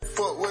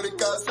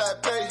it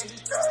outside pay.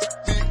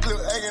 Big clip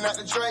hanging out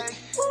the Drake.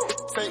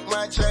 Take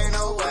my chain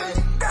away.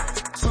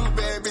 Two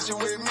bad bitches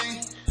with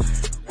me.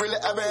 Really,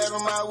 I been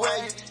having my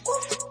way.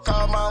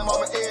 Call my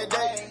mama every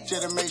day.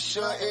 Just to make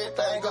sure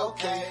everything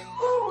okay.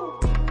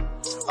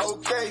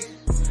 Okay.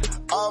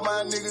 All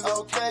my niggas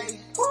okay.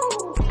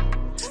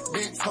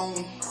 Big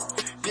tune.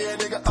 Yeah,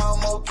 nigga,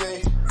 I'm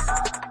okay.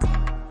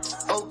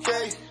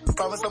 Okay.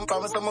 Promise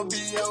I'ma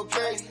be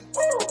okay.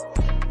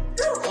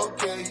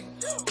 Okay.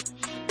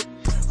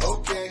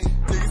 Okay.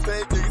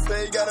 Niggas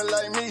say you gotta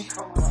like me.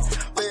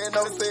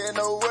 Saying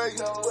no way.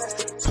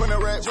 20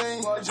 rap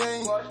jean.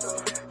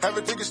 Have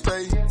a ticket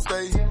stay.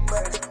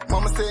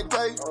 Mama said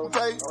pay.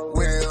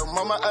 Well,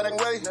 mama, I done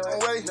wait.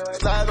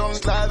 Slide on the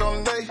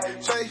day.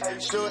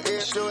 Sure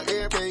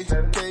air, pay.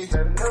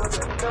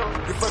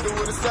 You fucking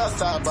with the south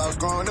side boss.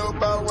 Growing up,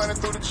 I was running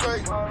through the tray.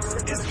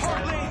 It's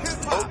Heartland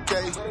hip-hop.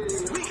 Okay.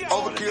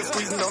 Overkill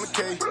squeezing on the K.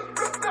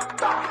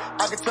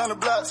 I can turn the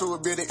block to a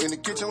bitter in the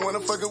kitchen when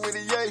I'm fucking with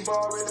a yay.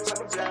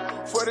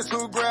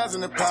 42 grams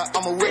in the pot.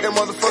 I'ma whip that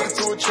motherfucker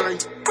to a tray.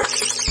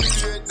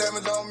 Yeah,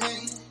 diamonds on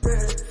me.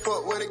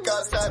 Fuck with it,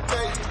 outside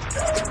pay.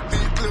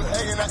 Big clip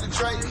hanging out the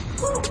Drake.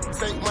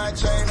 Take my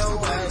chain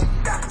away.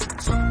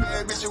 Two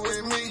bad bitches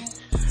with me.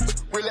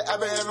 Really, I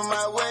been having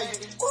my way.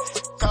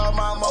 Call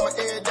my mama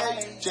every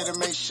day. Just to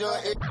make sure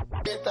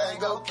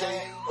everything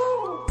okay.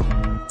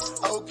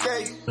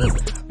 Okay.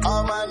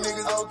 All my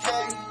niggas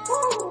okay.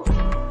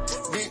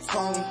 Big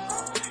tune.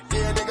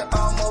 Yeah, nigga,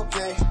 I'm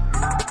okay.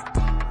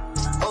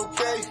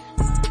 Okay.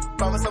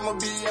 Promise I'ma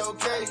be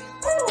okay.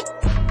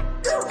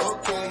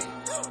 Okay.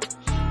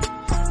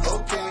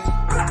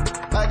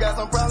 I got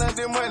some problems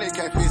and money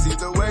can't fix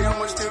either way.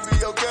 I'ma still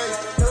be okay.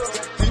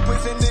 These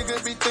pussy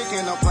niggas be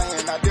thinking I'm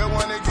playing. I just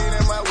wanna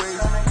get in my way.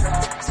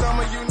 Some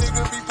of you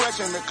niggas be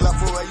flashing the clock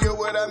for a year.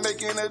 What I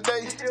make in a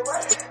day?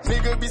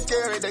 Niggas be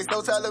scary. They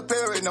so Tyler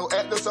Perry. No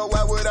actor, so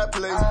why would I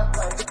play?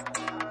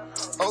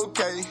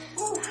 Okay.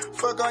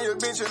 Fuck on your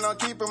bitch and I'm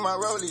keeping my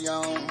rollie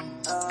on.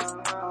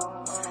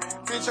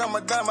 Bitch, I'm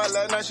a dime. My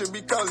last night should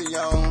be Coley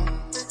on.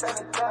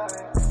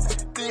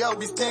 These hoes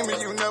be steaming.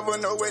 You never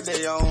know where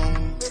they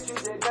on.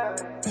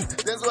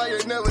 That's why you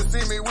never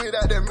see me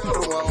without that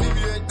middle on.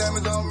 VVS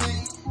diamonds on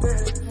me.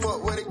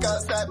 Fuck with it,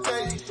 outside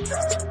pay.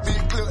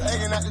 Big clip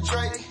hanging out the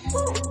Drake.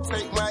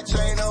 Take my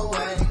chain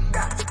away.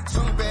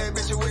 Two bad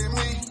bitches with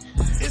me.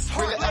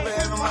 Really, I been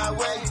having my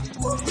way.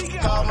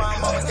 Call my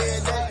mama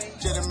every day.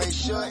 Just to make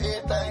sure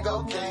everything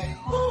okay.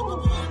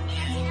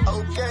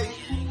 Okay.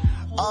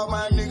 All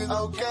my niggas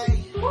okay.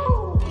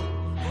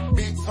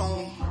 Big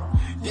tune.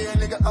 Yeah,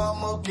 nigga,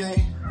 I'm okay.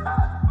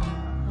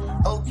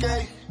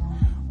 Okay.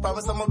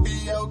 Promise I'ma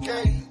be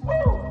okay.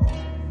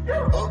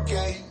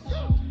 Okay.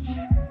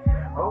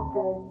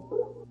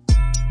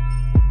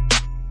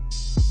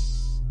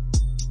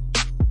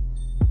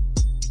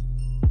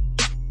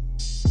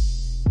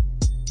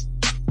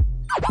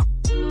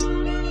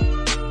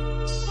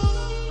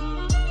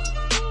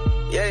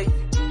 Yeah.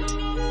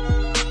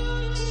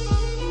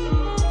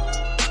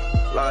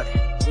 Like,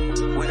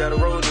 we gotta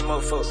roll this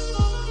motherfucker.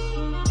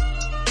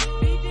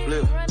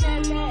 Live.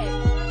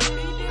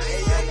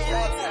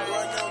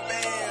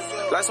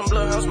 Like some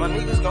bloodhouse, my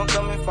niggas gon'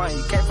 come and find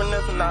you. Came from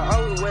nothing, I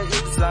always wear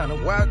his designer.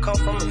 Where I come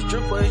from, it's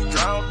drip or it's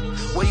drown.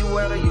 Where you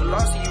at, are you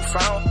lost or you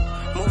found?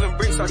 Moving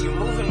bricks, are you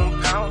moving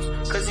them pounds?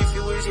 Cause if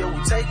you is, yeah,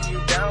 we taking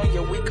you down.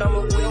 Yeah, we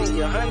coming with it,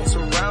 yeah, hundreds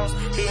of rounds.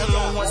 Hitting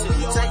them once if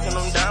we taking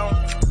them down.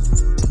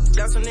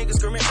 Got some niggas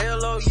screaming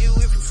LOU.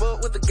 If you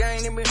fuck with the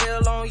gang, they been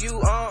hell on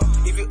you.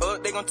 If you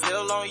up, they gon'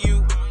 tell on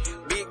you.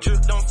 Big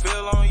drip don't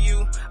feel on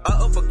you. I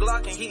up a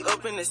Glock and he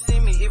up in the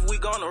semi. If we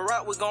gonna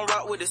rock, we gon'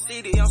 rock with the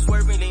city. I'm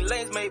swerving in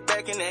lanes made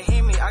back in the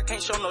Hemi. I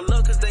can't show no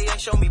love cause they ain't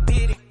show me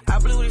pity. I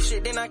blew this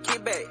shit, then I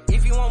kick back.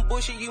 If you want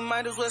bullshit, you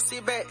might as well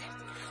sit back.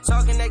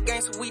 Talking that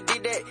gangster, we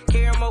did that.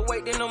 Carry more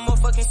weight than a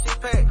motherfucking six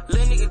pack.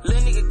 Lil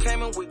nigga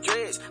came in with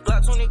dreads.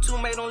 Glock 22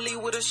 made him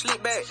leave with a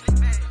slip back.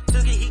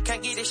 Took it, he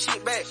can't get his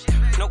shit back.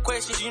 No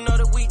questions, you know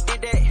that we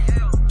did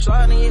that.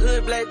 Sliding in your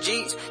hood, black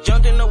Jeeps.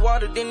 Jumped in the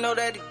water, didn't know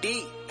that it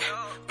deep.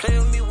 Play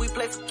with me, we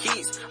play for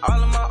keys.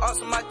 All of my arts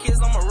and my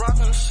kids, I'ma rock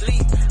on the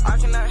sleep. I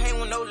cannot hang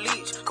with no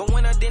leech. Cause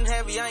when I didn't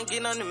have it, I ain't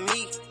getting under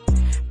me.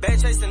 Bad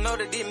chasing, know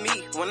that did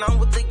me. When I'm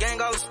with the gang,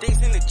 all the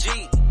sticks in the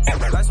G.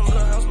 Like some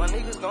bloodhouse, my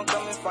niggas gon'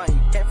 come and find you.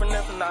 Came from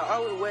nothing, I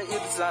always wear your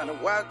designer.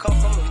 Where I come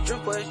from, it's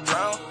drip or it's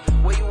drown.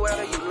 Where you at,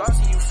 are you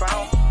lost or you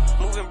found?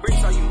 Moving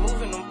bricks, are you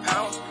moving them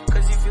pounds?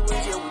 Cause if you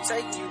is, yeah, we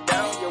taking you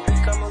down. Yeah, we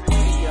coming with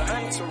it, yeah,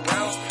 hundreds of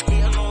rounds.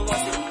 Hitting on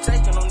ones, yeah, we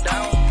taking them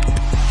down.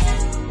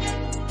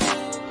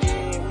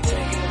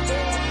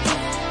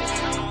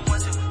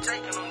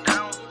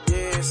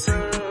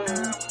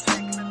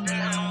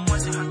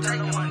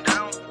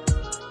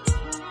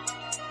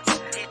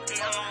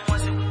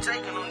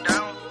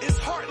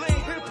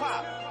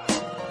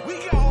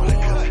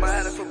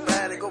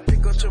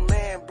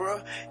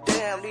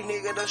 Damn, these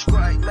niggas done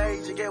strike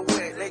major, get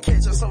wet, they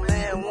catch us some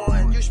land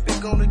one. You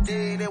speak on the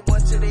dead, that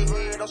one to the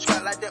head, don't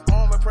strike like that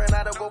armor print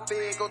out of go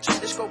big, go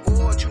check the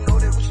scoreboard, you know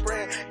they was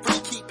spraying. Free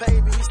keep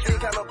paving, he still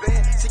kinda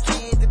bad,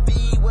 secure the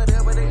feed,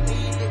 whatever they need.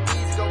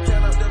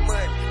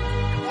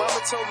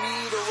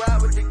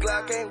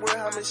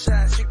 and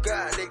shots you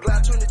got. They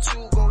Glock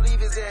 22 gon' leave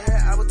his head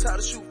hat. I was taught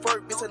to shoot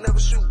first, bitch, I never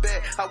shoot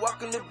back. I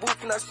walk in the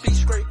booth and I speak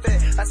straight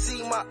fat. I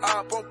see my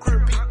op on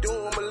crib, he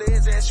doing my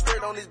legs and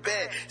skirt on his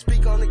back.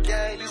 Speak on the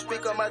gang, you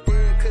speak on my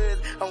dead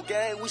cuz. On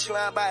gang, we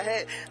slide by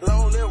hat.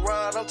 Long little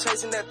run, I'm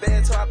chasing that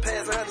bag till I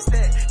pass 100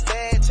 stacks.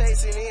 Bad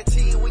chasing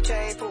NT, we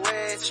came for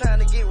rags. Trying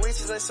to get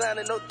riches and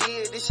signing no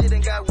deal. This shit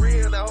ain't got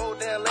real, the whole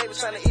damn label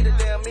trying to eat a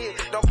damn meal.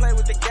 Don't play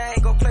with the gang,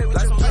 go play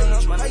with your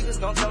friends. My niggas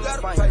gon' come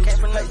and fight. Came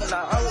from nothing,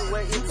 I always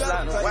wear each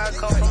line. Where I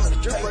come from, the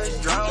drip where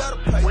it's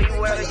drowned. Where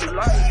you at, or you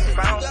lost, you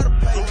found.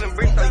 Moving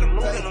bricks, or you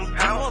moving them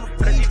pounds.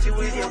 Cause if you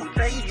with here, we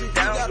taking you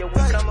down. Yeah,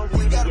 we coming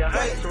with you, your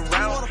hundreds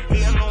around.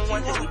 Hitting on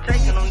ones and we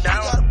taking them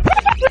down.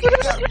 You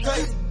gotta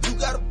pay, you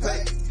gotta pay,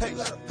 hey, you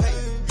gotta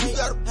pay, you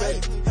gotta pay,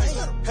 hey,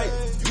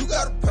 you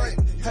gotta pay,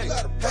 hey, you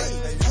gotta pay,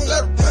 you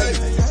gotta pay,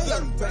 you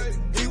gotta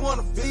pay. He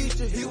wanna feed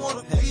you, he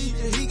wanna feed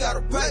you, he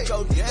gotta pay,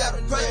 he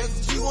gotta pay.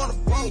 She wanna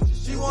feed you,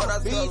 she wanna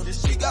feed you,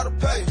 she gotta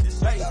pay,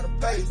 she gotta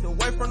pay.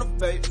 Away from the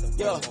face,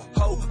 yeah,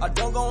 ho, I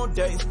don't go on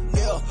dates,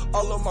 yeah.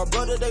 All of my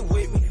brothers, they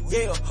with me,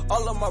 yeah.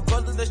 All of my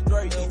brothers, they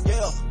straight,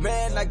 yeah.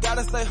 Man, I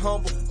gotta stay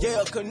humble,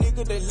 yeah. Cause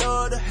niggas, they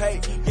love to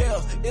hate,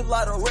 yeah. It's a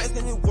lot of rats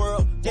in the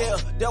world, yeah.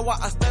 That's why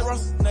I stay around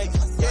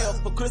snakes, yeah.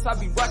 For Chris, I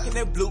be rocking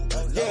that blue,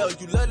 yeah.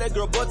 You love that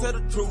girl, boy, tell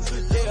the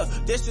truth, yeah.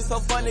 That shit so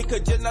funny,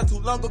 cause just not too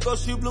long ago,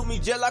 she blew me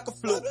just like a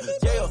fluke,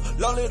 yeah.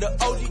 Long live the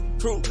OG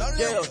truth,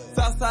 yeah.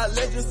 Southside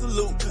legend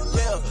salute,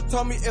 yeah.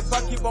 Told me if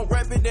I keep on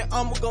rapping, then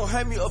I'ma gon'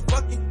 have me a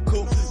fucking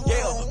coup,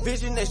 yeah.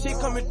 Vision that shit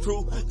coming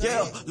true,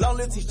 yeah. Long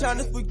live T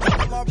shining for you,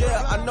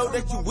 yeah. I know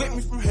that you with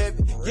me from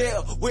heaven,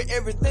 yeah. With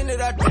everything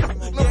that I do,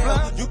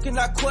 yeah. You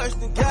cannot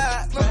question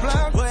God,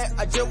 but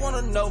I just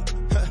wanna know,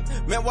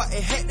 man, why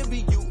it had to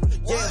be you,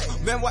 yeah.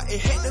 Man, why it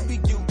had to be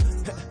you.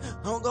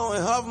 I'm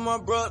going hard for my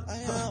brother,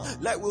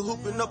 like we're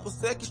hooping up on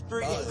 2nd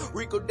Street.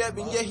 Rico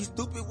dabbing, yeah, he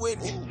stupid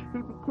with it. He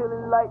be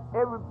killing like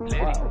every beat.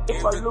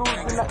 If I lose,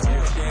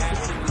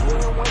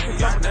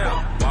 then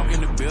I walk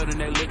in the building,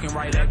 they looking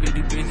right at me.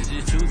 These bitches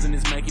just choosing,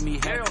 it's making me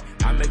happy.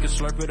 I make a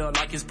slurp it up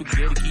like it's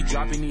spaghetti. Keep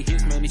dropping these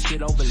hits, man, this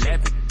shit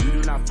overlapping. You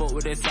do not fuck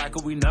with that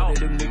cycle, we know that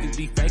them niggas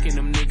be faking,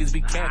 them niggas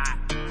be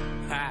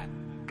capping.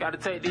 Gotta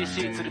take this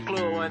shit to the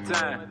club one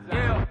time.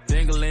 Yeah.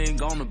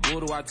 Dingling on the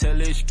boodle, I tell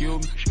her,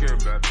 excuse me.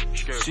 Scared, baby.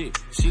 Scared. Shit,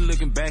 she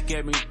looking back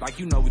at me like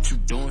you know what you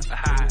doing.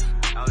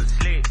 I was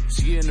slick.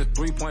 She in the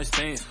 3-point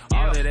stance. Yeah.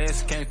 All that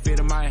ass can't fit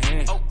in my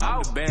hand.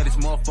 I'm the baddest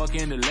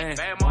motherfucker in the land.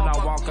 When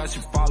I walk out, she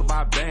followed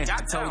by a band. I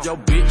told your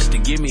bitch to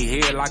give me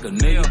head like a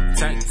nigga.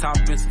 Tank top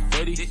and some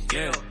footy.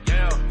 Yeah.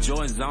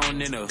 Jordan's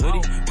on in a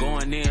hoodie.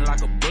 Going in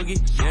like a boogie.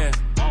 Yeah.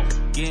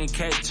 Getting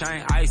cake,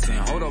 chain, icing.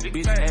 Hold up,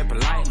 bitch, act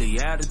politely.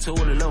 Attitude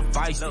a little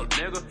feisty.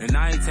 And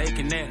I ain't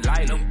taking that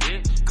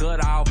lightly.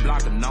 Cut off,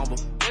 block a number.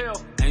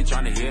 Ain't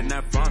tryna hear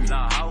nothing from you.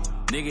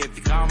 Nigga, if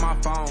you call my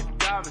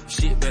phone,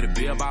 shit better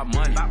be about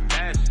money.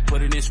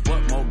 Put it in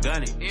sport, more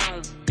gunny.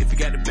 If you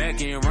got the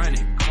back end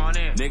running, come on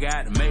in. Nigga, I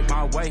had to make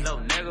my way.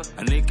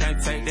 A nigga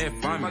can't take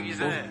that from me.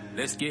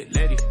 Let's get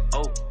litty.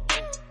 Oh,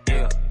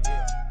 yeah.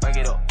 Back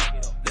it up.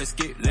 Let's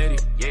get litty.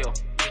 Yeah.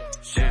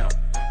 Sham.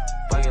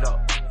 Back it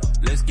up.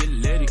 Let's get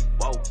litty.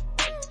 Whoa.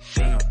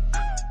 Damn.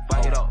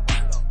 Back it up.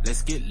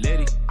 Let's get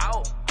litty.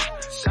 Out.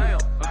 Damn.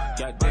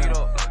 Goddamn.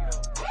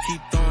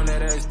 Keep throwing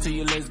that ass till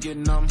you let's get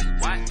numb.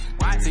 What?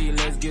 Till you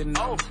let's get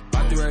numb.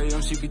 By 3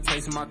 a.m. she be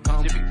tasting my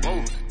cum.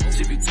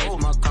 She be tasting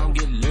my cum.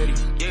 Get litty.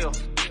 Yeah.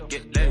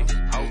 Get litty.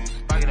 Oh.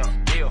 Back it up.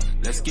 Yeah.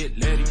 Let's get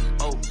litty.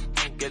 Oh.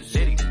 Get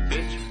litty,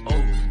 bitch.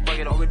 Oh. Fuck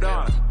it over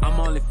done. I'm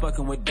only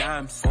fucking with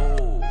dimes.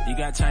 Oh. You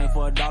got chain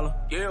for $1?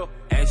 Yeah.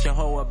 Ask your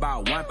hoe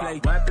about one play.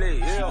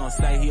 Yeah. She gon'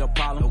 say he a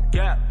problem. No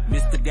cap.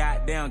 Mr.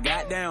 Goddamn.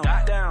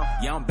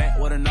 Yeah, I'm back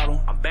with another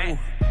one. I'm back. Ooh.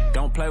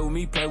 Don't play with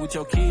me, play with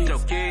your kids.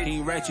 He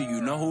ain't ratchet, you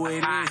know who it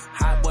is.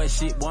 Hot boy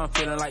shit, boy, I'm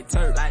feeling like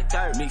turf.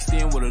 Mixed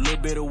in with a little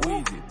bit of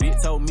Weezy.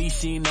 Bitch told me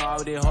she ain't know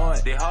all that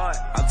hard.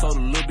 I told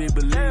her a little bit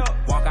believe.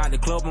 Walk out the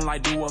club, I'm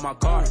like, do what my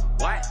car.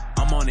 What?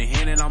 I'm on the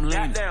hand and I'm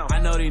leaning. I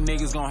know these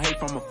niggas gon' hate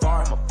from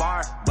afar.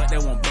 But they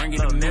won't bring it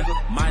to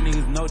nigga. My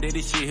niggas know that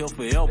this shit here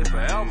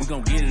forever. We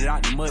gon' get it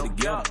out the mud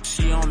together.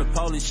 She on the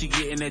pole and she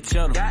getting that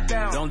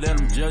cheddar. Don't let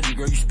them judge you,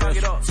 girl, you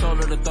special. Told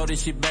her to throw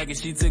this shit back and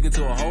she took it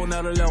to a whole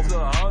nother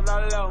level.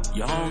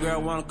 Your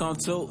homegirl wanna come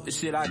too. This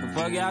shit I can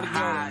fuck y'all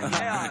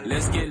together.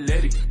 Let's get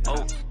litty.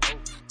 Oh,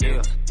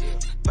 yeah.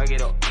 Fuck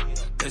it up.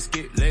 Let's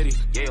get litty.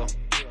 Yeah.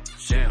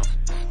 Sham.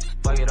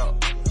 Fuck it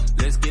up.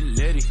 Let's get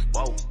litty.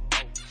 Whoa.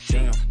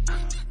 Sham.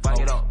 Fuck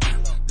it up.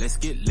 Let's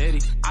get litty.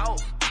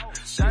 Out.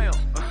 Sham.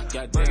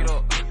 Got fuck it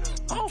up.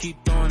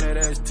 Keep throwing that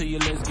ass till you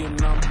let's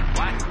get numb.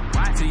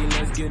 Till you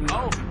let's get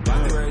numb.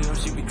 By 3 a.m.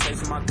 she be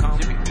tasting my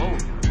cum. She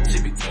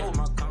be tasting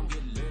my cum.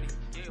 Get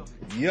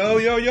litty. Yo,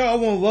 I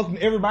want to welcome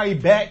everybody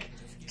back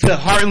to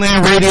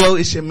Heartland Radio.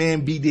 It's your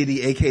man B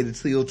Diddy, aka the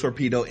Cleo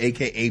Torpedo,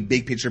 aka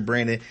Big Picture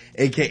Brandon,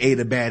 aka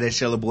the Badass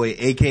Yellow Boy,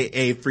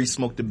 aka Free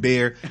Smoke the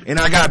Bear, and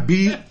I got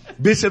B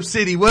Bishop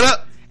City. What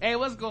up? Hey,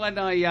 what's going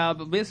on, y'all?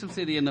 Bishop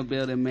City in the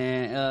building,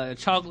 man.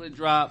 Chocolate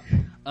Drop,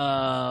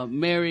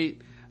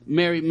 married,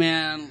 Married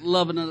man,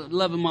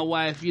 loving my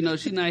wife. You know,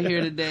 she's not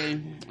here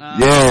today.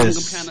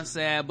 Yes. I'm kind of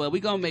sad, but we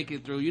gonna make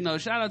it through. You know,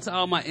 shout out to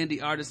all my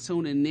indie artists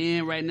tuning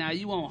in right now.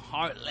 You on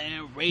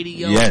Heartland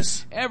Radio.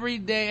 Yes. Every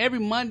day, every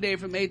Monday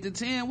from 8 to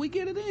 10, we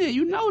get it in.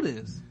 You know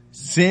this.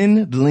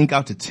 Send the link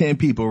out to 10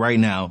 people right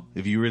now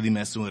if you really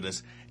messing with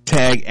us.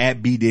 Tag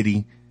at B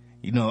Diddy.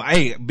 You know,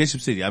 hey,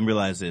 Bishop City, I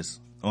realize this.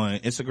 On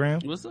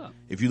Instagram, What's up?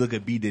 if you look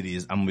at B Diddy,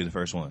 I'm gonna be the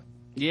first one.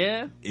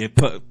 Yeah? If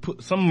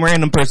some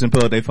random person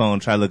pull out their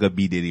phone, try to look up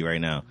B Diddy right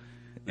now.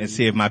 And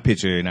see if my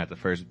picture, not the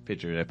first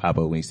picture that pop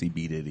up when you see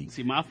B Diddy.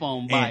 See, my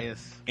phone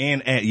bias.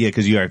 And yeah,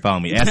 cause you already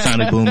followed me. At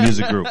Sonic Boom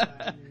Music Group.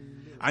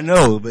 I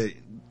know, but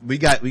we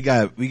got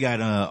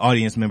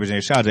audience members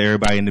there. Shout out to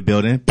everybody in the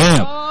building.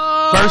 Bam!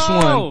 Oh! First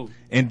one.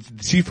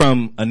 And she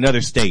from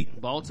another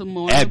state.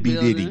 Baltimore. At B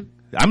building. Diddy.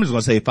 I'm just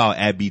gonna say follow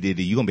at B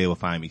Diddy. You're gonna be able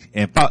to find me.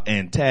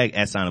 And tag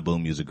at Sonic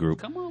Boom Music Group.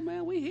 Come on,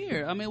 man. We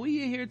here. I mean,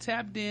 we in here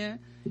tapped in.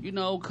 You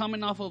know,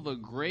 coming off of a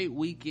great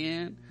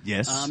weekend.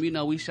 Yes. You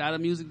know, we shot a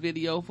music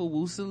video for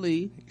Woosa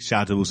Lee.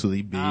 Shout out to Woosa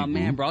Lee. Big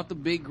Man, brought the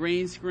big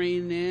green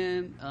screen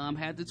in.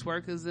 Had the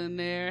twerkers in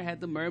there.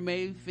 Had the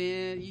mermaid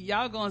fin.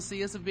 Y'all gonna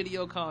see it's a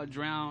video called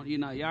Drown. You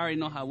know, y'all already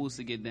know how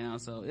Woosa get down,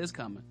 so it's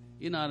coming.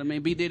 You know what I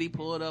mean? B Diddy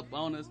pulled up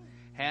on us.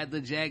 Had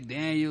the Jack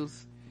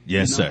Daniels.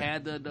 Yes, you know, sir.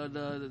 Had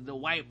the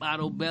white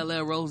bottle Bel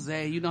Air Rose.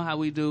 You know how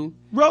we do.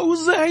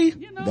 Rose.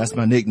 You know, That's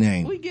my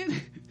nickname. We get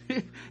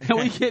and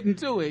we getting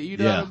to it. You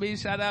know Yeah. what I mean?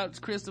 Shout out to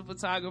Chris, the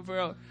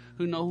photographer,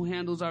 who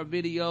handles our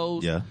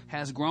videos. Yeah.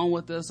 Has grown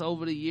with us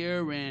over the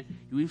year, and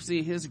we've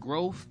seen his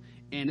growth.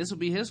 And this will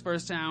be his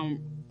first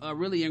time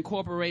really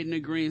incorporating the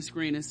green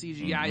screen and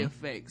CGI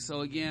effects.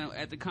 So again,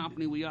 at the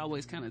company, we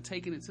always kind of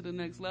taking it to the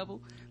next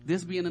level.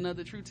 This being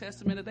another true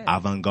testament of that.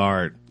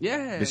 Avant-garde.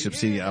 Yeah. Bishop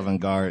City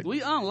Avant-garde.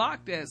 We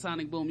unlocked that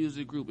Sonic Boom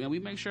Music Group, and we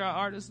make sure our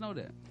artists know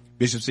that.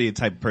 Bishop City the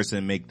type of person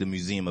to make the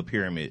museum a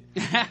pyramid.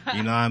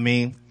 You know what I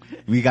mean?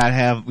 We gotta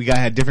have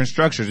different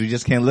structures. We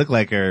just can't look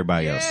like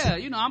everybody else. Yeah,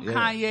 you know, I'm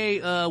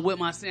Kanye with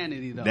my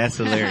sanity though. That's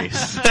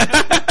hilarious.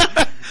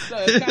 So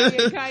if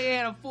Kanye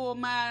had a full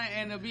mind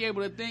and to be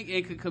able to think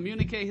and could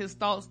communicate his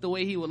thoughts the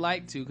way he would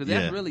like to, because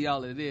that's really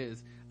all it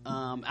is.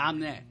 I'm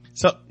that.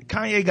 So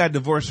Kanye got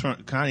divorced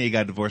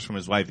from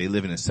his wife. They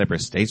live in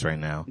separate states right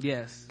now.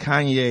 Yes.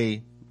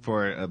 Kanye,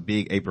 for a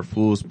big April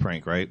Fool's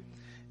prank, right?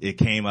 It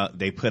came out,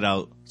 they put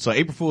out, so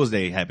April Fool's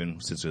Day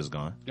happened since it was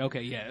gone.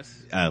 Okay,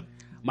 yes.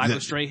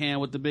 Michael Strahan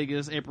with the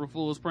biggest April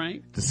Fool's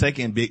prank. The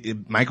second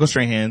big, Michael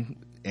Strahan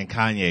and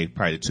Kanye,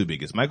 probably the two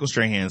biggest. Michael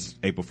Strahan's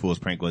April Fool's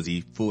prank was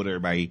he fooled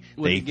everybody.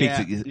 They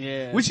fixed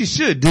it, which he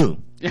should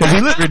do. Cause he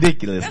looked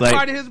ridiculous. That's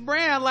part of his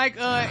brand, like,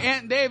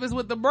 Aunt Davis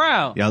with the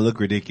brow. Y'all look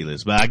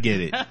ridiculous, but I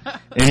get it.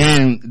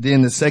 And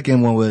then the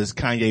second one was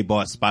Kanye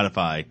bought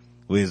Spotify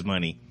with his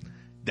money.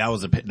 That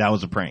was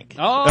a prank.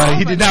 Oh,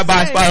 he did not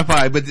buy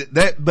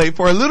Spotify, but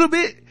for a little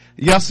bit,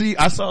 I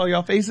saw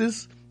y'all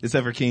faces.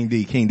 Except for King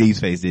D. King D's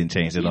face didn't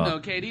change at all. You know,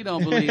 KD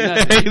don't believe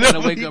nothing. You gotta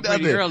wake up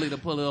pretty early to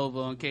pull it over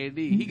on KD.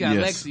 He got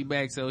Lexi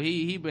back, so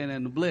he been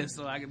in the bliss,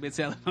 so I can be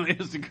telling on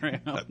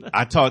Instagram.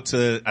 I talked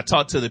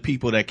to the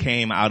people that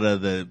came out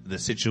of the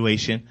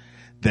situation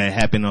that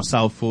happened on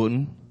South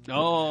Fulton.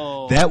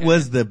 Oh. That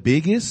was the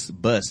biggest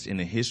bust in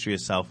the history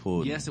of South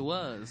Fulton. Yes, it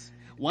was.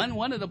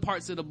 One of the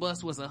parts of the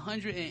bust was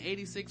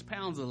 186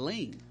 pounds of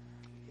lean.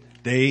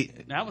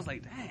 I was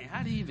like, dang,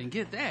 how do you even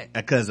get that?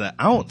 Because an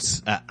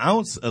ounce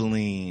of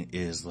lean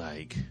is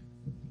like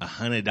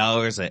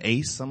 $100 an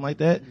ace, something like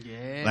that.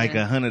 Yeah. Like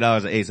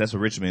 $100 an ace. That's a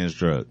rich man's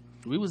drug.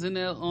 We was in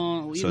there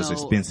on, so it's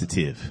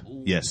expensive.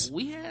 Yes.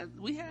 We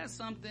had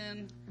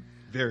something.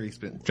 Very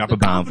expensive. Drop a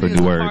bomb for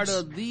new words. Part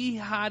of the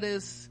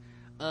hottest,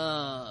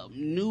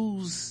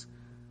 news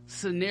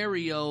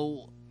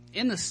scenario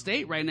in the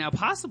state right now,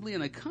 possibly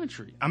in the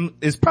country.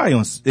 It's probably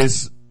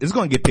it's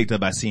going to get picked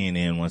up by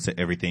CNN once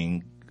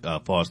everything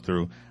falls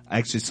through.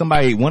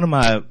 Actually, one of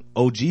my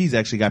OGs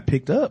actually got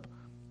picked up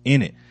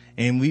in it.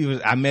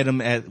 And I met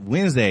him at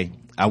Wednesday.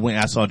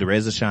 I saw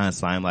Dereza Shine,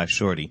 Slime Life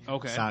Shorty.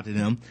 Okay. Shout out to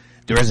them.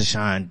 Dereza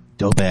Shine,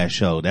 dope ass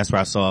show. That's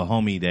where I saw a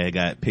homie that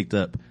got picked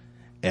up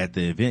at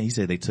the event. He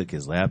said they took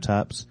his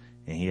laptops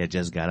and he had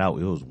just got out.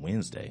 It was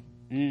Wednesday.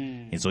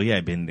 And so he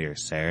had been there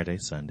Saturday,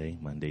 Sunday,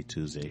 Monday,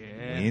 Tuesday,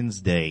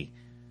 Wednesday.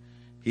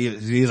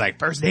 He's like,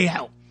 first day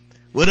out.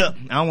 What up?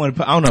 I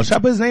don't know. Should I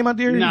put his name out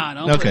there? Nah,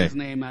 don't put his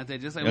name out there.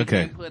 Just like we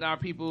can put our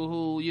people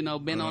who,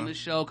 been on the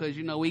show, cause,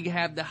 we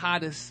have the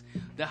hottest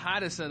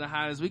of the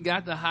hottest. We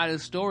got the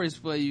hottest stories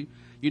for you.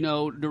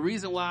 The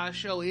reason why our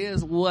show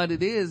is what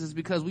it is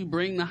because we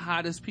bring the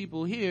hottest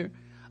people here.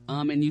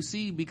 And you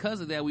see,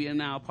 because of that, we are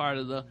now part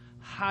of the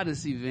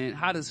hottest event,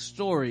 hottest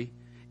story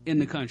in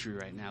the country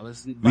right now.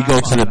 We go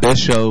to the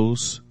best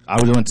shows.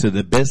 I went to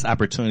the best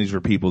opportunities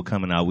for people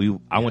coming out.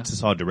 I went to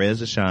saw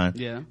Dereza Shine.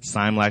 Yeah.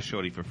 Slime Life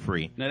Shorty for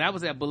free. Now that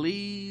was at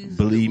Belize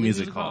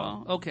Music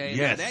Hall. Okay.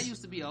 Yes. Now, that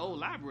used to be an old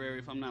library,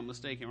 if I'm not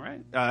mistaken,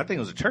 right? I think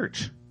it was a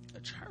church. A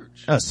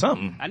church.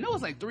 Something. I know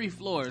it's like 3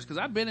 floors because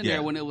I've been in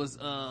there when it was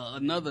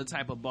another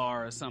type of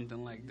bar or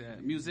something like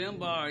that. Museum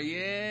bar,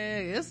 yeah,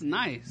 it's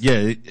nice.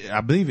 Yeah,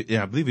 I believe it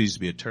used to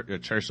be a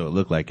church, so it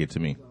looked like it to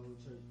me.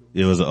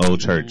 It was an old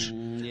church.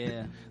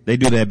 Yeah. They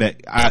do that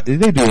they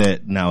do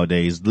that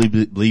nowadays.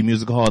 Lee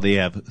Music Hall, they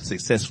have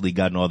successfully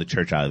gotten all the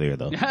church out of there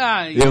though.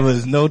 Yeah. There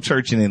was no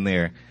churching in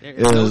there. There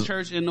is no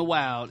church in the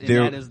wild, and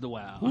that is the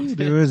wild.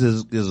 There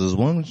was this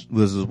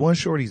one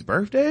shorty's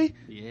birthday.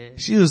 Yeah.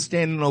 She was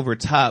standing over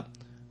top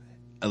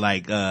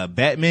like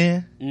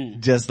Batman,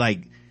 just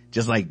like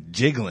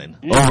jiggling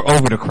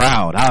over the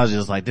crowd. I was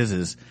just like, this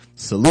is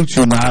salute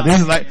you now. This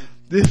is like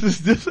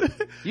this.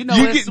 You know,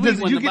 it's sweet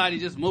when the body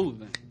just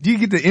moving. Do you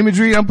get the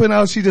imagery I'm putting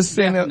out? She just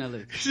standing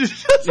Definitely.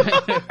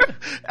 up.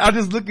 I was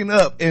just looking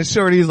up, and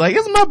Shorty's like,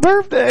 "It's my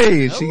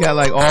birthday." And she got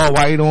like all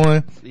white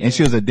on, and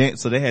she was a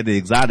dance. So they had the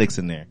exotics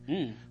in there.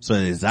 So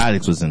the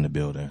exotics was in the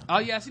building. Oh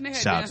yeah, I seen they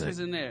had dancers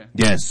in there.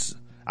 Yes,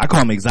 I call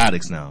them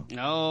exotics now.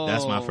 Oh,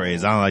 that's my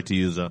phrase. I don't like to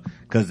use them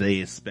because they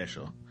is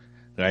special.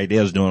 Right? They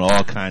was doing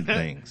all kinds of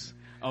things.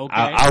 Okay.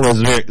 I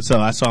was so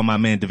I saw my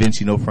man Da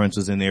Vinci No Fronts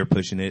was in there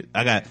pushing it.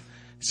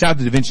 Shout out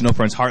to Da Vinci No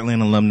Fronts,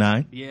 Heartland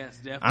alumni. Yes,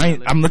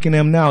 definitely. I'm looking at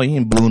him now. He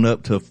ain't blown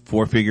up to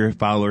 4-figure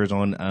followers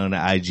on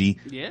the IG.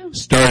 Yeah.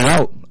 Started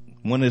out,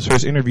 one of his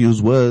first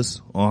interviews was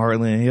on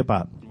Heartland Hip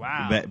Hop.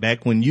 Wow.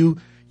 Back when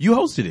you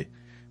hosted it.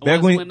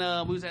 Back when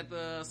we was at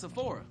the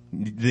Sephora.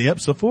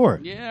 Yep, Sephora.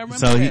 Yeah, I remember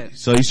that.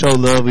 So he showed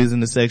love. He was in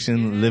the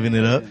section, living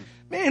it up.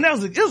 Man, it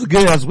was a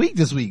good ass week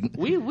this week.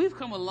 We've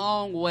come a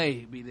long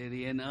way, B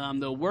Diddy,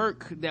 and the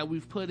work that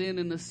we've put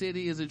in the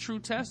city is a true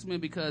testament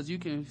because you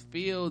can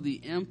feel the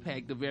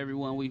impact of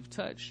everyone we've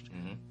touched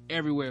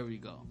everywhere we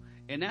go.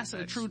 And that's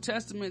a true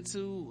testament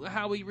to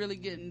how we really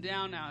getting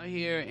down out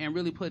here and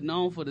really putting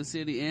on for the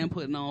city and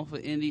putting on for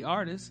indie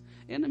artists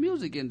in the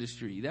music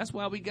industry. That's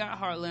why we got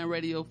Heartland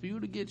Radio for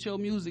you to get your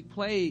music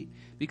played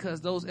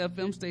because those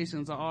FM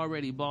stations are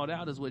already bought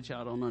out is what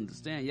y'all don't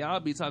understand. Y'all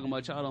be talking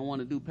about y'all don't want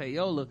to do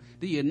payola.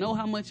 Do you know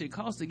how much it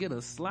costs to get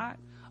a slot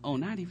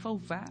on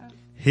 94.5?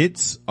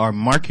 Hits are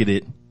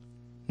marketed,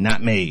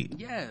 not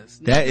made. Yes.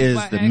 That is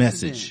the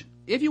message.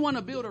 If you want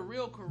to build a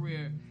real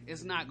career,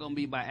 it's not going to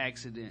be by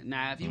accident.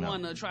 Now, if you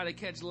want to try to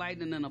catch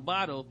lightning in a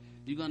bottle,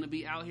 you're going to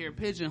be out here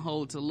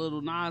pigeonholed to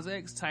little Nas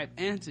X type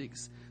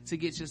antics to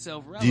get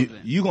yourself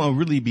relevant. You're going to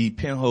really be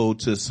pinholed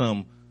to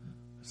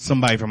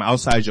somebody from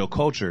outside your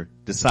culture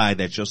decide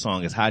that your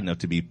song is hot enough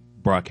to be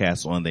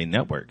broadcast on their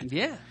network.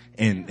 Yeah.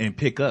 And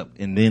pick up.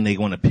 And then they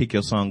want to pick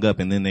your song up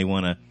and then they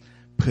want to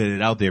put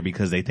it out there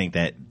because they think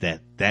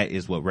that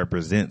is what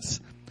represents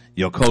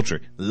your culture,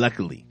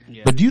 luckily.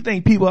 Yeah. But do you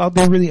think people out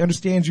there really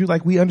understand you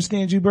like we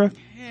understand you, bro?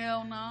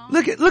 Hell no.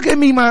 Look at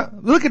me,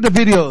 look at the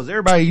videos.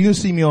 Everybody, you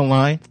see me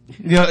online.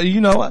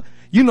 You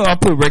know I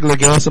put regular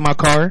gas in my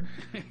car.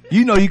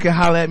 You know you can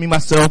holler at me. My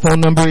cell phone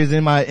number is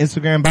in my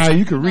Instagram bio.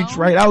 You can reach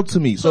right out to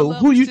me. So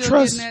who you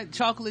trust? That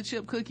chocolate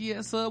chip cookie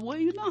at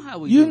Subway, you know how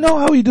we do. You know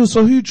how we do.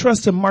 So who you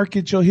trust to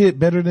market your hit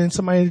better than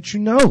somebody that you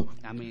know?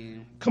 I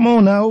mean, come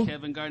on now.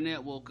 Kevin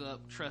Garnett woke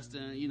up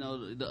trusting,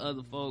 the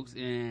other folks,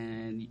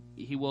 and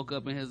he woke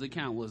up and his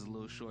account was a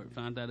little short.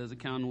 Found out his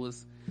account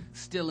was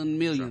stealing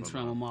millions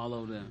from him all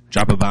over there.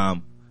 Drop a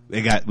bomb.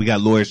 We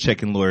got lawyers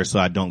checking lawyers so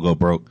I don't go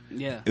broke.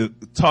 Yeah.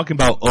 Talking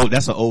about,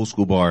 that's an old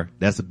school bar.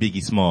 That's a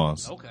Biggie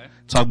Smalls. Okay.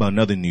 Talk about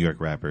another New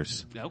York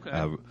rappers.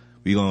 Okay.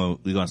 We're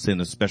gonna send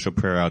a special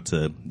prayer out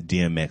to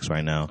DMX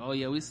right now. Oh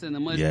yeah, we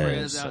sending much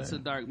prayers out to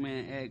Dark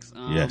Man X.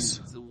 Yes.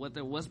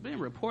 What's been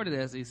reported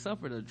as he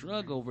suffered a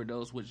drug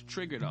overdose which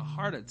triggered a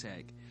heart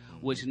attack,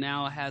 which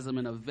now has him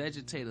in a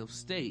vegetative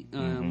state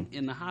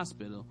in the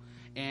hospital,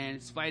 and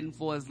he's fighting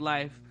for his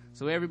life.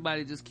 So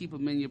everybody just keep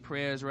him in your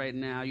prayers right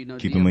now.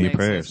 Keep him in your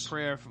prayers.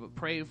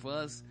 Pray for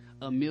us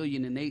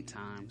 1,000,008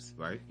 times.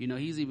 Right.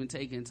 He's even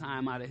taking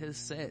time out of his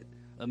set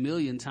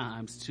 1,000,000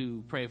 times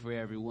to pray for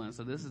everyone.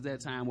 So this is that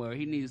time where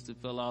he needs to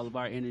feel all of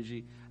our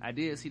energy. I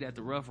did see that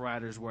the Rough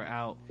Riders were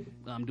out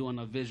doing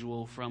a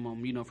visual from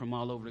them, from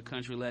all over the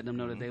country, letting them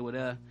know that they were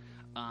there.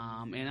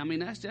 And I mean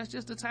that's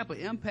just the type of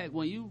impact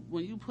when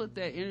you put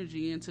that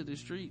energy into the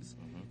streets,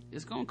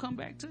 it's gonna come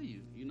back to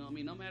you.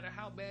 No matter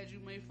how bad you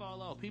may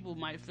fall off, people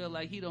might feel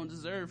like he don't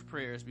deserve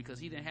prayers because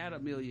he didn't had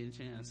 1,000,000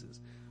 chances.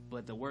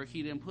 But the work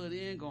he didn't put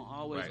in gonna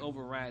always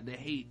override the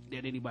hate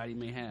that anybody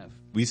may have.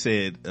 We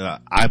said,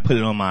 I put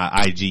it on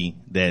my IG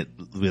that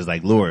was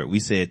like, Lord, we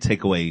said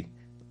take away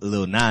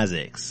Lil Nas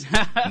X,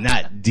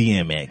 not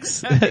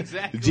DMX.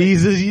 Exactly.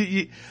 Jesus,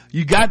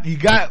 you got,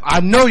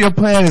 I know your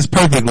plan is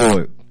perfect,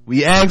 Lord.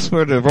 We asked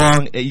for the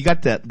wrong, you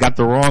got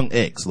the wrong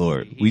X,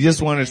 Lord. We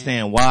just want to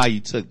understand why you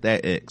took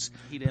that X.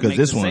 Because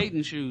this one.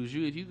 Satan shoes.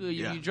 If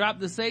you dropped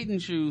the Satan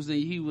shoes, then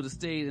he would have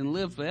stayed and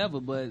lived forever.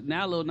 But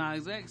now Lil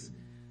Nas X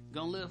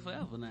gonna live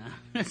forever now.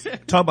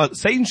 Talk about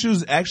Satan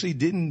Shoes actually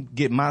didn't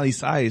get Miley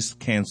Cyrus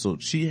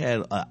canceled. She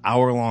had an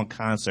hour-long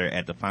concert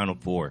at the Final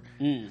Four.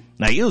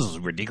 Like, it was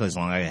ridiculous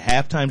long. Like a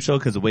halftime show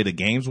because the way the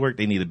games work,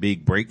 they need a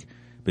big break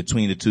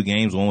between the two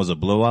games. One was a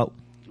blowout.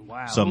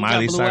 Wow. So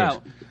Miley Cyrus.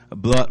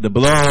 The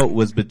blowout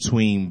was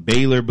between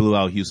Baylor blew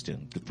out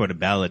Houston for the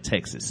Battle of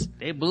Texas.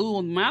 They blew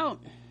them out?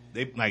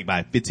 They like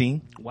by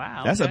 15.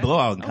 Wow. That's a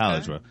blowout in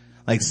college, bro.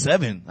 Like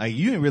 7. Like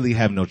you didn't really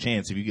have no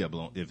chance if you get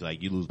blown, if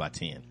like you lose by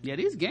 10. Yeah,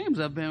 these games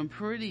have been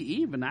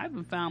pretty even. I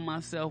even found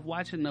myself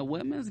watching the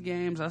women's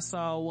games. I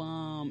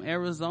saw,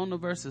 Arizona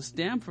versus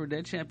Stanford,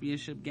 that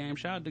championship game.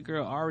 Shout out to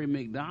girl Ari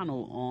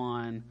McDonald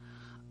on,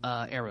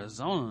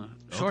 Arizona.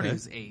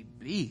 Shorty's a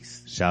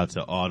beast. Shout out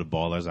to all the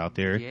ballers out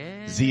there.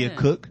 Yeah. Zia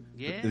Cook.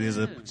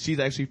 Yeah. She's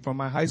actually from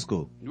my high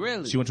school.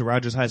 Really? She went to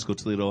Rogers High School,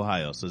 Toledo,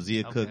 Ohio. So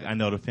Zia Cook, I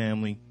know the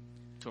family.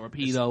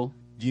 Torpedo.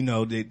 You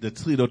know, the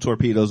Toledo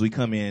Torpedoes, we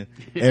come in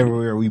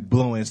everywhere. We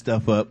blowing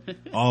stuff up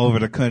all over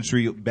the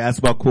country.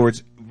 Basketball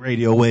courts,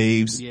 radio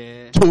waves,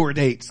 tour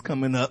dates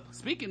coming up.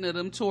 Speaking of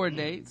them tour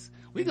dates,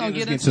 we're going to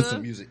get into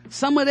some music.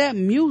 Some of that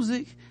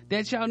music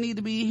that y'all need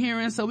to be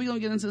hearing. So we're going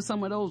to get into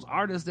some of those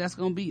artists that's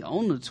going to be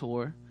on the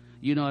tour.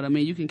 You know what I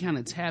mean? You can kind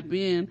of tap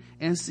in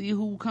and see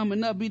who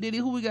coming up. B Diddy,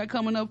 who we got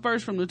coming up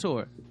first from the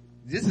tour?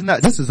 This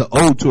is an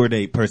old tour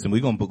date person.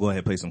 We're going to go ahead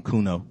and play some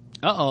Kuno.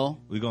 Uh-oh.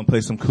 We're going to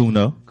play some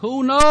Kuno.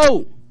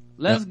 Kuno!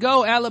 Let's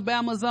go.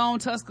 Alabama's own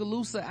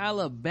Tuscaloosa,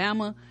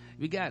 Alabama.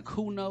 We got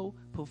Kuno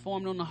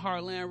performed on the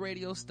Heartland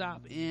radio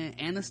stop in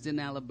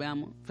Anniston,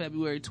 Alabama,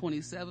 February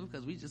 27th,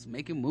 because we just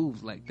making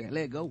moves like that.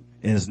 Let go.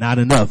 And it's not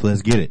enough.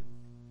 Let's get it.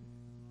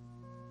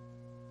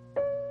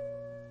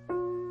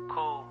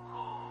 Cool.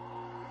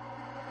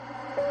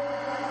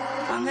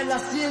 Ángel la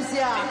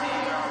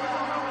ciencia.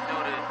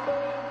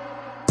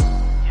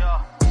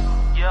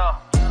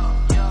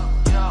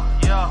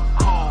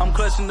 I'm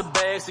clutching the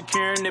bag,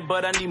 securing it,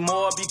 but I need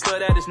more because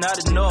that is not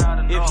enough.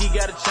 If he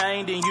got a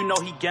chain, then you know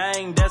he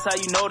gang. That's how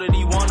you know that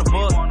he want a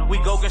buck. We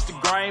go against the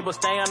grain, but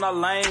stay on our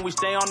lane. We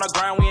stay on our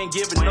grind, we ain't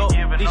giving up.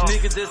 These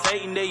niggas that's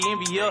hating, they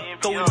envy us.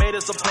 So we made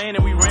us a plan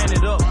and we ran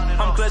it up.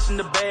 I'm clutching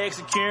the bag,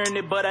 securing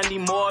it, but I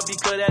need more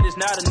because that is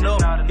not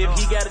enough. If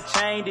he got a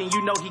chain, then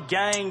you know he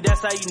gang.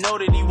 That's how you know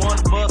that he want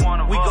a buck.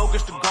 We go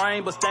against the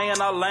grain, but stay on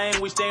our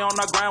lane. We stay on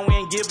our grind, we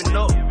ain't giving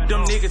up.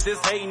 Them niggas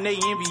that's hating, they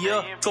envy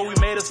us. So we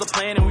made us a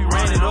plan and we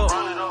ran it up.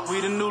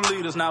 We the new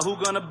leaders, now who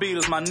gonna beat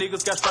us? My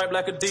niggas got striped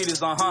like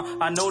Adidas,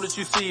 I know that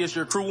you see us,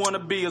 your crew wanna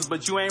be us,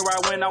 but you ain't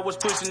right when I was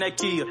pushing that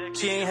Kia.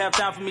 She ain't have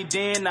time for me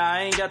then, nah, I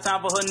ain't got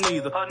time for her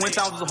neither. When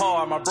times was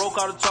hard, my bro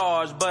caught a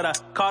charge, but I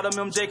caught him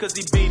MJ cause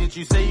he beat it.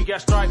 You say you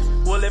got stripes,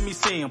 well let me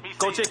see him.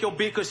 Go check your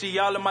bitch cause she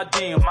all in my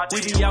DMs.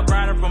 We be out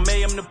grinding from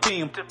AM to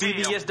PM.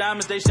 VVS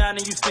diamonds, they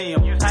shining, you see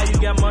them. How you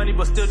got money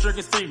but still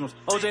drinking Seagrams?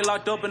 OJ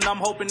locked up and I'm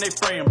hoping they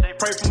free him.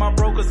 Pray for my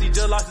bro cause he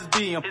just lost his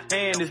DM.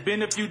 And it's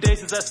been a few days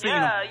since I seen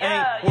him.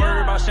 Ain't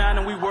worried about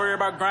shining, we worry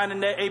about grinding.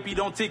 That AP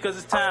don't tick cause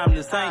it's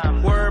timeless.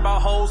 Ain't worried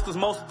about hoes cause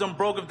most of them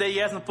broke. If they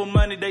asking for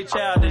money, they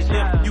childish.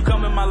 If you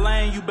come in my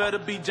lane, you better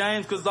be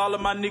James cause all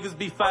of my niggas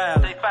be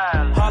filing.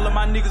 All of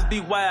my niggas be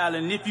wild.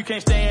 And if you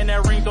can't stay in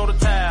that ring, throw the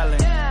towel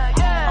in.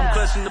 I'm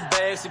clutching the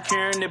bag,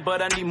 securing it,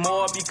 but I need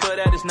more because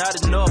that is not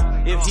enough.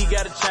 If he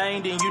got a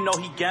chain, then you know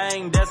he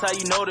gang. That's how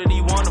you know that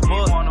he want a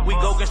buck. We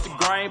go against the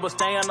grain, but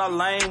stay on our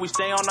lane. We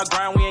stay on our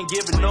grind, we ain't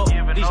giving up.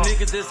 These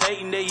niggas that's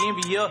hating, they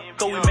envy us.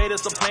 So we made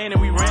us a plan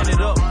and we ran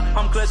it up.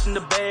 I'm clutching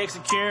the bag,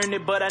 securing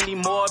it, but I need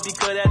more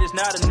because that is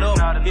not enough.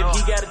 If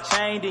he got a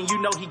chain, then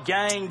you know he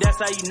gang. That's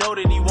how you know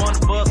that he want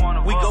a buck.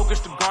 We go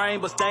against the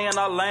grain, but stay on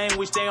our lane.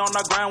 We stay on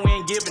our grind, we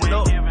ain't giving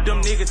up.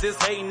 Them niggas that's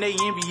hating, they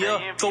envy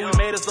us. So we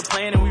made us a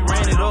plan and we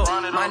ran it up.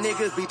 My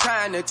niggas be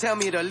trying to tell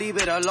me to leave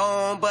it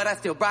alone, but I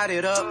still brought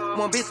it up.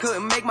 One bitch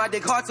couldn't make my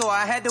dick hard, so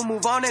I had to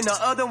move on, and the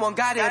other one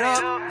got it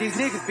up. These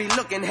niggas be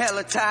looking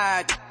hella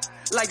tired,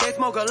 like they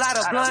smoke a lot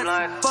of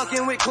blunt.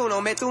 Fucking with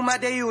Kuno, me through my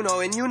day, you know,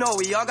 and you know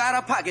we all got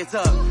our pockets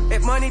up.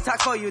 If money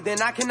talks for you,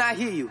 then I cannot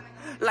hear you.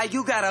 Like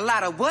you got a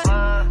lot of what?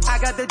 I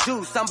got the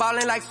juice, I'm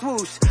ballin' like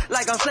swoosh.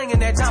 Like I'm slinging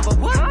that time, but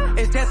what?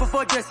 It's death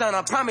before dishonor.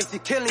 I promise you're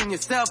killing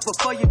yourself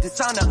before you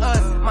dishonor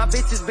us. My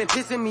bitch has been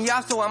pissing me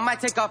off, so I might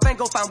take off and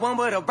go find one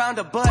with a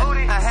rounder butt.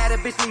 I had a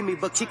bitch leave me,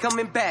 but keep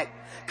coming back,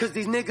 cause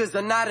these niggas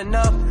are not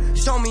enough.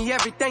 Show me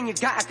everything you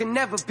got, I can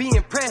never be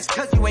impressed,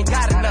 cause you ain't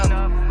got enough.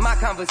 My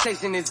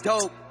conversation is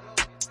dope.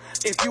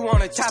 If you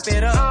wanna chop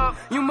it up,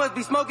 you must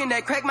be smoking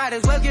that crack, might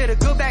as well get a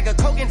good bag of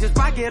coke and just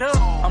rock it up.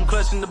 I'm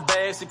clutching the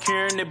bag,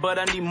 securing it, but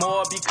I need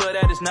more because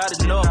that is not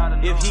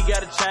enough. If he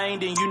got a chain,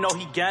 then you know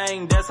he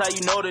gang. That's how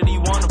you know that he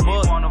want a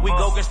buck. We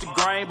go against the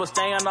grain, but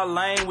stay on our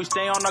lane. We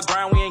stay on our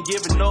grind, we ain't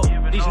giving up.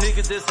 These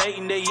niggas that's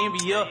hating, they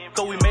envy us.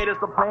 So we made us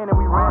a plan and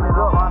we ran it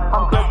up.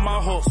 I'm got my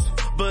hustle,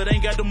 but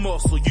ain't got the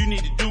muscle. You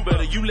need to do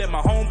better. You let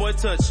my homeboy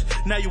touch you.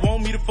 Now you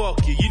want me to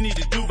fuck you. You need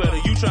to do better.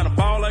 You tryna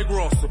ball like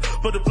Russell,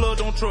 but the blood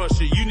don't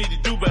trust you. You need to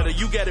do better.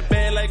 You got it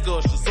bad like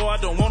Usher, so I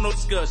don't want no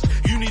discussion.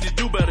 You need to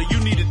do better. You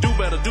need to do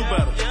better. Do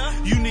better.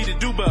 You need to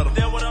do better.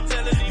 That's what I'm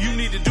telling you. You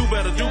need to do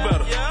better. Do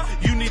better.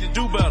 You need to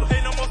do better.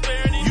 Ain't no more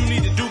fair. You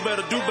need to do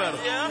better. Do better.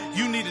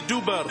 You need to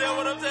do better. That's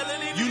what I'm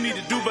telling you. You need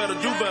to do better.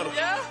 Do better.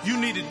 You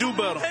need to do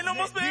better. Ain't no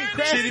more fair.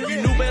 Shit, if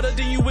you knew better,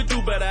 then you would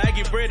do better. I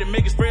get bread and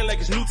make it spread like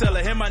it's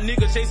Nutella. Had my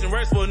nigga chasing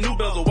racks for a new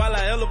bezel while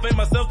I elevate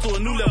myself to a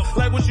new level.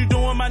 Like what you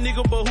doing, my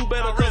nigga, but who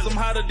better? Cause I'm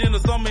hotter than the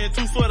summer in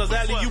 2 sweaters.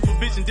 Alley, you for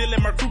bitch and did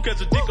let my crew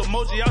catch a dick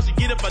emoji. Y'all should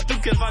get if I do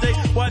catch a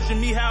dick. Watching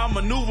me how I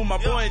maneuver. My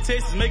boy in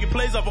Texas making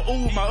plays off of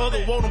ooh. My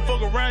other won't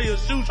fuck around your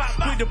shoes.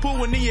 Quick to pull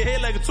one in your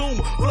head like a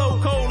tumor. Flow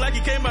cold like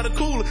it came out of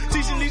cooler.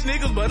 Teaching these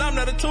niggas, but I'm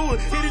not a tool.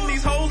 Hitting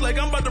these hoes like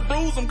I'm about to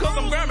bruise them. Cause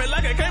I'm grimy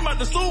like I came out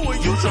the sewer.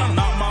 You tryna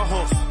knock my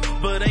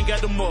hustle, but ain't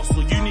got the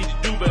muscle. You need to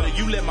do better.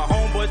 You let my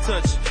homeboy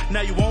touch you.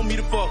 Now you want me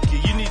to fuck you.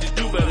 You need to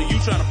do better. You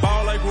tryna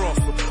ball like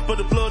Russell, but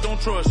the blood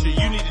don't trust you.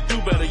 You need to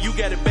do better. You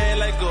got it bad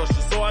like Usher,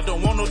 so I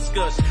don't want no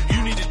discussion.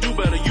 You need to do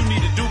better. You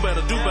need to do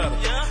better. Do better.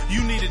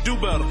 You need to do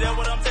better. That's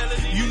what I'm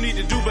telling you. You need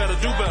to do better.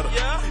 Do better.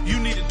 You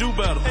need to do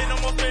better. Ain't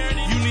no more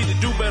fairness. You need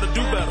to do better.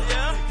 Do better.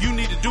 You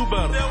need to do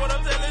better. That's what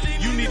I'm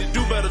telling you. You need to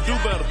do better. Do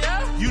better.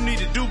 You need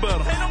to do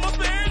better. Ain't no more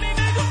fairness.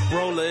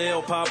 Roller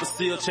L, Papa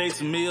still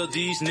chasing meal.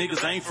 These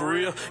niggas ain't for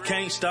real.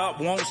 Can't stop,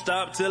 won't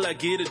stop till I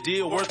get a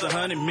deal worth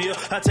 100 mil.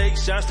 I take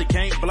shots that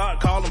can't block,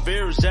 call them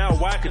very shallow.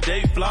 Why could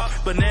they flop?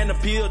 Banana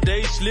peel,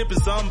 they slipping.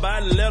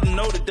 Somebody let them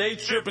know that they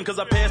tripping. Cause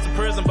I passed the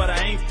present, but I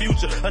ain't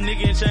future. A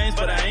nigga in chains,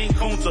 but I ain't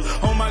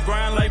Kunta. On my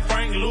grind like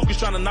Frank Lucas,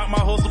 trying to knock my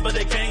hustle, but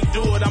they can't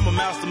do it. I'm a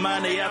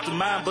mastermind, they after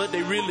mine, but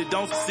they really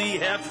don't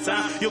succeed half the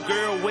time. Your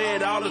girl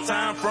wet all the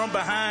time from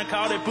behind,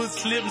 call that pussy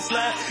slip and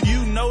slide.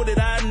 You know that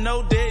I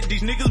know that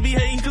these niggas be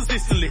hating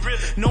consistently.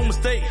 No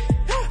mistake.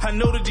 I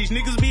know that these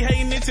niggas be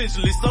hating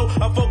intentionally, so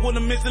I fuck with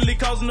them mentally,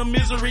 causing them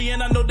misery,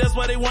 and I know that's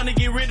why they wanna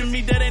get rid of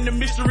me. That ain't a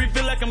mystery.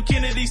 Feel like I'm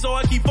Kennedy, so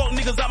I keep fuck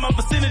niggas out my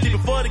vicinity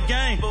before the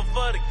game.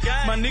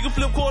 My nigga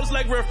flip quarters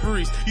like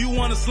referees. You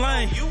wanna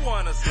slang,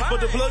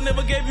 but the plug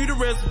never gave you the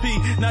recipe.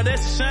 Now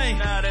that's a shame.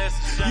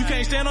 You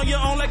can't stand on your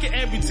own like an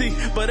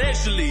amputee, but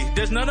actually,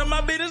 there's none of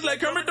my business like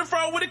Kermit the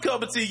Frog with a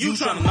cup of tea. You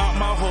tryna knock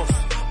my hustle,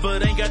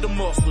 but ain't got the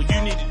muscle.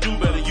 You need to do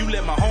better. You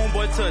let my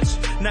homeboy touch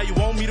you. Now you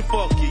want me to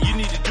fuck you. You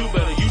need to do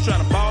better. You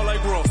tryna ball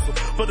like Russell,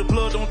 but the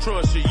blood don't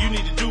trust you. You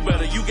need to do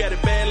better. You got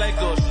it bad like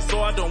Usher,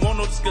 so I don't want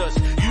no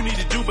discussion. You need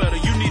to do better.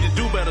 You need to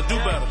do better. Do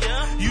better.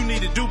 You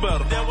need to do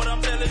better. That's what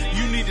I'm telling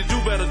you. You need to do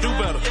better. Do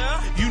better.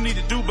 You need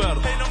to do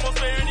better. Ain't no more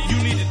fairness.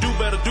 You need to do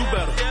better. Do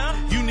better.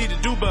 You need to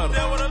do better.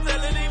 That's what I'm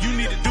telling you. You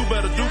need to do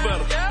better. Do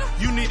better.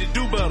 You need to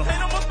do better. Ain't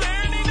no more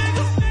fairness.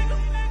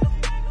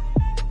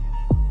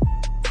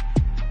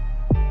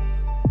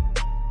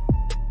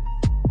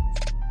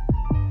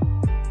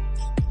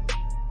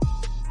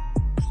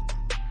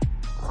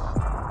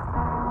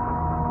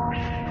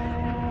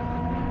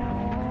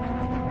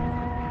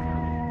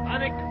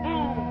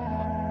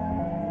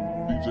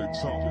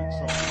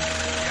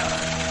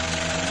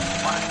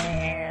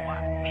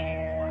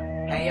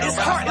 It's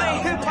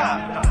Heartland hip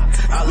hop.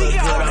 I look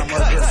good, I'm a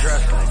good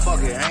dresser.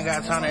 Fuck it, ain't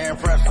got time to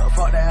impress her.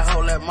 Fuck that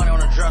hoe, let money on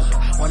the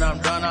dresser. When I'm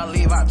done, I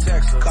leave, I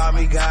text her. Call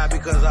me God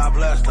because I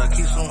blessed her.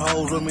 Keep some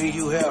hoes with me,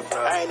 you help her.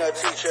 I ain't a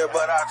teacher,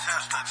 but I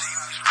test her.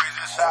 TV screens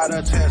inside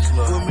a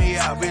Tesla. Put me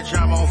out, bitch,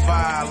 I'm on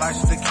fire.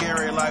 License to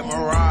carry like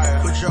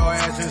Mariah. Put your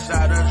ass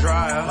inside the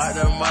dryer. Like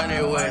the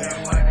money wet.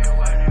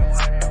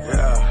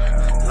 Yeah,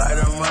 like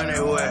the money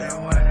wet.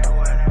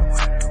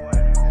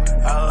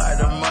 I like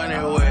the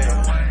money wet.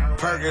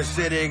 Perkins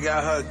City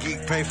got her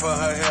geek, pay for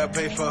her hair,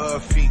 pay for her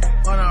feet.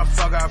 When I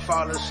fuck, I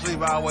fall asleep,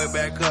 I wake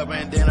back up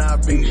and then I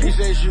beat. She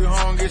say she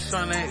hungry,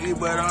 something to eat,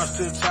 but I'm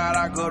still tired,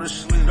 I go to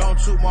sleep. Don't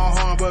toot my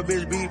horn, but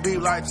bitch beep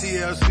beep like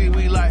TLC,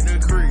 we like the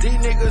creek. These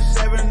niggas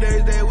 7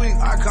 days that week,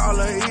 I call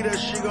her eater,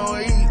 she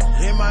gon' eat.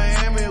 In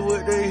Miami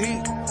with the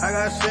heat, I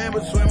got sand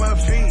between my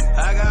feet.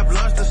 I got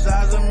blunts the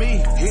size of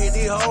me, hit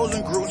these hoes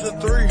in groups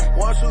of 3.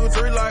 1, 2,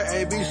 3 like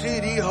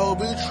ABC, these hoes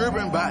be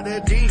trippin' bout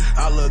that D.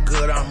 I look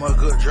good, I'm a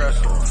good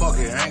dresser. Fuck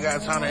it, ain't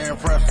got time to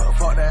impress her.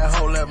 Fuck that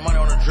hoe, let money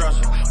on the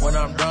dresser. When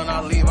I'm done,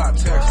 I leave, I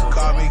text her.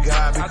 Call me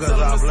God because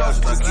I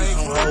blessed her. Keep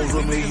some hoes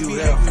with me, you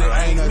help her.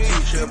 I ain't a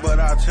teacher, but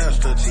I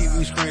test her.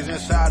 TV screens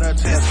inside a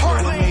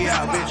Tesla. Put me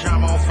out, bitch,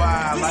 I'm on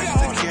fire.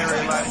 License to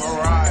carry like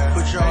Mariah.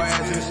 Put your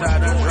ass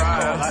inside the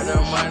dryer. Like the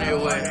money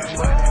wet.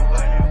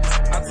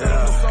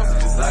 Yeah,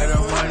 like the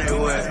money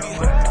wet.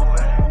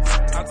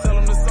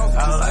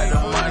 I like the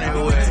money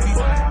wet.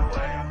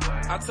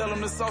 I tell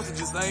them the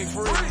sausages ain't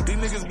free. These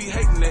niggas be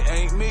hating, they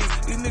ain't me.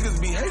 These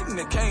niggas be hating,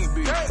 they can't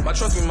be. My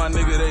trust me, my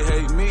nigga, they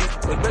hate me.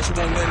 But bet you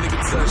won't let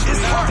nigga touch me.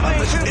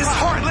 It's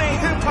Heartland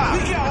hip hop.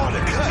 We got all the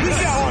cuts. We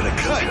got all the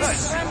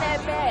cuts.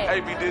 Hey,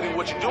 B Diddy,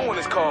 what you doing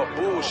is called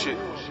bullshit.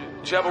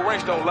 Jabba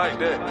Ranks don't like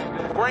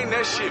that. Bring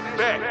that shit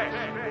back.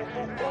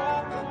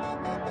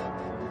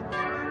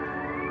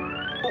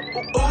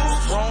 Ooh,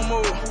 wrong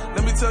move.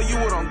 Let me tell you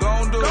what I'm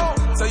gon' do.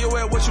 Tell your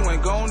ass what you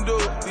ain't gon' do.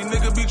 These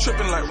niggas be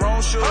trippin' like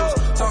wrong shoes.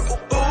 Talkin'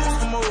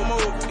 ooh,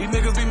 move. These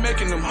niggas be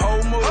making them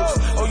whole moves.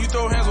 Oh, you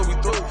throw hands, what we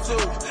throw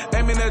too.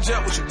 Aim in that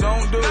jet, what you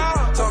don't do.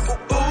 Talkin'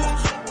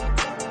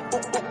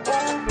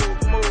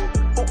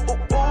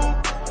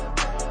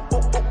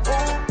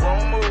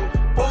 wrong move.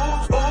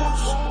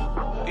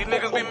 These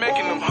niggas be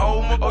making them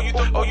whole moves. Oh, you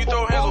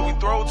throw hands, what we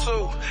throw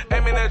too.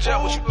 Aim in that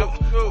jet, what you do.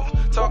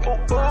 Talkin'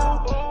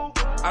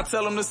 I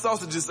tell them the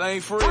sausages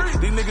ain't free.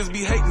 These niggas be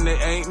hating, they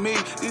ain't me.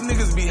 These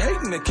niggas be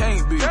hating, they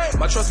can't be.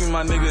 My trust me,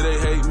 my nigga, they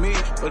hate me.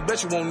 But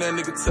bet you won't that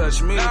nigga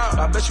touch me.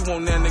 I bet you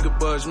won't that nigga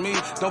budge me.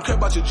 Don't care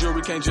about your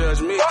jewelry, can't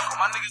judge me. My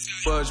niggas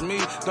can't budge me.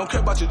 Don't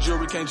care about your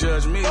jewelry, can't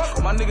judge me.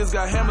 My niggas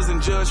got hammers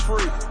and judge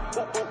free.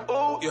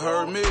 You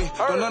heard me.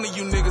 Don't none of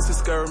you niggas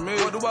discourage me.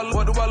 What do I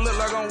look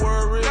like I'm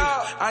worried?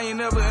 I ain't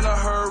never in a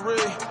hurry.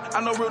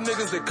 I know real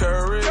niggas that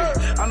curry.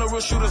 I know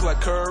real shooters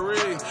like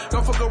Curry.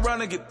 Don't fuck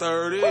around and get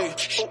 30. Don't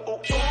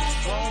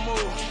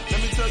move.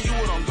 Let me tell you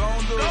what I'm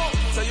gon' do.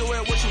 Tell your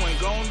ass what you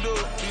ain't gon' do.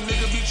 These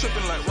niggas be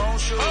tripping like wrong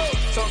shoes.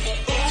 Don't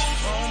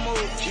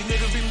move. These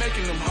niggas be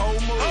making them whole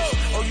moves.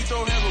 Oh, you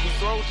throw hands, but we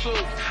throw too.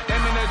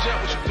 Aim in that jet,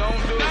 what you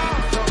gon' do?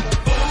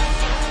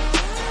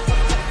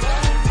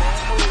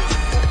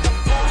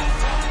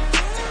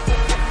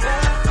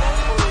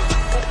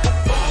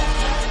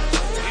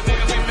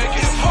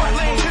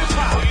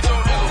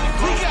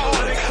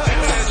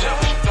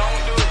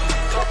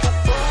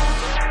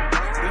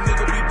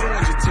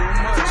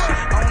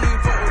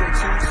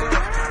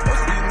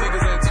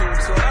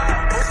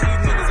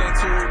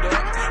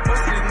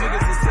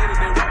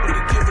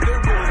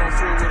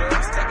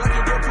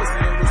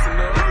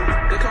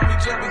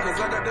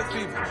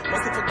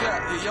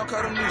 Y'all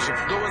caught amnesia.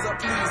 Go as I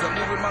please, I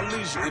move with my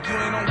leisure. If you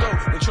ain't on go,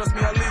 then trust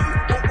me, I leave you.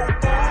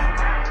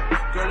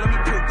 Girl, let me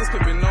put this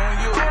pimpin' on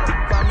you.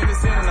 5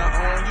 minutes in and I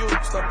own you.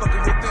 Stop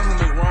fucking with them who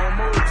make wrong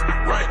moves.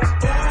 Right,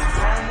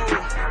 wrong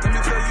move. Let me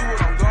tell you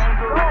what I'm gon'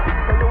 do.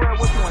 Tell your ass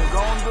what you ain't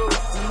gon' do.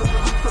 You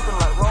niggas be trippin'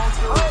 like wrong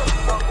shoes.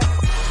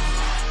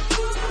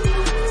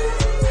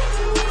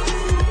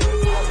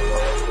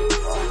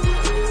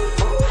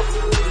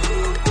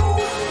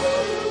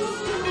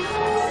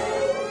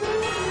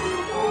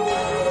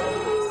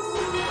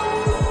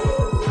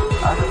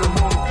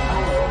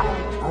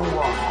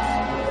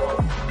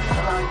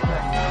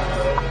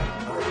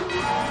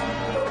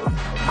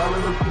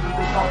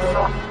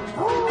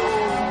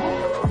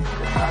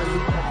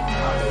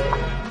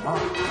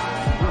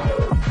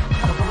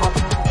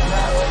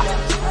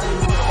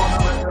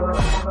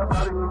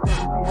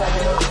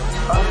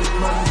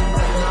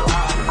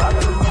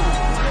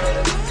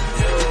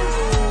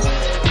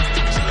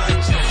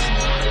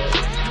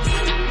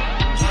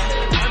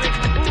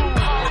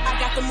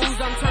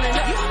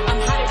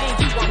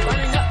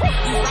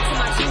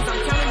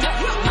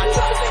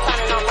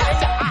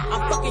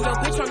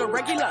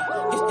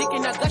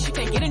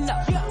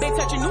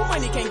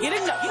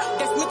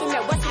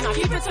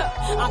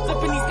 I'm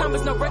flipping these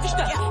comments, no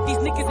register. These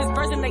niggas is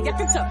bursting, they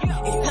acting tough.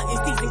 It's hunting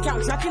season,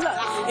 Count Dracula.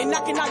 And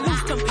knocking out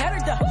loose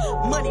competitor.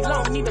 Money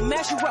long, need to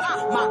measure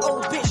up. My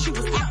old bitch, she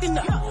was acting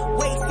up.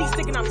 Way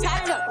seasick and I'm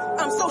tied up.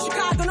 I'm so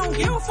Chicago, don't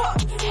give a fuck.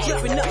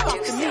 Jumping up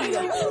off the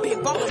meter.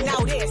 Been ballin'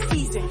 out there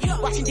season.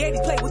 Watching daddy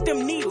play with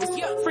them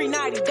needles. Free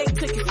 90, they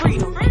took his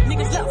freedom.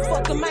 Niggas left,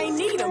 fuck them, I ain't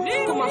need them.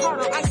 Put my heart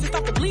on ice and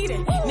stop the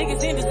bleeding.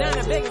 Niggas in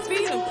designer, begging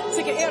feed them.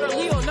 Take an air to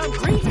Leo and I'm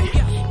grieving.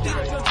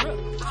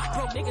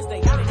 Bro, niggas,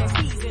 they out in that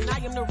season. I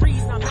am the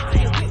reason I'm out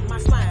here with my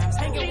slimes.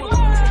 Hanging with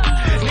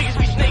niggas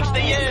be snakes,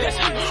 they is.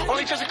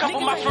 Only just a couple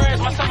of my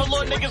friends. My summer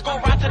lord niggas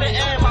gon' ride to the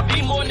end. My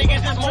B more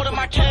niggas is more than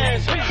my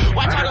cans.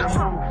 Watch how the...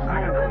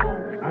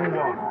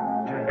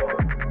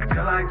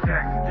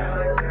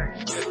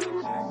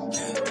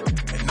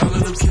 And all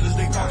of them killers,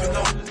 they talking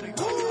on.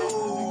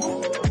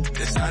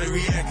 That's how they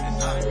reacting.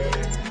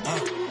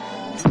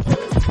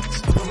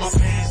 Still in my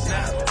pants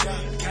now.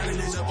 Counting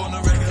this up on the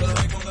regular.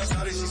 Like on the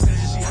side, she said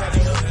she had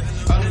it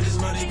up. All of this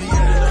money be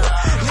added up.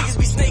 Niggas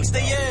be snakes,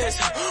 they is.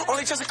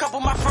 Only just a couple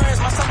of my friends.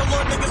 My summer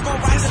lord niggas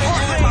gon' rise to the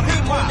end. My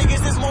big more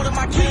niggas is more than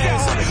my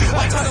cans.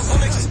 Watch how the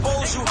bullets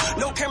expose you.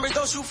 No cameras,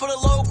 don't shoot for the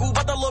local.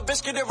 But the little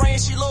bitch get it right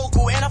and she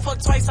local. And I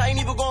fucked twice, I ain't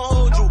even gon'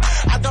 hold you.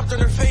 I dumped in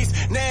her face,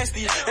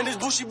 nasty. And this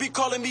boo, she be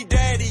calling me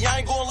daddy. I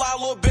ain't gon' lie,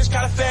 little bitch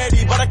got a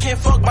fatty. But I can't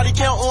fuck, body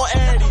count on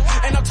Addy.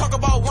 And I'm talking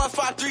about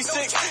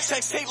 1536.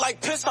 Sex tape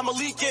like piss, I'ma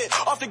leak it.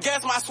 Off the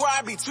gas, I swear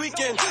I be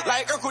tweaking.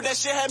 Like Urkel, that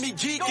shit had me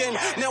geeking.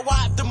 Now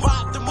watch the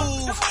mop, the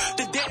move.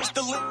 The dance,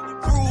 the lip, the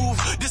groove.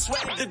 The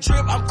sweat, the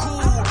drip, I'm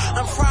cool.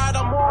 I'm fried,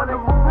 I'm on the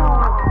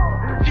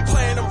move. She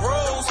playing them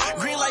roles.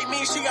 Green like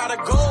me, she gotta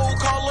go.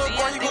 Call up,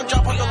 boy, you gon'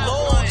 drop on the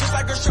low. Just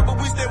like a stripper,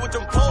 we stay with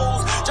them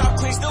poles. Drop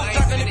clean, still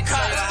ducking the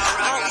cops.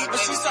 I don't eat, but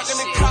she sucking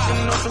the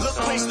cops. Look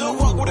clean, still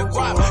walk with a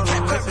guap.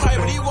 Can't cut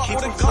private, he walk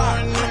with a Glock.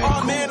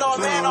 Oh man, oh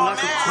man, oh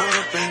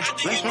man.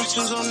 Lace my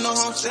shoes, don't know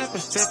I'm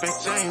stepping. Stepping,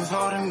 chains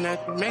holding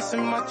that.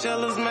 Mixing my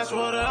jealous match,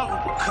 whatever.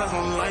 Cause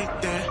I'm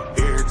like that.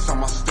 Every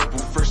time I step on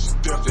first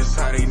step, that's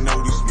how they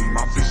notice me.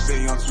 My bitch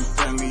say I'm too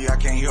friendly, I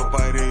can't help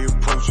how they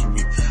approaching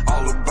me.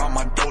 All about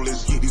my dough,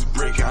 let's get this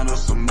break out of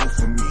some more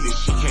for me. If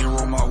she can't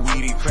roll my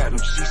weed and clap them,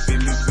 she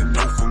said listen,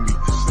 no for me.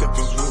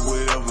 Steppers with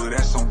whatever,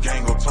 that's on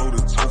gang, go toe to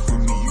toe for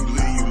me. You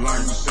live, you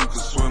learn, you sink or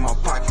swim, my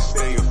pocket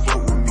stay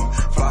afloat with me.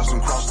 Flies from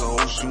across the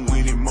ocean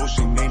with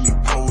emotion, name me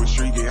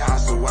poetry. Get high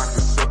so I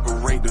can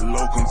separate the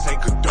local,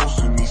 take a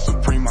dose with me.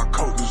 Supreme, my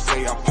coat, you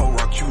say I pour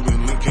rock,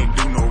 Cuban link, can't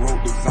do no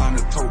road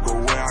designer, togo.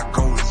 Where I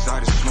go,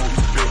 inside the snow,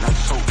 you bet, I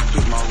choke,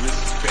 flip my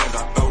wrist is fast, I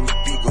throw the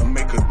beat, gon'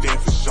 make a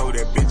dance for show.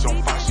 That bitch on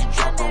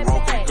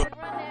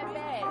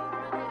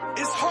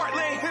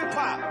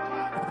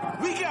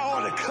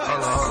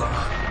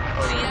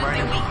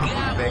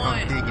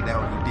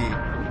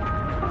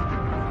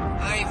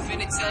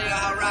tell you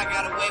how I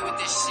got away with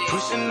this shit.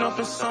 Pushing up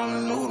in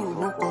some noodle,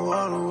 we'll go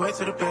all the way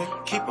to the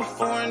back. Keep a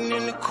foreign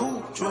in the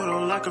coupe,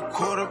 drill like a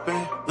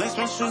quarterback. Lace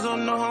my shoes,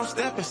 don't know how I'm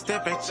stepping.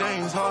 Step at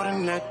James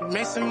Harden that.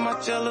 Mason my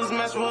jealous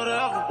match,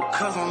 whatever,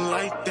 because I'm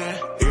like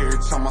that. Every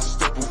time I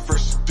step on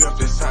first step,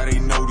 that's how they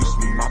notice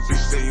me. My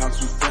bitch say I'm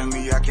too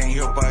friendly, I can't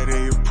help how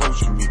they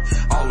approaching me.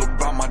 All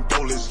about my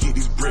dollars, get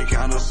this break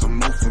out of some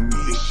more for me.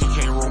 If she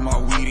can't roll my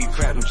weed and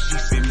crack them, she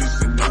said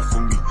listen, no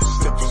for me.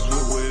 Steppers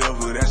with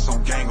whatever, that's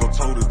on gang or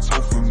toe to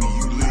toe for me.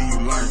 You live, you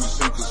learn, you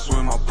sink or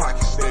swim, my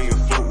pockets stay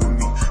afloat with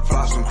me.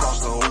 Flies across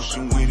the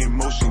ocean with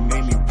emotion,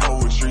 they need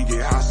poetry.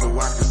 Get high so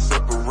I can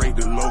separate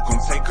the low, come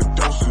take a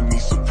dose with me.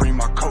 Supreme,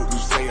 my coat, you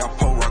say I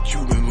pour rock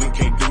Cuban link,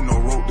 can't do no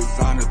road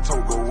designer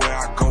toga. Where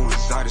I go,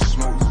 exotic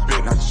smoke,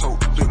 spit, I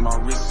choke, flip my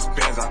wrist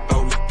spans, I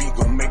throw this beat,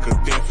 gon' make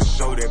a dance for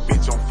show. That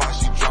bitch on fire,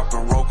 she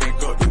dropping roll, can't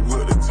cut the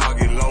wood, the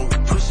target low.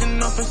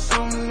 Pushing up in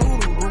some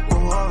noodle, we'll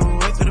go all the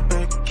way to the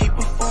back. Keep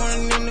a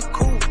foreign in the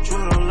coupe,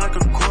 drill like a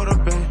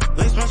quarterback.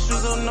 Lace my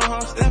shoes, don't know how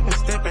I'm stepping.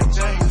 Step at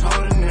James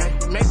Harden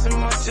that. Mason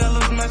my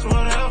jealous match,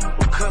 whatever,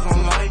 because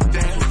I'm like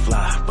that. You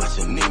fly, but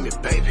you need me,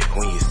 baby.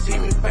 When you see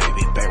me,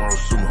 baby. Back row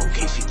sumo,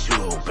 can't she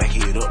chew? Back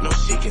it up, no,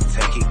 she can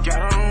take it. Got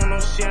her on, no,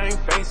 she ain't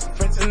facing.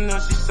 Fencing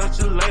up, she's such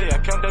a lady. I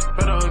count that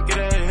better, get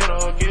that hit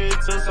or get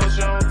it to so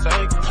she don't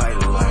take it. Play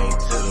the lane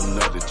to the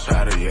left to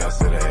try to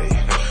yesterday.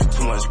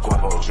 Too much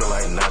guapo, drill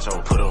like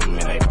nacho, put them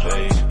in they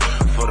place.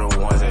 For the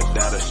ones that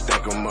doubt us,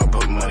 stack them up,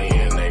 put money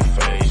in they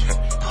face.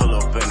 Pull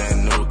up in that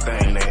new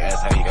thing, they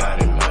ask how you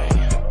got it,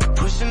 man.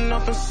 Pushing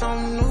up in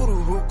some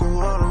noodle, we'll go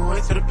all the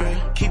way to the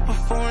back. Keep a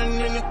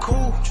foreign in the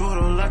coupe,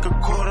 drill like a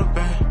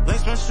quarterback.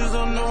 Lace my shoes,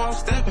 don't know how I'm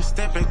stepping.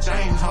 Step at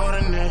James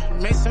Harden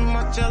that. Mason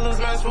my jealous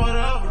match,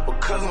 whatever,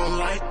 because I'm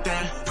like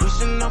that.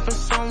 Pushing up in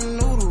some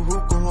noodle,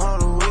 we'll go all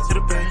the way to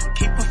the back.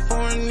 Keep a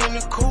foreign in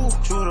the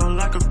coupe, drill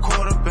like a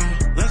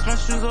quarterback. Lace my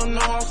shoes, don't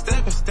know how I'm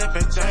stepping. Step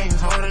at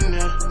James Harden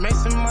that.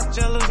 Mason my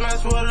jealous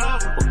match,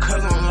 whatever,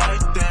 because I'm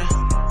like that.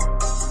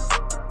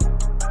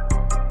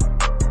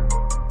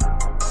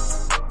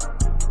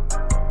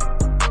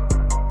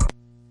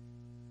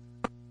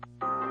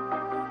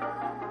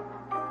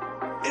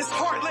 It's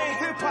Heartland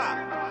Hip Hop.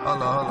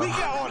 Hold on. We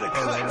got all the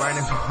cuts. Right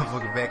in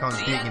motherfucker back on the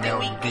dick and that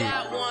was dick.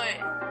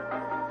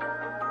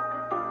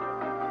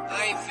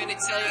 I ain't finna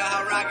tell you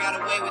how I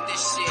got away with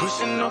this shit.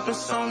 Pushing up in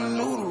some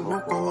noodle, we'll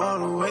go all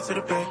the way to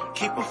the back.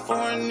 Keep a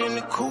foreign in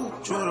the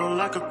coupe, drill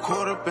like a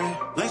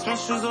quarterback. Lace my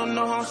shoes, don't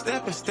know how I'm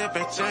stepping. Step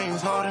at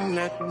James Harden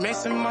that.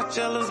 Mason my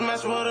jealous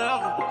match,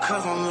 whatever,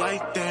 because I'm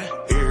like that.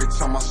 Every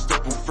time I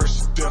step on first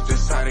step,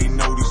 that's how they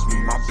notice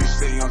me. My bitch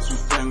say I'm too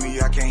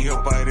friendly, I can't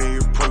help how they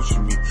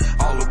approaching me.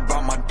 All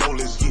about my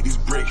dollars, get this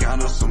break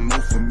out of some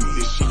more for me.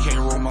 If she can't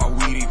roll my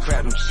weed and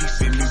crack them, she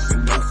said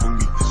listen, no for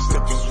me.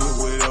 Steppers with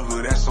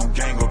whatever, that's on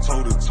gang or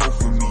toe to toe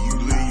for me. You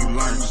live, you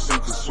learn, you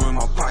sink or swim,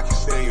 my pockets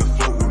stay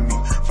afloat with me.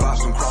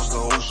 Flies across the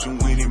ocean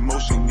with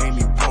emotion, they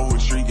need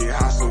poetry. Get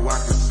high so I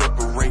can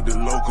separate the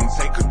low, come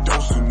take a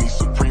dose with me.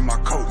 Supreme, my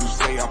coat, you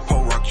say I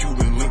pour rock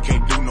Cuban link,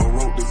 can't do no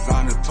road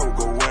designer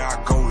toga. Where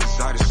I go,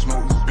 exotic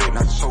smoke, spit,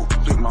 I choke,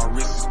 flip my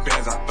wrist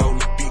spans, I throw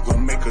this beat,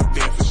 gon' make a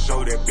dance for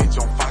show. That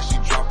bitch on fire,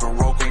 she dropping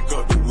roll, can't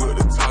cut the wood,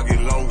 the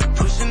target low.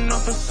 Pushing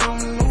up in some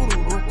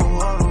noodle, we'll go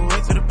all the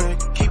way to the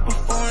back. Keep a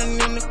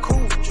foreign in the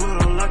coupe,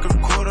 drill like a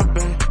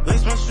quarterback.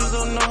 Lace my shoes,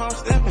 don't know how I'm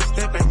stepping.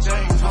 Step at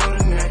James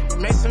Harden that.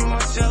 Mason my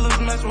jealous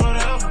match,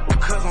 whatever,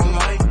 because I'm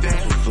like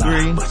that.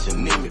 Three. But you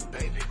need me,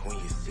 baby. When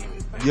you see me,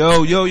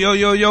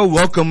 baby. Yo.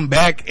 Welcome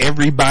back,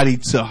 everybody,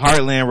 to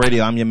Heartland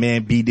Radio. I'm your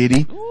man, B.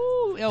 Diddy.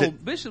 Yo,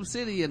 Bishop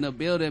City in the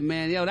building,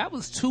 man. Yo, that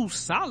was too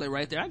solid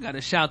right there. I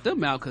gotta shout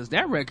them out because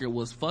that record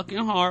was fucking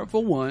hard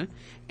for one.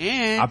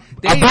 And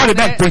I brought it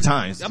back 3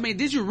 times. I mean,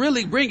 did you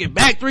really bring it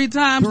back 3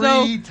 times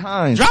though? 3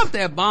 times. Drop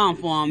that bomb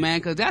for them, man,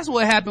 because that's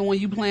what happened when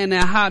you playing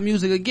that hot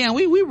music again.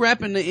 We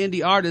repping the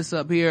indie artists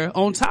up here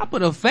on top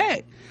of the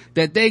fact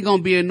that they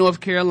gonna be in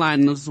North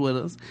Carolina with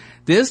us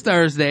this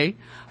Thursday.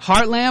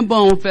 Heartland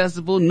Bone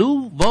Festival,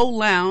 Nouveau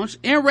Lounge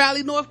in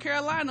Raleigh, North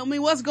Carolina. I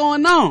mean, what's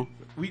going on?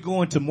 We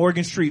going to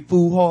Morgan Street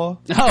Food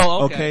Hall.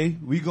 Oh, okay.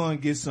 We going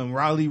to get some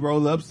Raleigh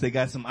roll-ups. They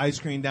got some ice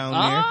cream down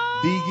there.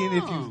 Vegan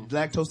if you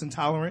lactose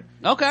intolerant.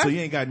 Okay. So you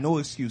ain't got no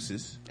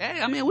excuses.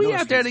 Hey, I mean, we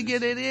out there to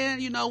get it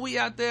in. You know, we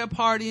out there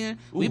partying.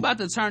 Ooh. We about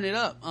to turn it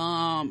up.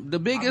 The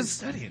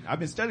biggest. I've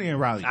been studying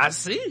Raleigh. I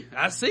see.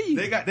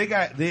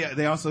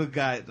 They also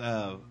got,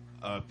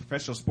 a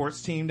professional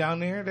sports team down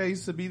there that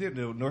used to be there.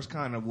 The North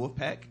Carolina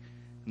Wolfpack.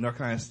 North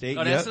Carolina State.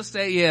 Oh, that's a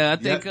state. Yeah, I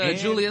think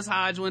Julius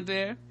Hodge went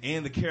there.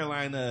 And the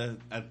Carolina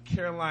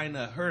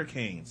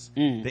Hurricanes,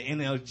 the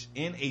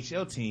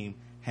NHL team,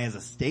 has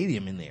a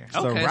stadium in there.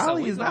 So okay,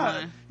 Raleigh is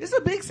not. It's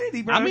a big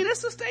city, bro. I mean,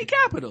 it's the state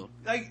capital.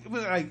 Like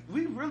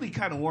we really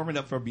kind of warming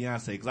up for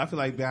Beyonce because I feel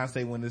like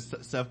Beyonce, when this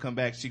stuff come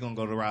back, she gonna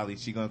go to Raleigh.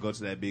 She gonna go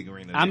to that big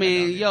arena. I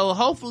mean, yo,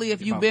 hopefully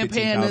if you've been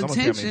paying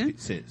attention,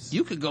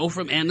 you could go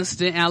from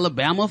Anniston,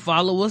 Alabama,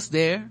 follow us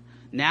there.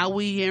 Now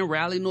we in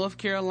Raleigh, North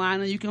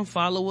Carolina. You can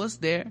follow us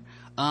there.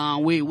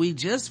 We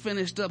just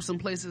finished up some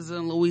places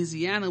in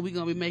Louisiana. We're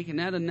going to be making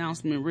that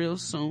announcement real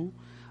soon.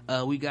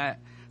 We got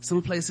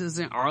some places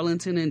in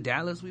Arlington and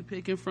Dallas we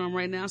picking from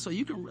right now. So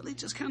you can really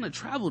just kind of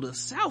travel the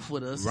South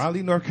with us.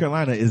 Raleigh, North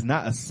Carolina is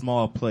not a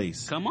small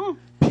place. Come on.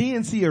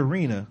 PNC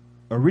Arena,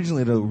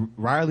 originally the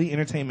Riley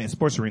Entertainment and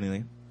Sports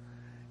Arena,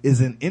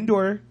 is an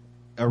indoor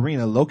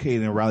arena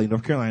located in Raleigh,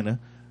 North Carolina.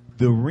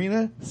 The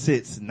arena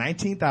sits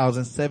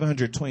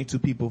 19,722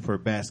 people for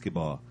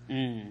basketball.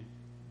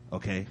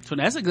 Okay. So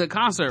that's a good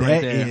concert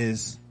right there. That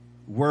is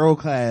world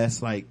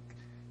class. Like,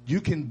 you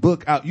can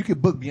book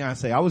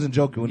Beyonce. I wasn't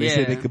joking when they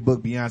said they could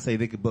book Beyonce,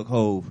 they could book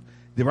Hove.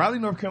 The Raleigh,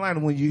 North Carolina,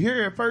 when you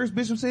hear it first,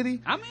 Bishop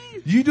City, I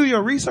mean, you do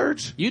your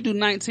research. You do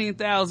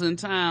 19,000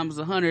 times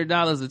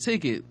 $100 a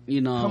ticket,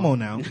 you know. Come on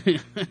now.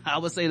 I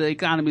would say the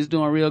economy's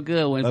doing real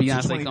good when Up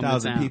Beyonce to comes to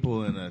 20,000 town.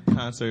 people in a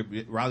concert,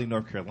 Raleigh,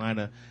 North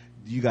Carolina.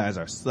 You guys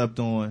are slept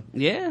on.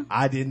 Yeah.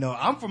 I didn't know.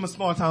 I'm from a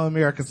small town in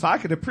America, so I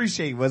can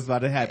appreciate what's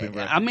about to happen,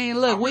 bro. I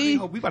mean, look, we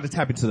about to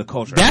tap into the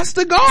culture. That's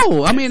the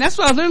goal. I mean, that's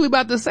what I was literally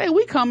about to say.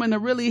 We coming to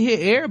really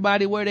hit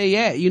everybody where they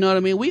at. You know what I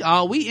mean? We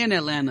in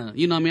Atlanta.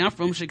 You know what I mean? I'm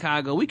from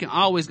Chicago. We can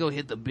always go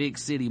hit the big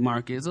city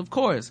markets, of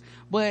course.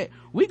 But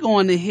we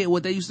going to hit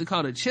what they used to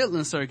call the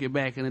chitlin circuit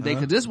back in the day,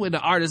 because this is where the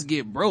artists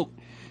get broke.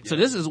 So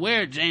this is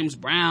where James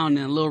Brown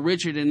and Lil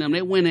Richard and them,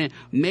 they went and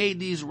made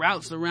these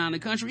routes around the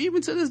country.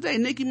 Even to this day,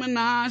 Nicki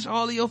Minaj,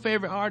 all of your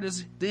favorite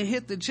artists, they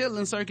hit the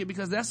chitlin circuit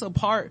because that's a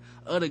part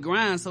of the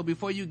grind. So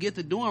before you get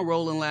to doing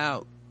Rolling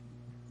Loud,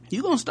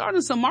 you're going to start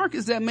in some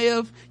markets that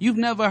you've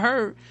never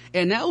heard.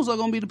 And those are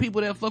going to be the people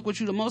that fuck with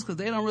you the most, because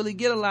they don't really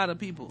get a lot of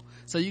people.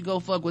 So you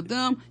go fuck with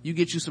them, you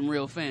get you some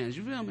real fans.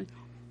 You feel me?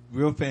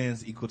 Real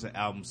fans equal to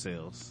album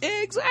sales.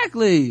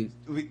 Exactly.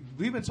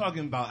 We've been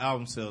talking about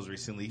album sales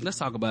recently. Let's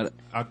talk about it.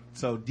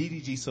 So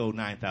DDG sold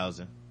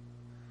 9,000.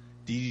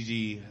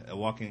 DDG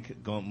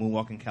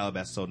Moonwalking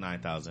Calabasas sold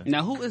 9,000.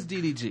 Now who is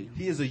DDG?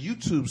 He is a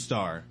YouTube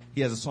star.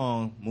 He has a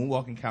song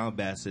Moonwalking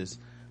Calabasas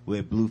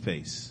with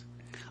Blueface.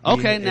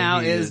 Okay, now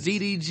is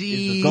DDG is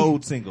the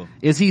gold single?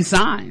 Is he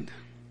signed?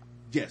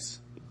 Yes.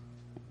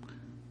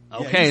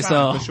 Okay, yeah,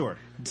 so for sure.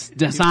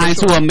 Signed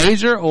to a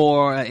major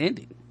or an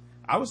indie?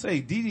 I would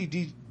say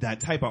DDG,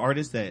 that type of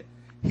artist that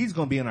he's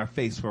going to be in our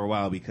face for a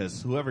while,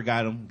 because whoever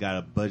got him got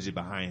a budget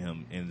behind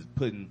him and is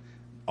putting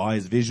all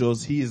his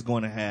visuals. He is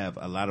going to have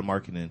a lot of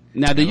marketing.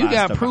 Now, do you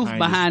got proof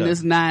behind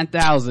this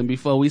 9,000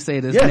 before we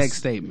say this next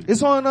statement?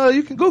 It's on,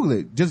 you can Google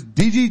it. Just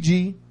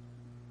DGG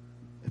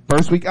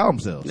first week album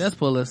sales. Let's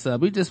pull this up.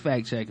 We just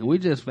fact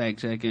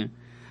checking.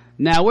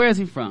 Now, where is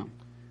he from?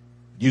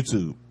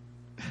 YouTube.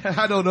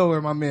 I don't know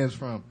where my man's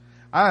from.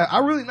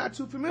 I'm really not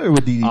too familiar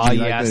with DDG. Oh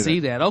yeah, I see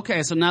that.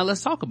 Okay, so now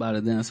let's talk about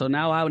it then. So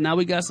now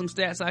we got some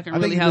stats. I can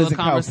really have a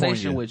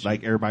conversation with you.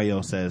 Like everybody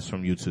else says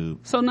from YouTube.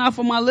 So now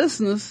for my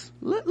listeners,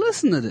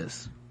 listen to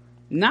this.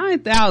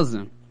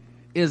 9,000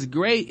 is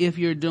great if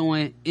you're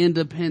doing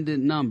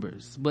independent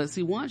numbers. But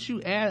see, once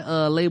you add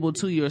a label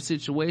to your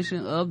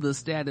situation of the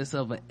status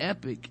of an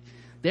epic,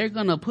 they're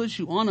gonna put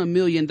you on $1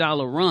 million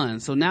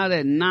run. So now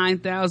that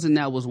 9,000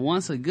 that was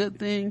once a good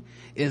thing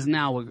is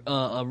now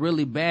a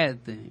really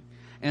bad thing.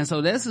 And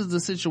so this is the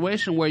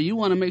situation where you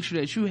want to make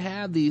sure that you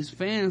have these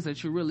fans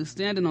that you're really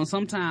standing on.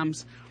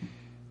 Sometimes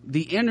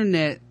the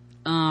internet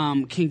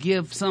can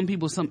give some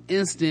people some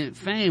instant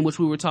fame, which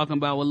we were talking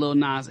about with Lil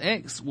Nas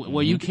X,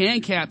 where you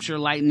can capture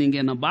lightning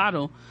in a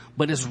bottle,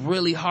 but it's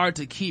really hard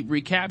to keep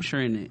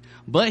recapturing it.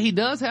 But he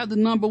does have the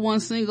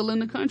 #1 single in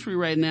the country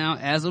right now,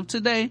 as of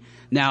today.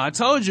 Now, I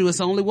told you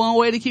it's only one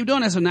way to keep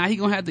doing that, so now he's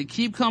gonna have to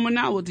keep coming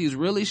out with these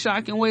really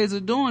shocking ways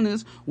of doing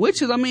this,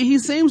 which is, I mean, he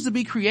seems to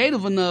be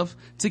creative enough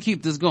to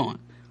keep this going.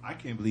 I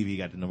can't believe he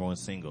got the #1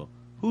 single.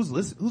 Who's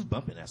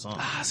bumping that song?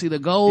 See, the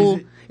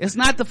goal, it's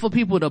not for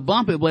people to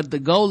bump it, but the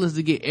goal is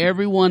to get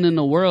everyone in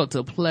the world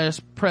to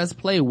press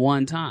play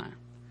one time.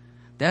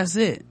 That's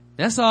it.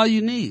 That's all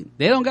you need.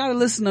 They don't gotta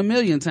listen a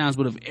million times,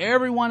 but if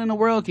everyone in the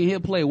world can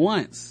hit play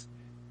once.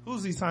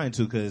 Who's he signed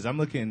to? Cause I'm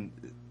looking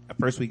at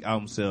first week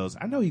album sales.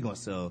 I know he's gonna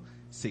sell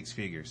 6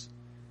 figures.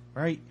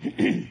 Right?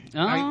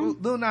 Like,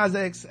 Lil Nas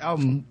X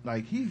album,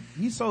 like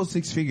he sold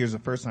 6 figures the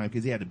first time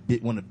because he had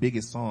one of the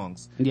biggest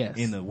songs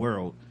in the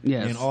world.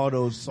 Yes. And all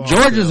those songs.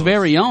 Georgia's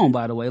very own,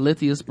 by the way,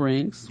 Lithia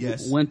Springs.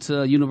 Yes. Went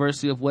to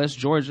University of West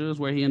Georgia is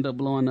where he ended up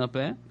blowing up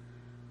at.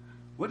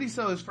 What did he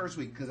sell his first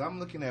week? Cause I'm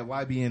looking at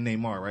YB and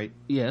Neymar, right?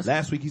 Yes.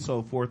 Last week he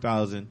sold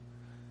 4,000.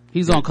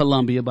 He's on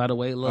Columbia, by the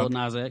way, Lil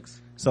Nas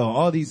X. So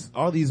all these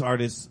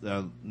artists,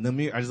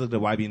 Namir, I just looked at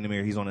YB and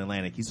Namir, he's on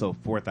Atlantic, he sold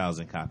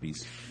 4,000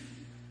 copies.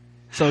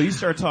 So you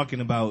start talking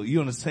about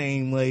you on the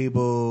same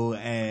label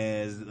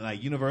as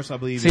like Universal, I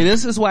believe. See,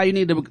 this is why you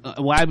need the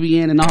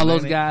YBN and all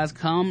those guys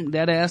come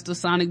that ass to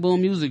Sonic Boom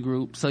Music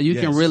Group, so you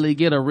can really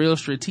get a real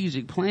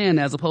strategic plan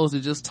as opposed to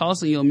just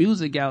tossing your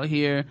music out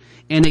here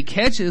and it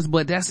catches,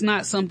 but that's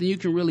not something you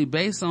can really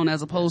base on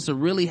as opposed to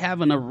really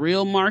having a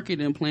real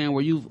marketing plan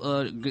where you've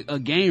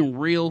gained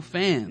real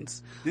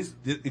fans.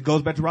 It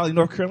goes back to Raleigh,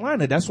 North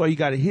Carolina. That's why you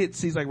got to hit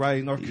cities like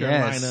Raleigh, North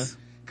Carolina. Yes.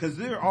 Cause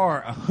there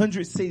are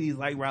 100 cities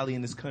like Raleigh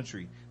in this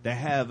country that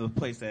have a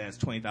place that has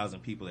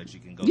 20,000 people that you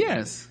can go to.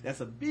 Yes. That's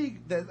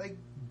like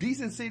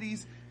decent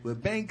cities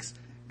with banks,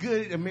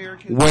 good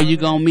Americans. Where you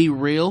gonna meet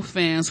real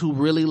fans who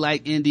really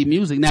like indie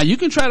music. Now you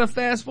can try to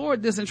fast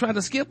forward this and try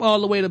to skip all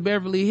the way to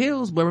Beverly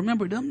Hills, but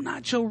remember, them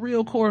not your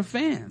real core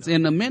fans.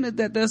 And the minute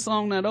that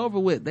song not over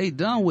with, they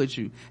done with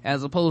you.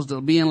 As opposed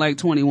to being like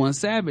 21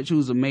 Savage,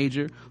 who's a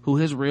major, who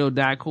his real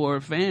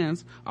die-core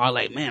fans are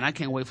like, man, I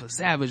can't wait for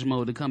Savage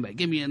Mode to come back.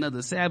 Give me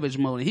another Savage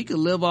Mode. And he could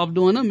live off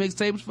doing them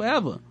mixtapes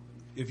forever.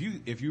 If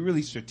you're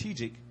really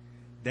strategic,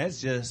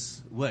 that's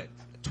just,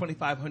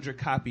 2,500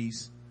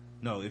 copies.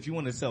 No, if you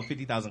want to sell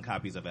 50,000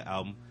 copies of an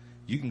album,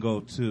 you can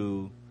go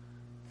to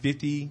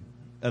 50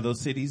 of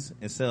those cities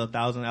and sell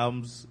 1,000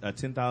 albums,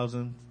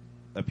 10,000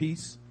 a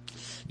piece.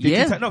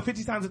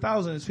 50 times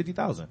 1,000 is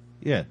 50,000.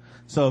 Yeah.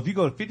 So if you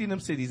go to 50 of them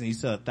cities and you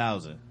sell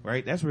 1,000,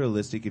 right? That's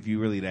realistic if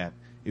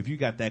you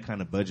got that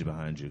kind of budget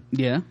behind you.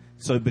 Yeah.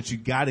 So, but you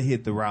gotta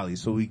hit the Raleigh.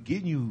 So we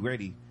getting you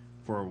ready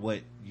for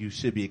what you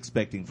should be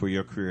expecting for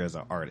your career as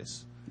an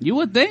artist. You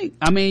would think.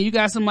 I mean, you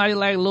got somebody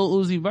like Lil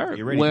Uzi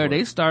Vert, where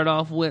they start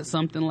off with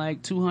something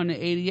like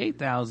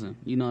 288,000.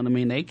 You know what I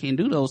mean? They can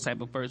do those type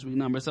of first week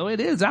numbers. So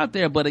it is out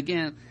there. But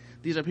again,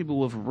 these are people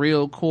with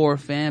real core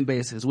fan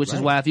bases, which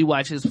is why if you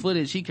watch his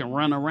footage, he can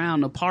run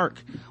around the park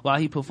while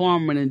he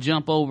performing and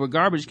jump over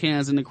garbage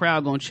cans and the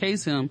crowd gonna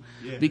chase him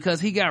because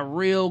he got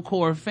real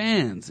core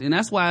fans. And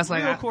that's why it's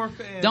like,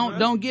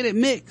 don't get it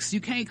mixed.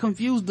 You can't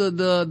confuse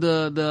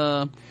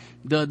the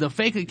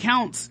fake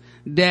accounts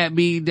that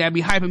be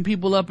hyping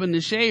people up in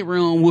the shade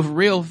room with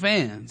real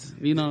fans.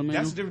 You know what I mean?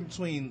 That's the difference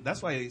between,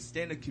 that's why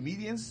stand-up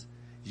comedians,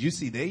 you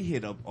see they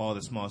hit up all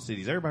the small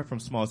cities. Everybody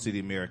from small city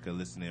America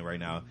listening right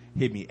now,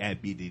 hit me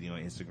at B Diddy on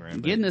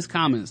Instagram. Get in his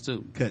comments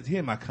too.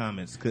 Hit my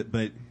comments.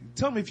 But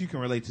tell me if you can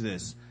relate to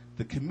this.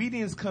 The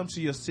comedians come to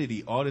your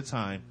city all the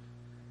time.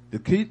 The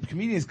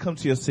comedians come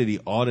to your city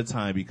all the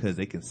time because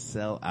they can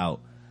sell out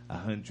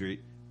 100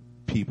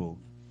 people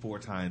 4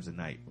 times a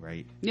night,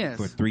 right? Yes.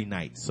 For 3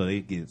 nights. So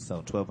they sell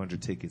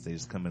 1,200 tickets. They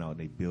just coming out and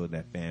they build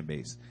that fan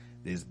base.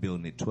 They're just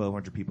building it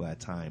 1,200 people at a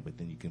time, but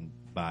then you can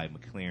buy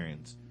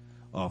McLarens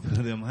off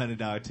of them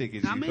 $100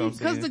 tickets. I mean,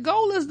 because the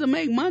goal is to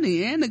make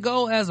money, and the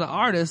goal as an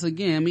artist,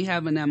 again, me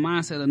having that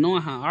mindset of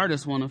knowing how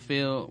artists want to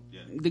feel,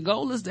 the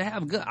goal is to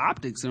have good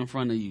optics in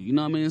front of you. You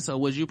know what I mean? So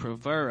would you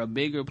prefer a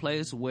bigger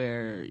place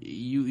where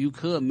you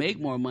could make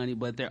more money,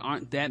 but there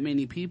aren't that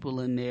many people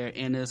in there,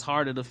 and it's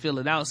harder to fill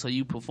it out, so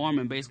you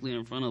performing basically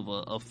in front of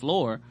a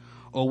floor?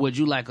 Or would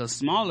you like a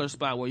smaller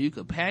spot where you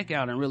could pack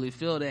out and really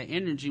feel that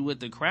energy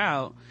with the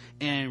crowd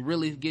and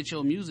really get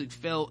your music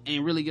felt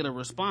and really get a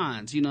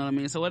response? You know what I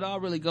mean? So it all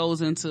really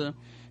goes into,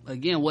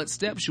 again, what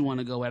steps you want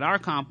to go. At our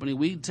company,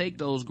 we take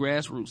those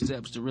grassroots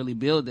steps to really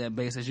build that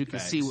base. As you can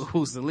see with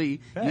Who's the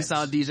Lead. You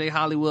saw DJ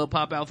Hollywood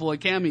pop out for a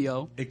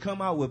cameo. It come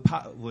out with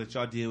what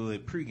y'all did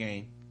with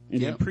pregame.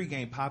 Yeah,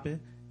 pregame popping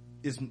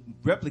is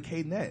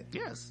replicating that.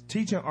 Yes.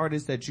 Teaching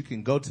artists that you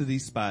can go to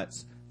these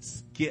spots,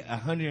 get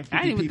 150 people.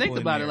 I didn't even think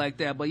about there. it like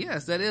that, but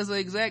yes, that is the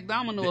exact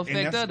domino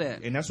effect of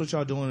that. And that's what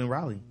y'all doing in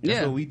Raleigh.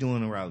 That's what we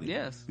doing in Raleigh.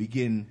 Yes. We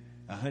getting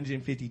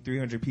 150,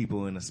 300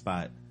 people in a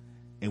spot,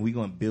 and we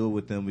gonna build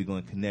with them. We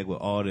gonna connect with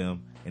all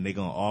them, and they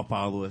gonna all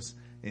follow us.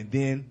 And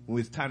then when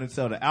it's time to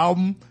sell the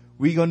album,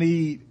 we gonna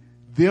need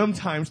them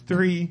times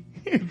 3.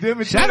 Them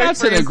and shout out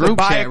to the group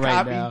chat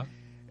right now.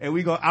 And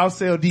we gonna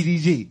outsell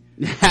DDG.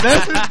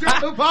 That's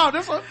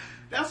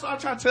what I'm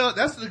trying to tell.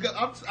 I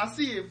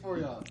see it for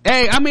y'all.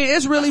 Hey, I mean,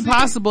 it's really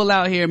possible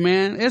out here,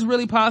 man. It's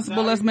really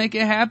possible. Let's make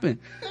it happen.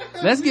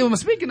 Let's give them,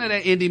 speaking of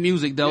that indie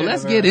music though,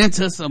 let's get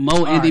into some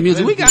more indie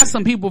music. We got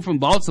some people from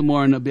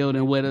Baltimore in the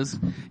building with us.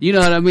 You know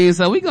what I mean?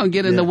 So we gonna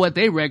get into what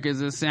they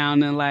records is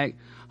sounding like.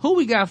 Who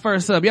we got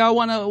first up?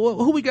 Y'all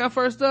who we got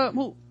first up?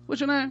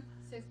 What's your name?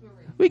 Six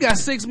Marie. We got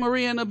Six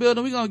Marie in the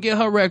building. We gonna get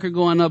her record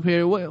going up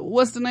here.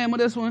 What's the name of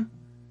this one?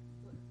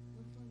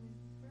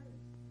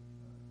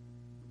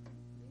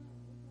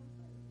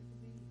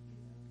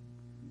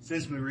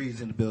 Six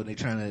Marie's in the building.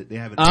 They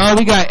have it. Oh,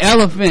 we got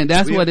Elephant.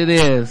 That's what it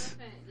is.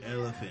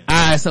 Elephant.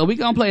 Alright, so we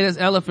gonna play this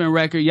Elephant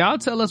record. Y'all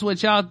tell us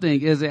what y'all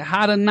think. Is it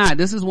hot or not?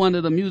 This is one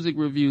of the music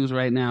reviews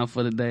right now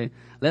for the day.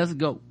 Let's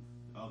go.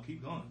 Oh,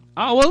 keep going.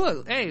 Oh, well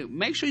look, hey,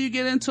 make sure you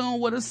get in tune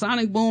with us,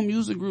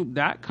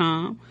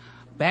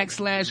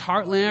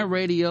 sonicboommusicgroup.com/Heartland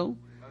Radio.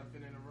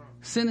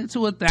 Send it to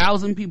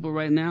 1,000 people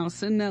right now.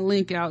 Send that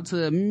link out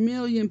to 1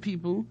 million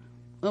people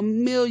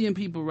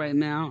right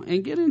now,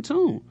 and get in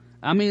tune.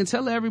 I mean,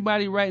 tell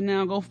everybody right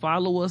now, go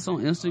follow us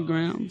on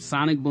Instagram,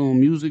 Sonic Boom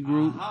Music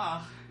Group.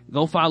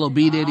 Go follow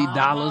B Diddy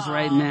Dollars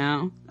right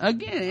now.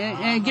 Again,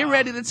 and get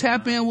ready to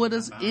tap in with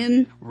us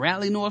in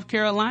Raleigh, North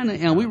Carolina,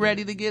 and we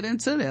ready to get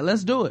into that.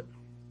 Let's do it.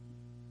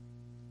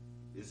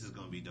 This is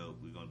gonna be dope.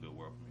 We're gonna do a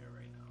world premiere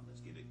right now.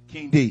 Let's get it.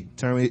 King D,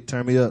 turn me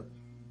up.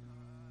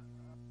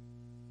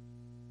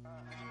 You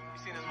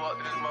seen us walk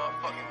through this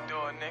motherfucking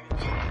door, nigga.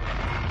 You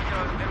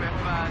know,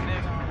 MF5,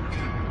 nigga.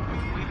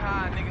 We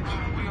high, nigga.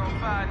 We on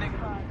fire, nigga.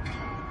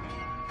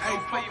 Hey,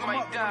 play, you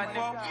might die,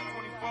 nigga.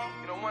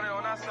 You don't want it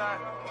on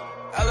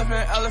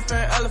Elephant,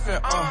 elephant,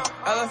 elephant,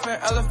 elephant,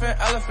 elephant,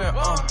 elephant,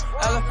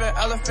 elephant,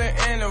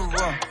 elephant in the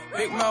room.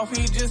 Big mouth,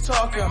 he just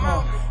talking,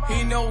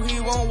 He know he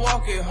won't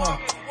walk it,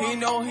 He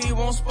know he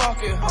won't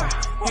spark it,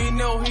 He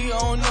know he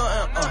own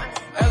nothing,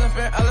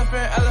 Elephant,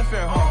 elephant,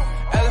 elephant,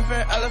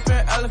 Elephant,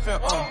 elephant,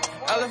 elephant,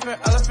 elephant,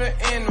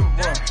 elephant in the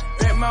room.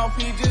 Big mouth,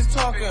 he just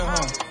talking,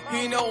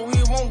 He know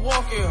he won't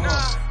walk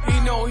it, He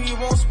know he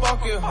won't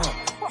spark it,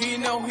 He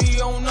know he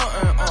own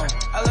nothing,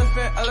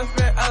 Elephant,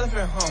 elephant,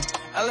 elephant,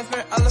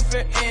 Elephant,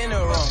 elephant in the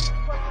room.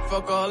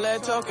 Fuck all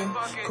that talking.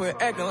 Quit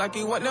acting like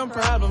you want them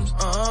problems.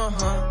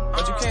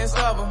 But you can't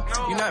solve them.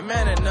 You're not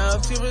man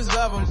enough to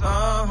resolve them.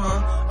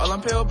 All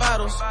on pill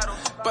bottles.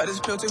 But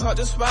this pill too hard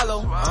to swallow.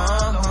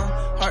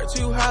 Heart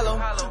too hollow.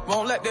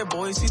 Won't let that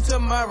boy see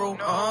tomorrow.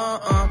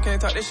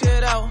 Can't talk this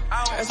shit out.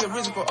 That's the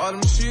reason for all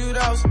them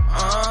shootouts.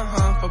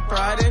 For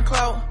pride and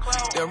clout.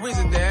 The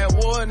reason they're at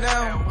war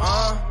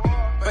now.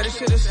 But this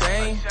shit a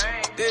shame.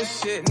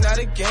 This shit not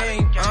a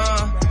game.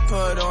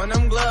 Put on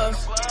them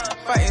gloves.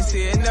 Fight and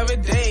see it another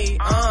day.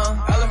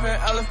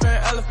 Elephant,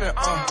 elephant, elephant,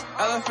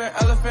 elephant,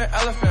 elephant,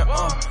 elephant,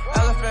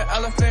 elephant,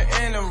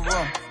 elephant in the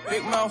room.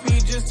 Big mouth, he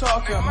just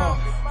talking,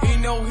 He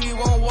know he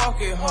won't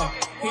walk it,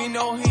 He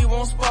know he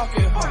won't spark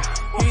it,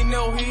 He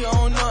know he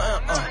own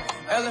nothing,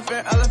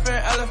 Elephant,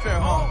 elephant,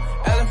 elephant,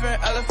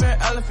 elephant,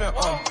 elephant, elephant,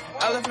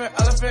 elephant,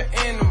 elephant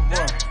in the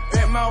room.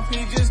 Big mouth,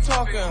 he just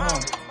talking,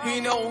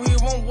 He know he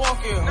won't walk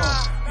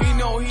it, He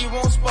know he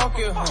won't spark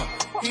it,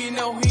 He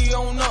know he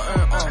own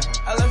nothing,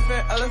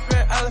 Elephant,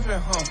 elephant,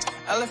 elephant,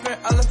 elephant,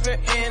 elephant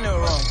in the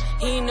room.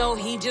 He know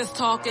he just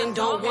talking,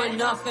 don't want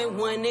nothing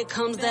when it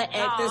comes to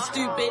acting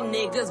stupid.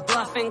 Niggas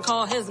bluffing,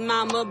 call his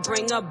mama,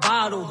 bring a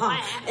bottle,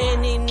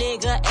 Any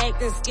nigga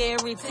acting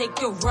scary,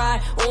 take a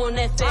ride on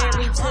that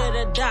ferry to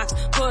the docks.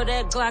 Put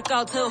that Glock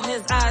out till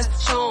his eyes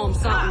show him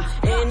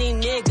something. Any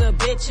nigga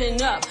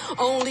bitching up,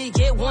 only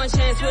get one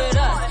chance with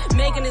us.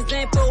 Make an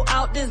example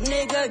out this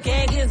nigga,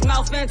 gag his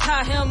mouth and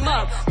tie him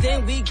up.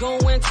 Then we go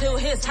into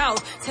his house,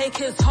 take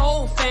his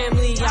whole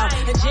family out.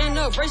 A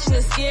generation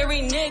of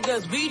scary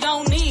niggas, we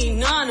don't need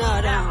none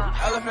of them.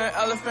 Elephant,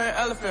 elephant,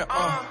 elephant,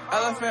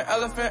 elephant,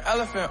 elephant,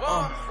 elephant,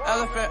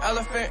 elephant,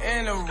 elephant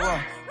in the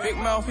room. Big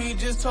mouth, he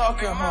just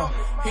talking,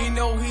 He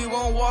know he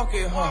won't walk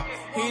it,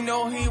 He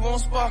know he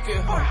won't spark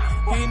it,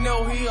 He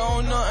know he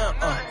own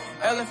nothing,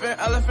 Elephant,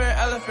 elephant,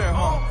 elephant,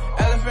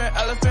 elephant,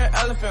 elephant,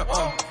 elephant,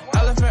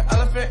 elephant,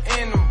 elephant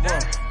in the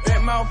room.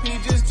 Big mouth, he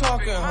just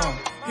talking,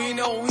 He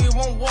know he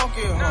won't walk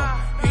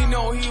it, He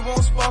know he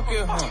won't spark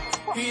it,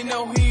 He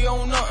know he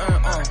own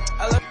nothing,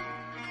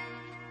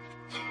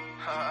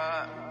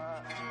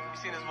 You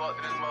seen us walk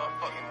through this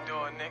motherfucking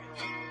door, nigga.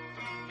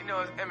 You know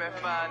it's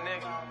MF5,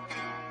 nigga.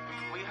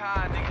 We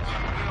high, nigga.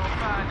 We on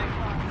fire,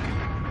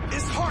 nigga.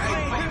 It's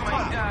Heartland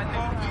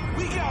hip-hop.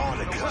 We got all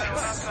the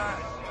cuts.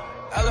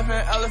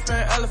 Elephant,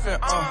 elephant,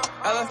 elephant,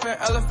 elephant,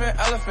 elephant,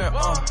 elephant,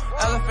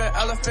 elephant,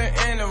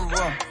 elephant in the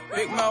room.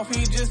 Big mouth,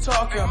 he just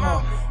talking,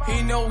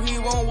 He know he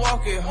won't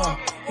walk it,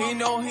 He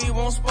know he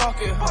won't spark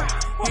it,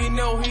 He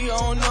know he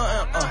own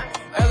nothing,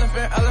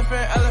 Elephant,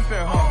 elephant,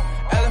 elephant,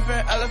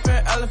 elephant,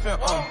 elephant,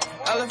 elephant,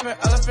 elephant,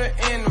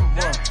 elephant in the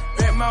room.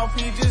 Big mouth,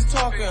 he just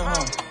talking,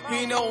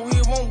 He know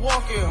he won't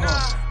walk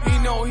it, He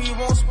know he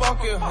won't spark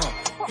it,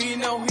 He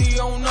know he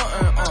own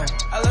nothing,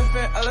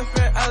 Elephant,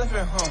 elephant,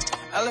 elephant,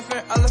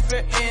 elephant,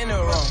 elephant in the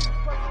room.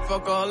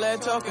 Fuck all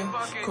that talking.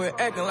 Quit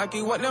acting like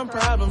you want them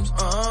problems.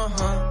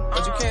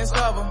 But you can't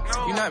solve them.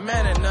 You're not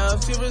man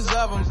enough to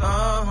resolve them.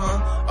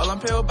 All on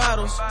pill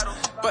bottles.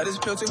 But this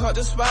pill too hard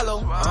to swallow.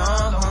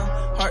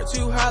 Heart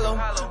too hollow.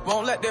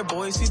 Won't let that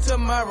boy see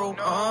tomorrow.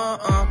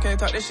 Can't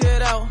talk this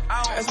shit out.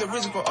 That's the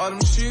reason for all them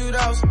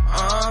shootouts.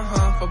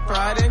 For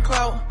pride and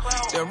clout.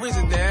 The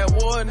reason they're at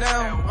war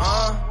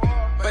now.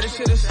 But this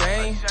shit a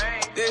shame.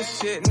 This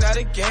shit not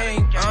a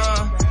game.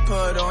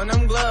 Put on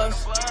them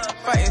gloves.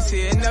 Fight and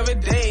see it another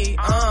day.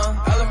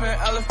 Elephant,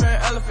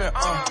 elephant, elephant,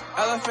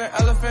 elephant,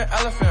 elephant,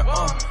 elephant,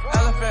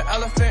 elephant,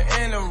 elephant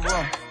in the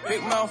room.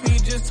 Big mouth, he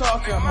just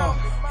talking,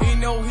 He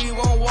know he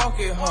won't walk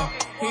it,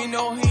 He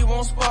know he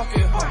won't spark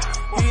it,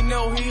 He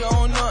know he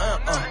own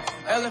nothing,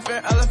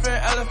 Elephant,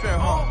 elephant,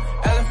 elephant,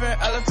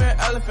 elephant, elephant,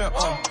 elephant,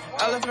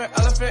 elephant,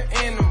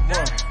 elephant in the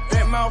room.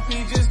 Big mouth,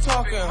 he just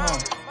talking,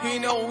 He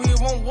know he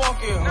won't walk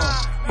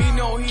it, He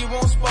know he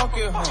won't spark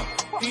it,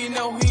 He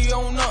know he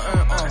own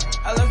nothing,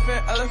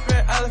 Elephant,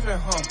 elephant,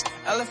 elephant,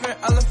 elephant,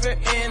 elephant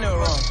in the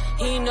room.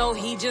 He know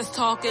he just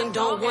talking,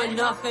 don't want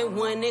nothing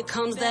when it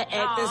comes to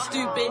acting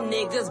stupid.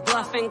 Niggas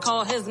bluffing,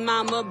 call his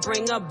mama,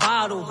 bring a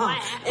bottle,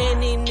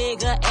 Any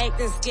nigga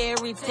acting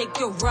scary, take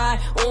a ride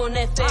on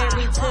that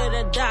ferry to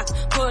the docks.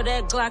 Put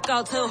that Glock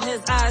out till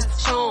his eyes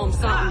show him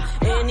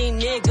something. Any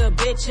nigga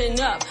bitching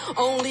up,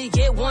 only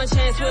get one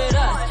chance with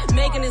us.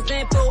 Make an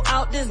example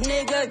out this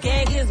nigga,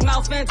 gag his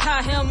mouth and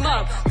tie him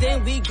up.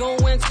 Then we go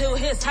into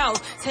his house,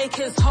 take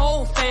his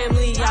whole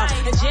family out.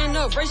 A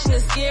generation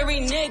of scary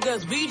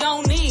niggas, we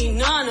don't need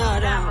none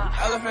of them.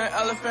 Elephant,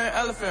 elephant,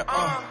 elephant,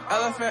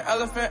 elephant,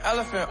 elephant,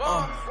 elephant,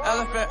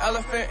 elephant,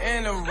 elephant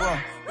in the room.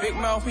 Big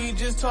mouth, he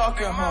just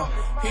talking, huh?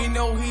 He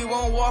know he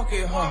won't walk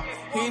it, huh?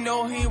 He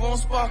know he won't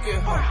spark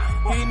it,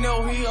 huh? He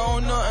know he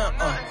own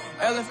nothing,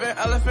 Elephant,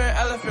 elephant,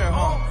 elephant,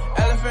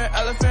 Elephant,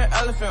 elephant,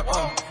 elephant,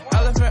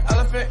 Elephant,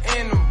 elephant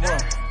in the room.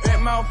 Big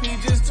mouth, he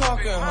just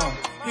talking, huh?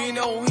 He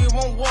know he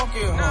won't walk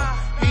it,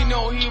 huh? He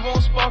know he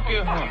won't spark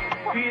it, huh?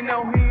 He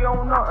know he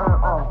own nothing,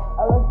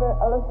 Elephant,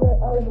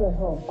 elephant, elephant,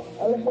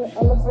 Elephant,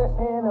 elephant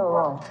in the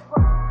room.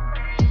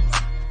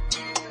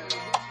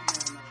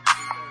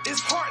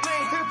 It's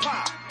Heartland Hip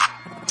Hop.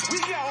 We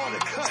got all the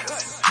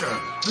cuts.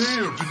 God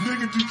damn, the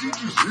nigga, did you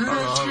just hear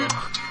that shit?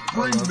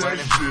 Bring that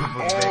shit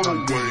all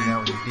the way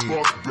the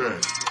fuck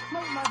back.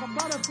 Float like a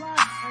butterfly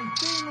and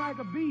sting like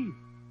a bee.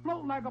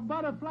 Float like a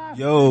butterfly.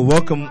 Yo,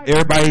 welcome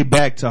everybody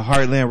back to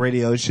Heartland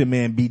Radio. It's your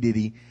man B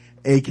Diddy,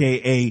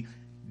 aka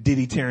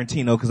Diddy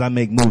Tarantino, cause I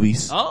make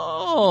movies.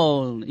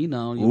 Oh, you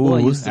know, your boy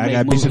used to I make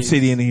got movies. Bishop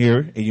City in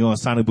here, and you're on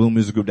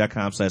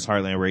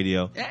sonicboommusicgroup.com/Heartland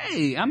Radio.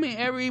 Hey, I mean,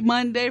 every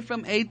Monday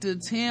from 8 to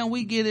 10,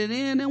 we get it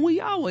in, and we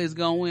always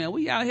gonna win.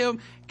 We out here,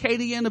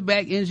 Katie in the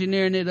back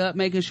engineering it up,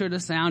 making sure the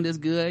sound is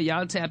good.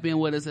 Y'all tap in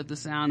with us if the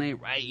sound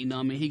ain't right, you know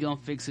what I mean? He gonna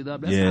fix it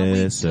up. That's how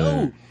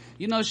we do.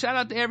 You know, shout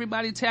out to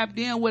everybody tapped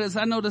in with us.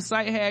 I know the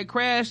site had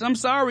crashed. I'm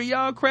sorry,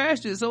 y'all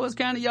crashed it, so it's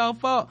kind of y'all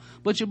fault.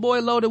 But your boy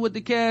loaded with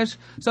the cash.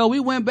 So we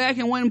went back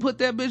and went and put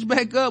that bitch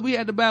back up. We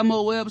had to buy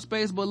more web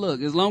space. But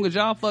look, as long as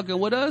y'all fucking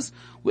with us,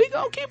 we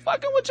gonna keep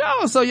fucking with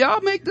y'all. So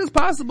y'all make this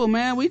possible,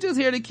 man. We just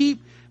here to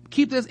keep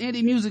this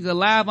indie music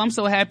alive. I'm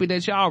so happy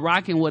that y'all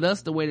rocking with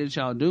us the way that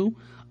y'all do.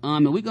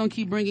 And we gonna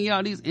keep bringing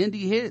y'all these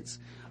indie hits.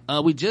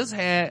 We just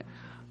had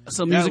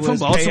some music from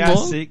Baltimore.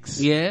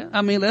 Chaos6. Yeah,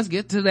 I mean, let's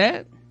get to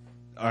that.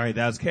 All right,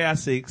 that was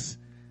Chaos6.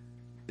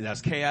 That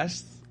was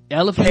Chaos.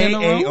 Elephant in the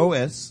room.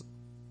 KAOS.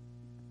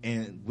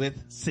 And with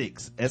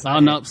 6. S-I-X. Oh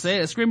no,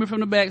 say it. Screaming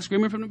from the back.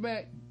 Screaming from the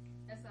back.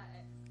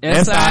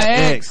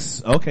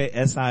 S-I-X. Okay,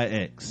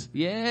 S-I-X.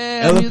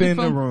 Yeah. Elephant in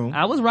the room.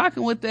 I was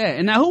rocking with that.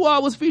 And now who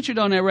all was featured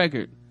on that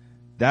record?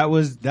 That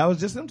was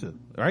just them two,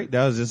 right?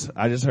 I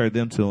just heard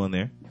them two on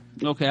there.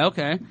 Okay. All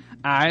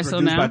right. Produced So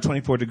now. by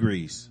 24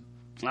 Degrees.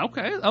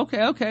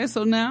 Okay.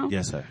 So now.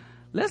 Yes, sir.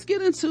 Let's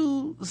get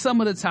into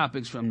some of the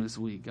topics from this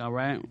week. All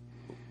right.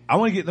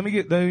 Let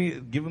me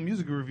give a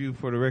music review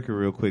for the record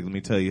real quick. Let me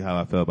tell you how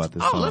I felt about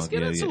this song. Let's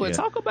get into it.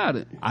 Talk about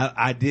it.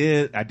 I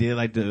did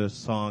like the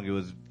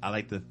song. I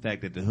like the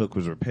fact that the hook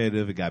was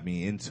repetitive. It got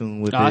me in tune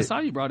with it. I saw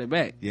you brought it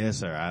back. Yes,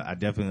 sir. I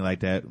definitely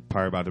like that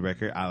part about the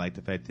record. I like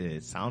the fact that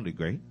it sounded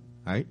great.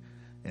 Right.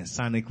 And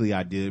sonically,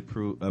 I did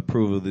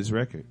approve of this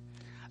record.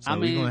 So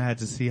we're going to have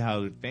to see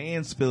how the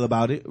fans feel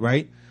about it.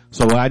 Right.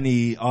 So what I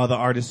need all the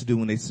artists to do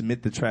when they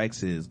submit the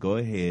tracks is go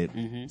ahead,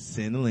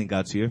 send the link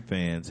out to your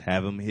fans,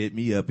 have them hit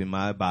me up in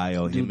my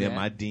bio, hit me in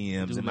my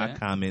DMs, in my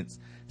comments,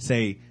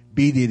 say,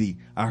 B Diddy,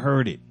 I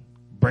heard it.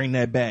 Bring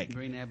that back.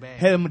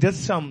 Hit them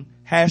just some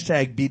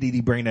hashtag B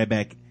Diddy, bring that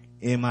back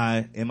in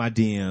my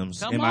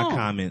DMs, my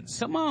comments.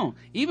 Come on.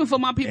 Even for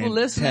my people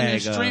listening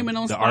and streaming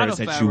on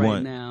Spotify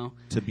right now.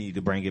 To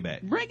bring it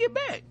back. Bring it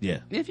back. Yeah.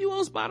 If you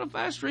on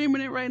Spotify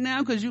streaming it right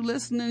now because you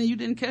listening and you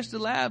didn't catch the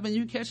live and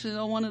you catch it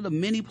on one of the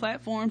many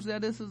platforms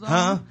that this is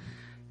on.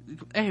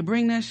 Hey,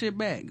 bring that shit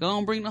back. Go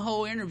on, bring the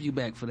whole interview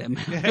back for that,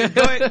 man.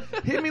 Go ahead.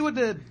 Hit me with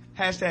the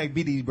hashtag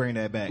BD, bring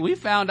that back. We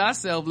found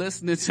ourselves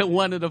listening to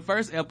one of the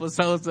first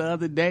episodes the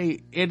other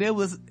day, and it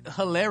was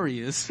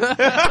hilarious.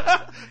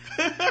 To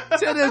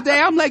this day,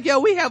 I'm like, yo,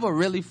 we have a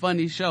really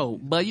funny show.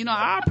 But, you know,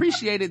 I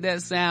appreciated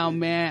that sound,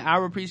 man.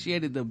 I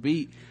appreciated the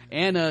beat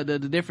and the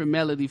different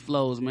melody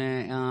flows,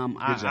 man.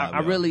 I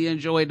really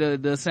enjoyed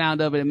the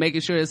sound of it and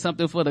making sure it's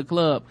something for the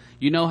club.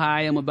 You know how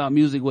I am about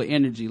music with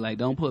energy. Like,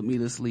 don't put me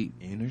to sleep.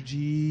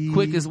 Energy.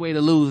 Quickest way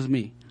to lose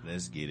me.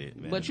 Let's get it,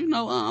 man. But you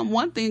know,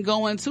 one thing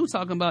going to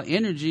talking about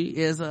energy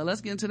is,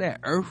 let's get into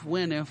that Earth,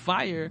 Wind, and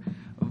Fire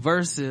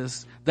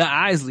versus the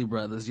Isley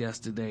Brothers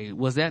yesterday.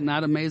 Was that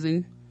not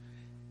amazing?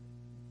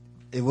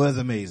 It was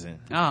amazing.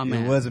 Oh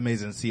man. It was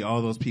amazing to see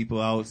all those people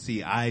out,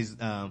 see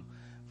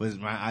was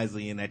Ryan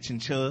Isley in that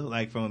chinchilla,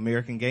 like from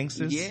American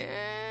Gangsters? Yeah.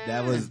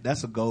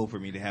 That's a goal for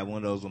me to have one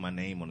of those with my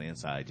name on the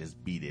inside.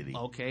 Just B Diddy.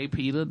 Okay,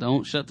 Peter,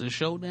 don't shut the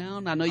show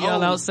down. I know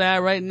y'all outside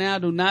right now.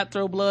 Do not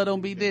throw blood on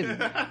B Diddy.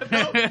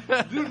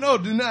 Do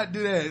not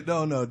do that.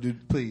 No,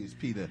 dude, please,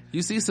 Peter.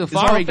 You see,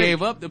 Safari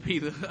gave up to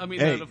Peter. I mean,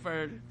 hey, the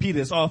Ferd.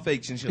 Peter, it's all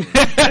fake chinchilla.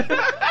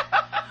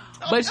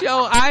 But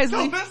yo, Isley,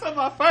 don't mess up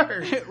my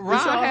fur.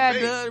 Ron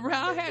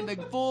had the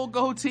full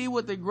goatee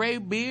with the gray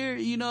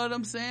beard. You know what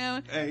I'm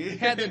saying? Hey.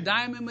 Had the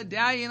diamond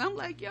medallion. I'm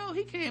like, yo,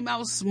 he came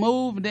out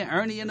smooth. And then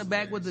Ernie in the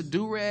back with the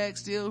do-rag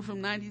still from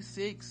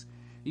 '96.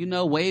 You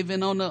know,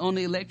 waving on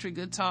the electric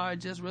guitar,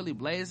 just really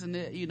blazing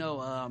it. You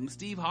know,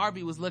 Steve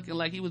Harvey was looking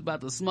like he was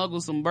about to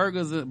smuggle some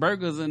burgers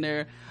in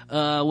there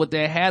with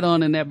that hat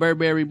on and that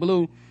Burberry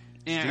blue.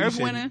 And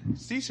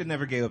Steve should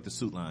never gave up the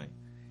suit line.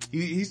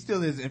 he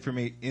still is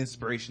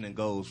inspiration and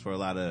goals for a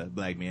lot of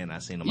black men I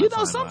seen on my You know,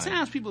 timeline.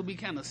 sometimes people be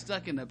kind of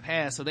stuck in the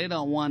past, so they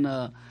don't want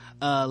to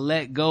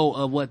let go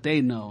of what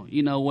they know.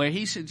 You know, where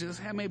he should just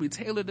have maybe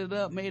tailored it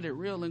up, made it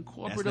real and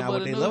corporate. That's not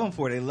what they love him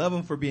for. They love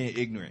him for being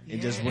ignorant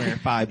and just wearing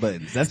 5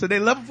 buttons. That's what they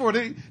love him for.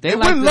 They like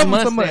wouldn't the love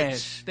him so mustache.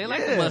 much. They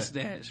like the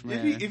mustache,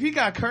 man. If he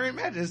got current,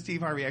 imagine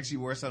Steve Harvey actually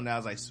wore something that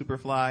was like super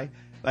fly.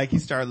 Like he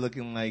started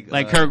looking like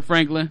Kirk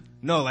Franklin.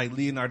 No, like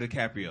Leonardo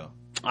DiCaprio.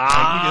 Oh,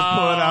 he just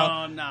pulled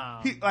out. No.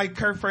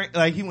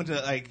 He went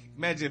to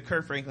imagine if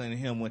Kirk Franklin and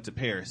him went to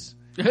Paris.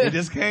 They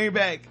just came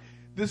back.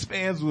 His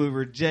fans would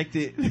reject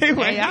it.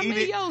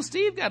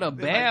 Steve got a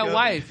bad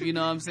wife, you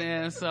know what I'm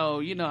saying? So,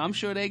 you know, I'm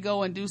sure they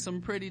go and do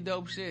some pretty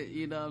dope shit,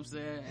 you know what I'm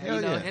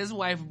saying? His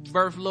wife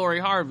birthed Lori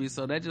Harvey,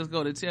 so that just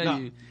go to tell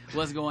you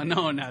what's going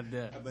on out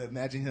there. But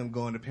imagine him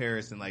going to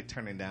Paris and like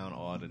turning down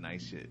all the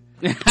nice shit.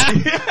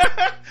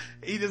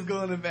 He just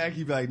go in the back,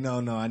 he'd be like,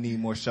 no, I need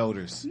more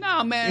shoulders.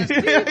 No, man,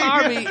 Steve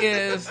Harvey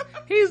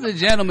he's the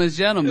gentleman's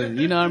gentleman,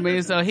 you know what I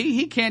mean? So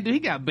he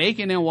got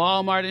bacon in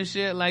Walmart and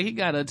shit, like he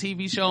got a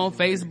TV show on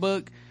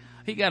Facebook.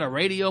 He got a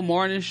radio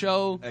morning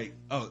show.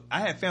 I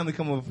had family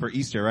come over for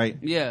Easter, right?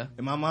 Yeah.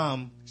 And my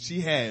mom,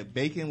 she had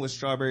bacon with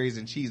strawberries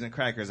and cheese and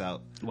crackers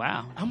out.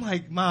 Wow. I'm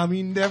like, Mom,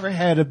 you never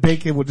had a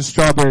bacon with the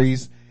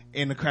strawberries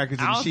and the crackers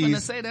and cheese. I was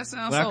gonna say, that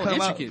sounds so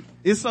intricate.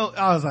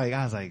 I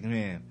was like,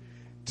 man,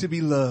 to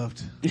be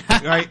loved.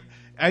 Right?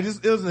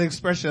 It was an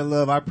expression of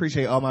love. I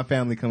appreciate all my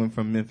family coming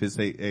from Memphis.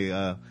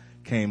 They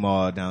came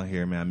all down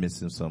here, man. I miss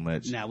them so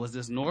much. Now, was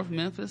this North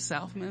Memphis,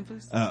 South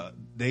Memphis?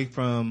 They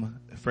from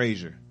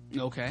Fraser.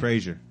 Okay.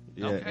 Fraser.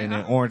 Yeah. Okay. And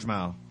then Orange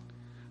Mile.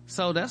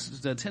 So that's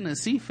the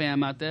Tennessee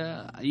fam out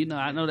there. You know,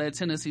 I know that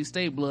Tennessee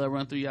State blood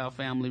run through y'all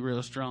family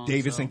real strong.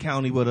 Davidson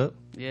County, what up?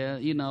 Yeah,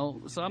 you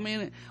know. So I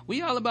mean,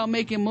 we all about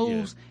making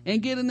moves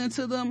and getting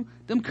into them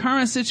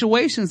current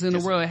situations in the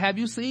world. Have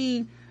you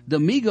seen the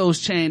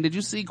Migos chain? Did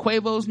you see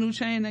Quavo's new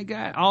chain that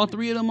got all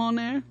 3 of them on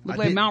there? Look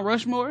like Mount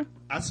Rushmore?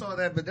 I saw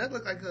that, but that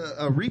looked like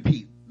a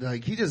repeat.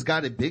 Like he just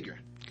got it bigger.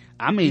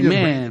 I mean,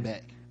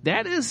 man,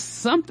 that is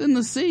something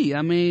to see.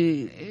 I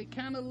mean, it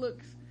kind of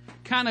looks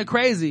kind of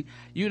crazy.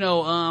 You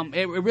know,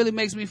 it really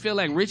makes me feel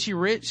like Richie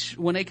Rich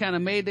when they kind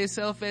of made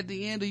themselves at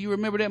the end. Do you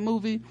remember that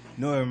movie?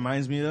 No, it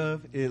reminds me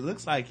of, it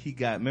looks like he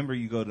got, remember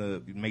you go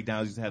to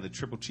McDonald's, used to have the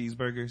triple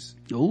cheeseburgers?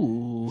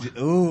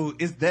 Ooh,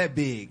 it's that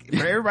big.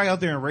 For everybody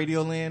out there in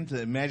Radio Land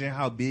to imagine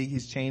how big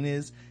his chain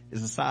is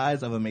the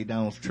size of a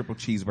McDonald's triple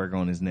cheeseburger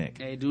on his neck.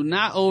 Hey, do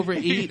not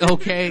overeat,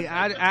 okay?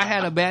 I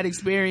had a bad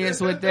experience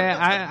with that.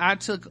 I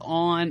took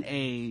on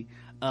a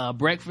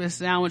breakfast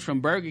sandwich from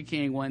Burger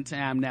King one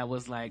time that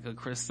was like a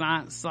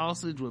croissant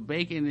sausage with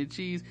bacon and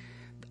cheese.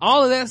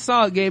 All of that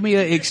salt gave me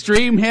an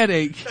extreme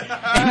headache, and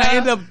I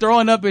ended up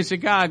throwing up in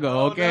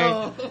Chicago, okay?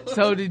 Oh, no.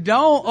 So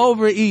don't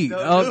overeat,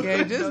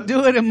 okay? Just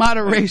do it in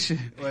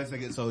moderation. Wait a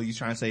second, so you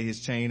trying to say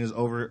his chain is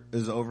overeaten?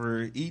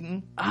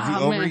 Is he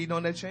overeating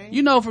on that chain?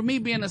 You know, for me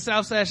being a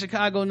Southside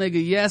Chicago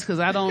nigga, yes,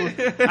 cause I don't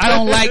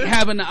like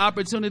having the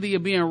opportunity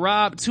of being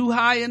robbed too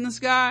high in the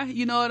sky,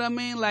 you know what I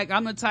mean? Like,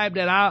 I'm the type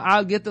that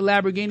I'll get the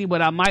Lamborghini,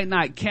 but I might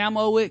not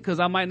camo it, cause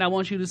I might not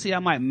want you to see, I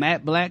might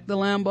matte black the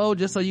Lambo,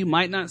 just so you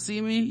might not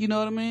see me, you know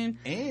what I mean?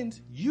 And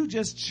you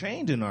just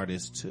chained an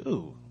artist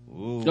too.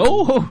 Ooh.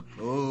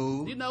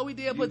 Oh. You know, we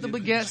did put the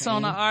baguettes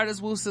on the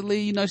artist, Wu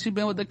Lee. You know, she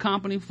been with the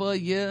company for a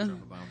year.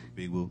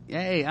 Big Wu.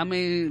 Hey, I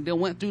mean, they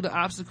went through the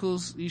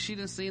obstacles. She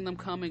done seen them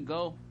come and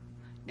go.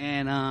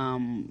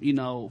 And, you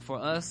know, for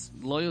us,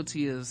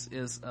 loyalty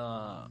is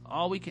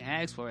all we can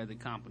ask for at the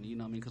company, you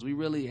know what I mean? Cause we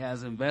really,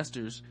 as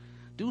investors,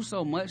 do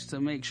so much to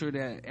make sure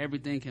that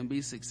everything can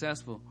be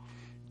successful.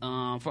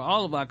 For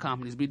all of our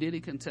companies, B. Diddy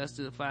can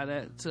testify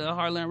that to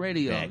Heartland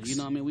Radio. Facts. You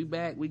know what I mean? We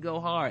back, we go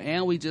hard.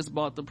 And we just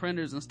bought the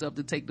printers and stuff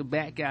to take the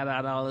back out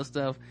of all this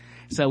stuff.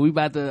 So we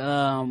about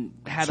to,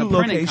 have a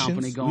printing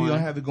company going. We're going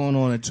to have it going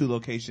on at 2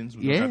 locations.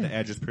 We're going to have the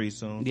address pretty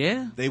soon.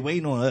 Yeah. They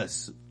waiting on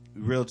us.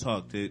 Real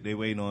talk. They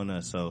waiting on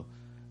us. So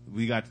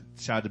we got to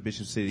shout out to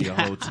Bishop City, a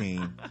whole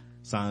team.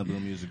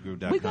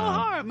 SilentBlueMusicGroup.com. We go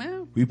hard,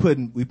 man. We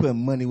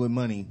putting money with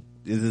money.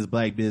 This is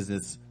black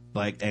business.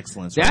 Black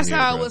excellence. That's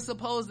how it was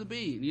supposed to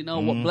be. You know,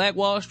 Black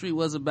Wall Street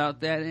was about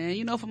that. And,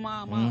 you know, for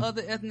my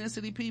other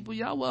ethnicity people,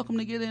 y'all welcome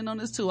to get in on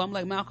this too. I'm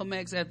like Malcolm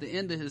X at the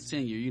end of his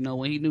tenure, you know,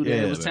 when he knew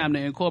that it was time to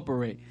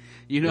incorporate.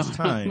 You know it's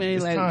time. What I mean?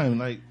 It's time.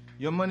 Like,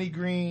 your money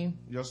green,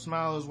 your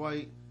smile is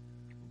white,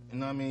 you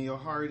know what I mean? Your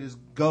heart is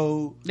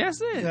gold.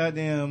 That's it.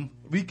 Goddamn,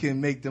 we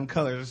can make them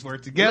colors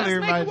work together.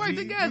 Let's make it work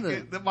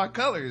together. My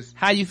colors.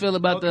 How you feel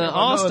about the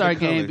All-Star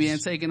game being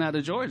taken out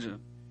of Georgia?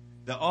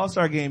 The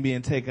All-Star game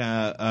being taken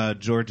out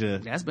Georgia.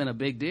 That's been a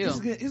big deal.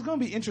 It's going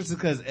to be interesting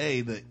because,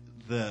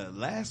 the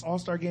last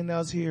All-Star game that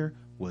was here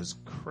was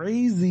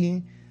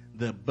crazy.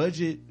 The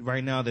budget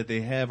right now that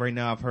they have right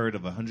now, I've heard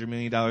of $100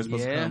 million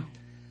supposed to come.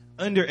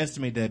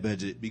 Underestimate that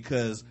budget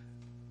because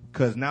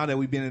now that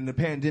we've been in the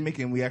pandemic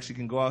and we actually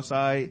can go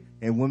outside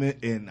and women,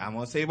 and I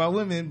won't say about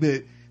women,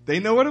 but They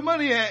know where the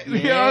money at.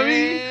 You know what I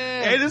mean?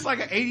 And it's like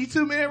an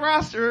 82-man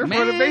roster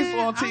for the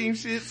baseball team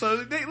shit. So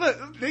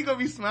they gonna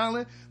be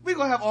smiling. We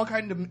gonna have all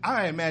kind of,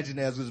 I imagine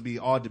that's gonna be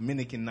all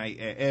Dominican night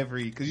at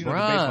every, cause you know the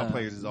baseball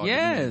players is all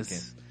Dominican.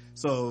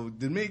 So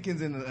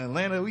Dominicans in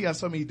Atlanta, we got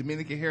so many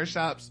Dominican hair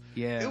shops.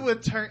 Yeah. It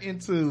would turn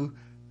into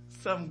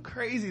something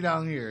crazy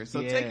down here.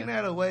 So taking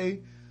that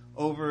away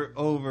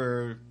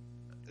over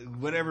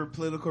whatever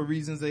political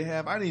reasons they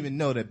have, I didn't even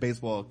know that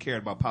baseball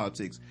cared about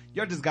politics.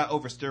 Y'all just got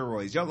over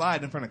steroids. Y'all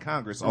lied in front of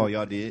Congress. All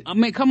y'all did. I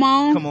mean, come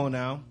on. Come on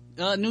now.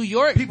 New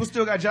York. People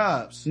still got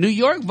jobs. New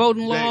York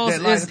voting laws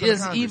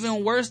is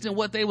even worse than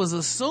what they was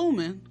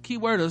assuming.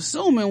 Keyword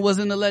assuming was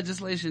in the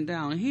legislation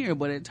down here,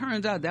 but it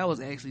turns out that was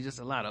actually just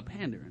a lot of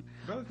pandering.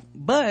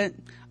 But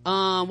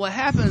what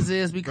happens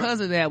is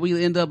because of that,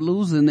 we end up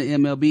losing the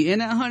MLB,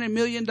 and that $100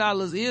 million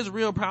is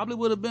real. Probably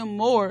would have been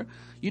more,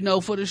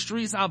 for the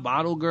streets, our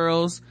bottle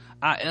girls,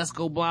 our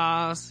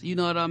Escobars, you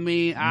know what I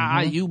mean,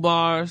 our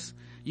U-bars,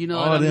 you know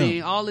what I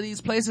mean, all of these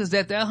places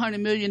that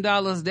 $100 million,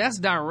 that's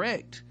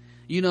direct.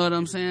 You know what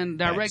I'm saying?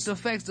 Direct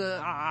effects to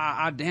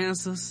our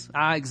dancers,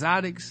 our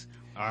exotics.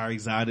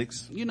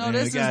 You know,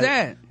 this is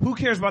that. Who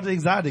cares about the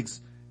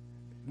exotics?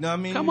 You know what I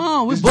mean? Come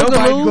on, Joe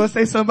Biden gonna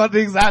say something about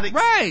the exotics?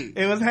 Right.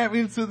 It was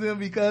happening to them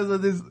because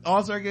of this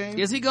All-Star game?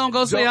 Is he gonna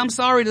go say, I'm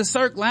sorry to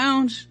Cirque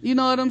Lounge? You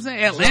know what I'm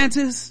saying?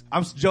 Atlantis?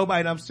 Joe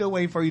Biden, I'm still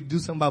waiting for you to do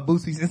something about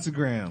Boosie's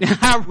Instagram.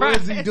 Right.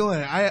 What is he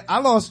doing? I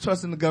lost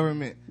trust in the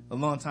government a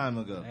long time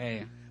ago.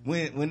 Hey.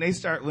 When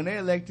they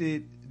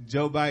elected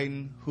Joe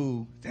Biden,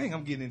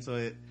 I'm getting into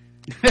it.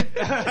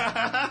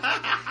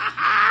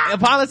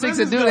 Politics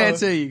will do that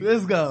to you.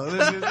 Let's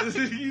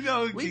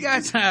go. We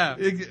got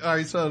time. All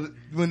right. So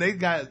when they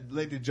got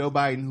elected Joe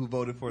Biden, who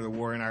voted for the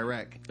war in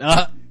Iraq,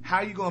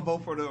 how you gonna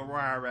vote for the war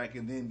in Iraq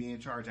and then be in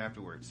charge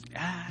afterwards?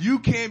 You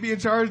can't be in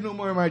charge no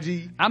more, my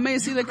G. I mean,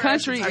 see, the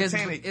country is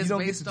you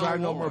don't get to drive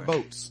no more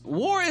boats.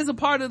 War is a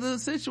part of the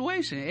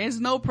situation. There's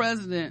no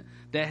president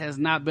that has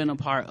not been a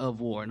part of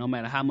war, no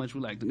matter how much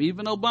we like them.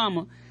 Even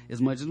Obama,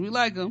 as much as we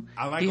like him,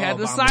 he had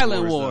the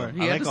silent war.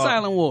 He had the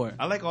silent war.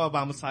 I like all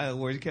Obama's silent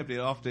wars. He kept it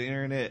off the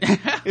internet.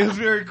 It was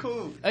very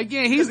cool.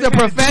 Again, he's the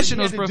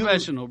professional's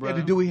professional, bro. He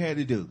had to do what he had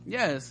to do.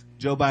 Yes.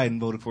 Joe Biden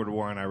voted for the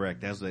war in Iraq.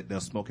 They're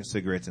smoking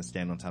cigarettes and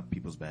standing on top of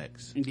people's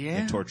backs. Yeah.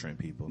 And torturing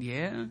people.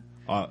 Yeah.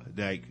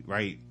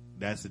 Right.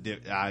 That's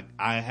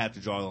I have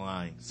to draw the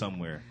line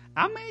somewhere.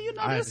 I mean,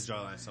 I have to draw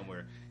the line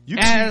somewhere. You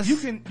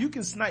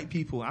can snipe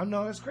people. I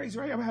know that's crazy,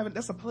 right?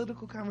 That's a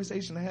political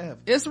conversation to have.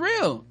 It's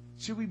real.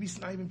 Should we be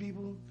sniping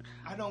people?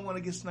 I don't want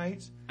to get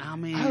sniped. I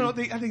mean, I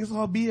think it's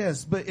all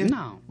BS. But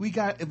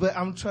but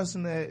I'm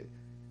trusting that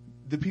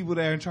the people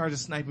that are in charge of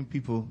sniping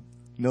people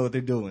know what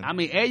they're doing. I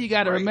mean, you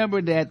got to remember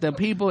that the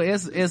people,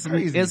 it's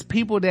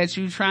people that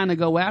you trying to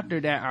go after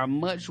that are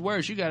much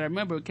worse. You got to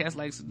remember cats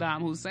like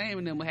Saddam Hussein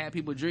and them had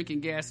people drinking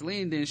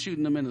gasoline then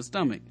shooting them in the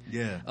stomach.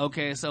 Yeah.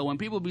 Okay, so when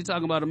people be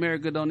talking about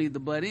America don't need to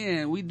butt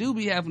in, we do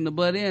be having to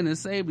butt in and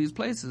save these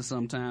places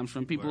sometimes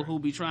from people who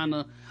be trying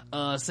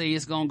to say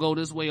it's gonna go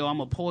this way, or I'm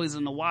gonna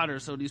poison the water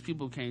so these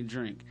people can't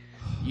drink.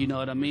 You know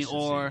what I mean?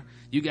 Or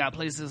you got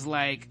places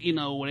like,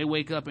 where they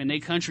wake up and their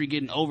country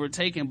getting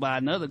overtaken by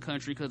another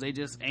country because they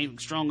just ain't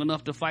strong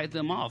enough to fight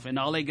them off. And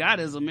all they got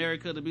is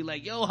America to be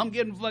like, yo, I'm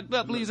getting fucked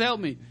up. Please help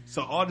me.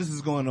 So all this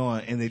is going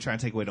on and they trying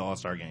to take away the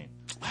All-Star game.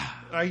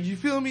 Like, you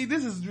feel me?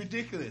 This is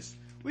ridiculous.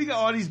 We got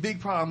all these big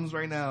problems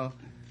right now.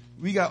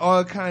 We got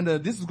all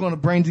this is going to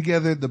bring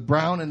together the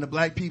brown and the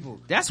black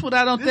people. That's what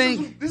I don't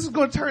think. This is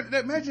going to turn,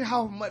 imagine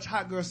how much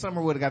Hot Girl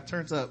Summer would have got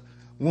turned up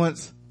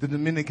once the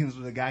Dominicans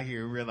would have got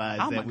here and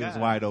realized that we was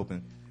wide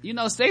open.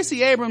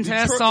 Stacey Abrams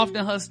has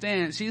softened her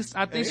stance.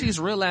 I think she's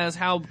realized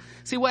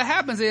what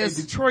happens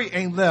is Detroit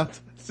ain't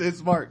left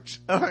since March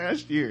of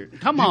last year.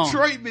 Come on.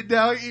 Detroit been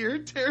down here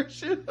tearing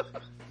shit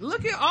up.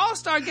 Look at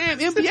All-Star Game,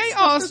 NBA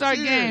All-Star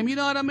Game. You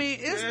know what I mean?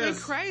 It's been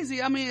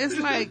crazy. I mean, it's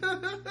like,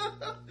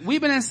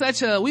 we've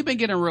been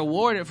getting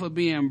rewarded for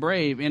being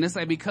brave. And it's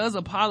like, because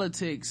of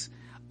politics,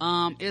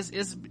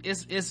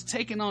 it's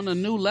taking on a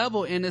new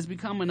level and it's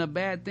becoming a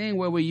bad thing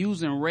where we're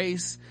using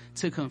race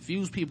to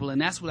confuse people.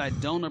 And that's what I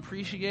don't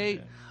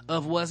appreciate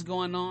of what's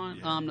going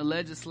on. The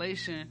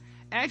legislation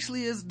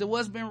actually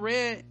what's been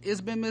read,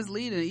 it's been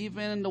misleading.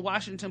 Even the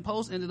Washington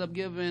Post ended up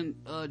giving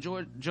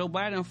Joe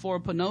Biden 4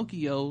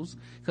 Pinocchios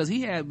because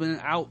he had been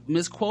out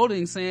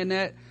misquoting, saying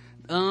that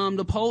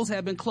the polls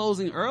had been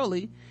closing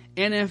early,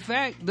 and in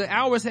fact the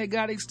hours had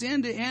got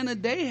extended and the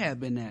day had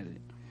been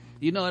added.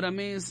 You know what I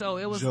mean? So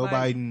it was Joe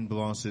Biden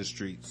belongs to the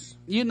streets.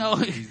 He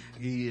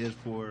is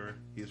for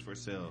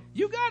sale.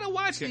 You gotta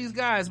watch these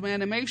guys,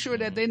 man, and make sure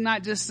that they're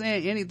not just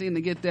saying anything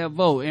to get that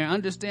vote, and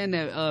understand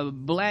that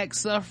black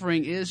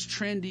suffering is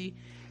trendy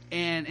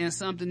and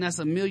something that's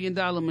 $1 million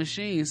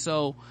machine.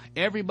 So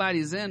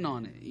everybody's in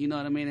on it. You know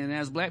what I mean? And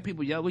as black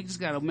people, we just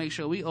gotta make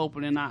sure we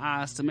opening our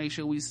eyes to make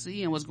sure we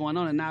seeing what's going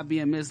on and not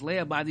being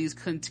misled by these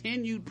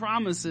continued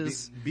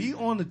promises. Be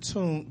on the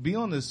tune. Be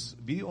on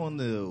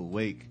the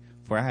wake.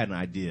 For I had an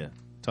idea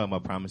talking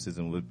about promises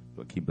and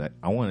what keep that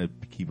I want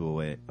to keep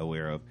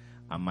aware of.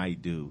 I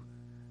might do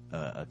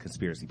a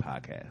conspiracy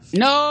podcast.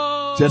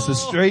 No, just a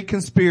straight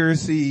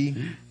conspiracy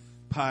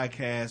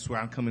podcast where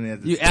I'm coming in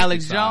as you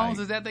Alex Jones.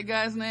 Is that the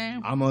guy's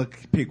name? I'm gonna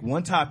pick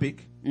one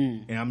topic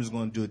and I'm just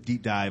gonna do a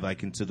deep dive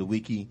like into the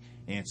wiki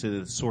and to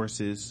the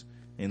sources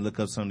and look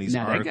up some of these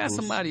articles. They got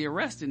somebody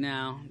arrested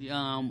now.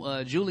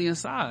 Julian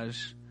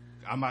Assange.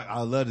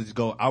 I love to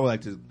go. I would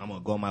like to. I'm gonna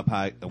go on my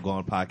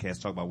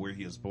podcast, talk about where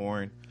he was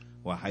born,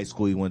 what high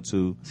school he went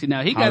to. See,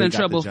 now he got in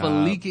trouble for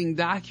leaking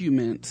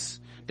documents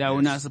that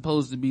were not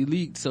supposed to be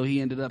leaked, so he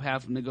ended up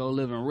having to go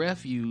live in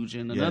refuge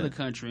in another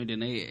country, and then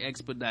they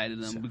expedited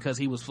him because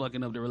he was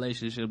fucking up the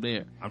relationship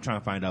there. I'm trying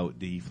to find out,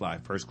 did he fly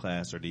first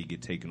class or did he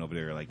get taken over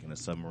there like in a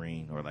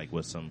submarine or like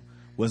what's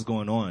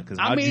going on? Because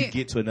how did you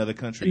get to another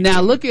country?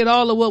 Now look at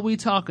all of what we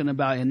talking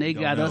about, and they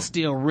got us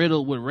still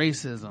riddled with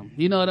racism.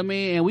 You know what I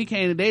mean? And we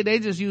can't. They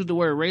just use the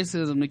word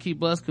racism to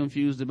keep us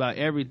confused about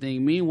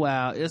everything.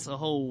 Meanwhile, it's a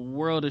whole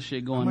world of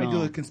shit going on. I might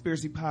do a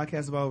conspiracy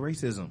podcast about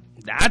racism.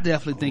 I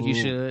definitely think you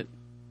should.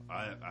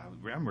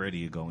 I'm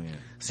ready to go in.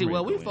 See,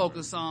 what we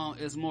focus on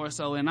is more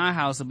so in our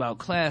house about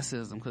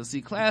classism. Because,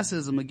 see,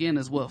 classism, again,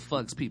 is what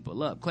fucks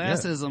people up.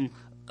 Classism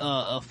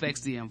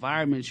affects the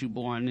environment you're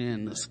born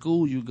in, the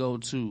school you go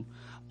to,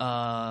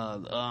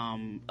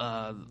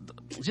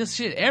 just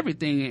shit,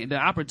 everything, the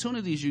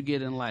opportunities you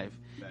get in life.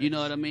 You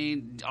know what I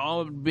mean?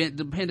 All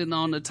depending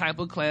on the type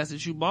of class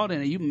that you bought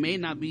in. And you may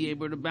not be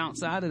able to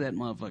bounce out of that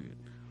motherfucker.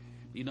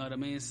 You know what I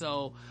mean?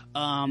 So,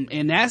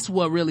 and that's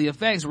what really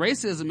affects.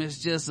 Racism is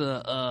just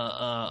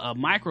a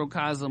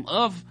microcosm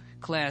of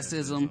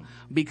classism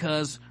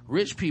because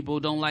rich people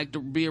don't like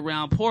to be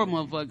around poor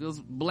motherfuckers,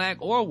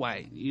 black or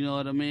white. You know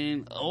what I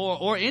mean?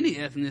 Or any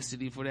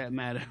ethnicity for that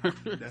matter.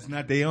 That's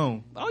not their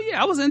own. Oh yeah,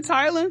 I was in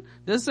Thailand.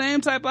 The same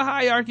type of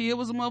hierarchy. It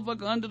was a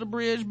motherfucker under the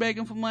bridge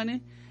begging for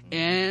money.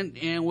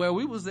 And where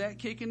we was at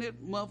kicking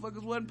it,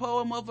 motherfuckers wasn't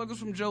poor.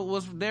 Motherfuckers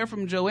was there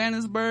from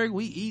Johannesburg.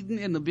 We eating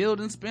in the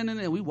building, spinning,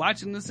 and we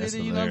watching the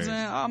city. You know what I'm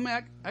saying? Oh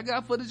man, I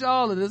got footage of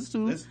all of this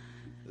too.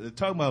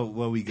 Talk about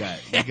what we got.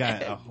 We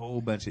got a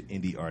whole bunch of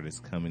indie artists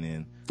coming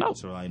in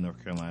to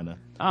North Carolina.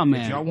 Oh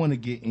man, if y'all want to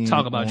get in,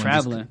 talk about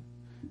traveling.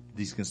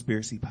 These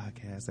conspiracy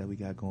podcasts that we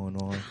got going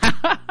on.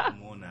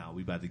 Come on now,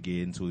 we about to get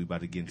into a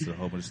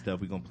whole bunch of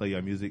stuff. We gonna play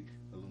our music.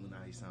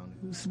 Illuminati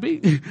sounding.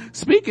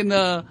 Speaking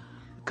of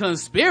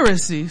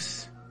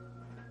conspiracies,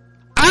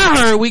 I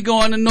heard we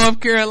going to North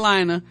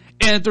Carolina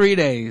in 3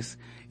 days.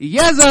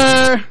 Yes,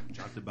 sir.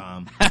 Drop the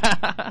bomb.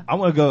 I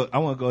want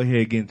to go ahead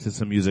and get into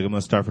some music. I'm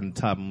gonna start from the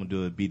top. I'm gonna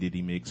do a B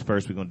Diddy mix.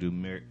 First, we're gonna do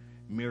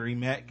Mary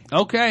Mac.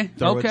 Okay.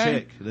 Throw a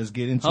check. Let's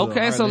get into it.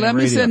 Okay, so let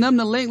me send them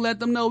the link. Let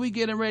them know we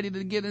getting ready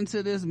to get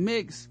into this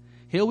mix.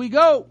 Here we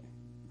go.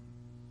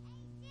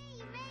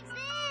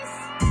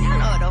 You know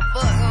what the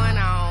fuck going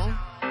on?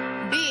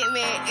 Big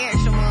man,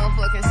 extra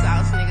motherfucking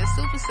sauce, nigga.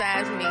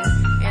 Supersize me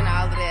and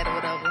all of that or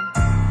whatever.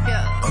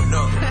 Yeah. Oh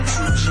no.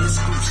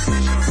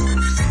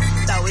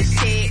 Throw his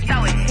shit. He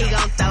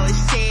gon' throw his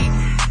shit.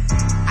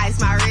 Ice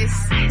my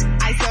wrist.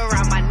 Ice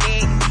around my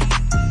neck.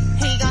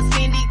 He gon'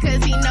 spend it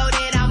cause he know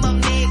that I'm up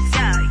next.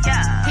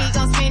 Yeah. He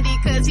gon' spend it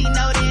cause he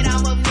know that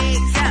I'm up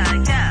next.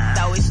 Yeah.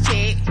 Throw his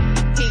check.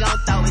 He gon'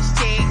 throw his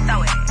check.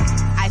 Throw it.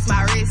 Ice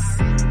my wrist.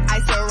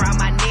 Ice around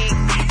my neck.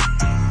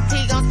 He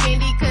gon'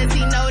 spend it cause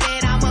he know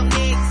that I'm up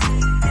next.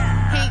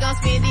 He gon'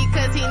 spend it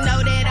cause he know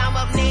that I'm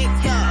up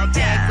next. Yeah.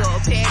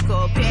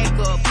 Pack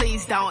up,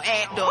 please don't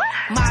act up.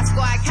 My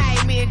squad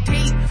came in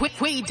deep,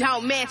 we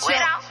don't match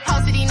up.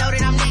 Hosted, he know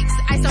that I'm next.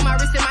 Ice on my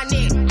wrist and my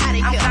neck, how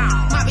they care.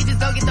 My bitches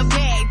go get the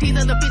bag, these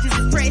other bitches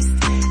is pressed.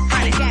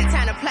 I ain't got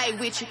time to play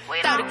with you.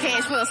 Throw the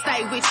cash, we'll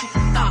stay with you.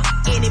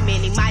 Any,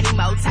 many, mighty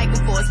mo, take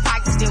him for his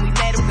pockets, then we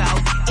let him go.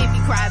 If he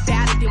cry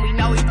about it, then we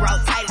know he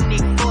broke. Tight a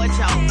nigga for a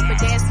joke, but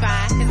that's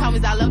fine. His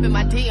homies all up in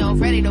my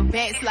DM, ready to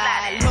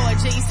backslide. Lord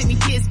G, see me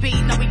kiss beat,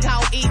 no we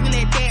gon' eat, we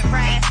let that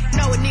ride.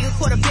 Know a nigga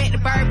quarterback the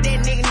bird, but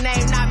that nigga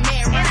name not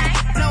Matt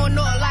Ryan. No one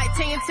know it like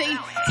TNT.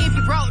 If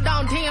you broke,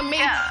 don't DM me.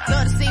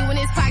 Love to see when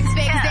his pockets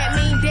fat, cause that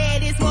mean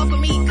dad is more for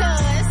me.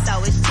 Cause throw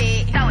his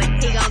shit, he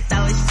gon'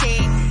 throw his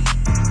shit.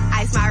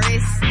 Ice my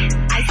wrist,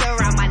 ice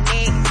around my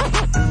neck.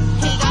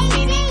 He gon'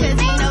 spend it cause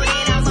he know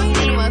that I'm up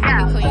in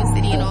motherfucking Queen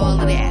City and all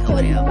of that, or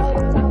whatever.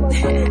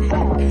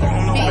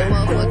 Big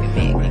motherfucking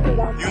Mac.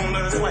 You don't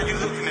know that's why you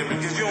looking at me,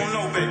 cause you don't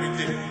know, baby.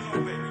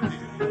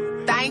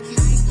 Thank you,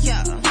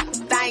 yeah.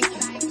 Thank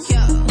you,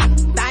 yeah.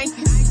 Thank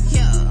you,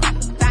 yeah.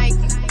 Thank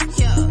you,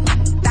 yeah.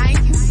 Thank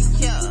you,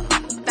 yeah.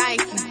 Thank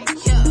you,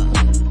 yeah.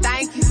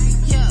 Thank you,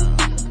 yeah.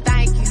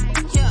 Thank you,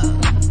 yeah.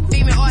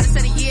 Female artist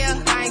of the year.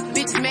 Thank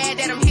you. Bitches mad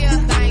that I'm here.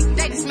 Thank you.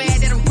 They just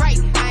mad that I'm right.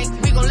 Thank you.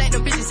 We gon' let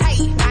them bitches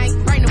hate. Thank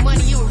you. Bring the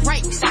money, you a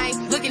rape. Thank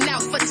you. Looking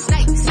out for the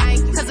snakes. Thank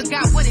you. Cause I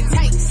got what it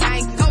takes.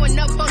 Thank you. Going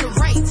up on the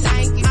rates.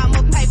 Thank you. I'm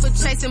a paper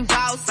chasing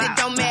boss. It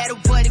don't matter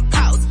what it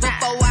costs.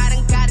 Before I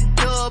done got a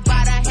dub,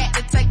 I done had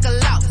to take a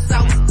loss.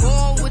 I was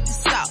born with the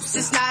sauce.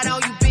 It's not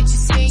on you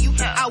bitches, seeing you.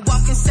 I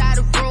walk inside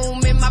a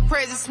room and my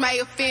presence may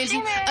offend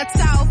you. A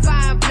tall,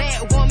 fine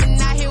black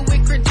woman out here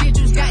with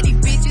credentials. Got these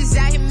bitches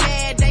out here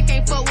mad, they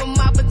can't fuck with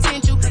my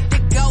potential. They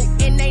go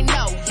and they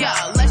know, yo.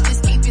 Let's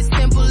just keep it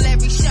simple.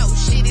 Every show,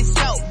 shit is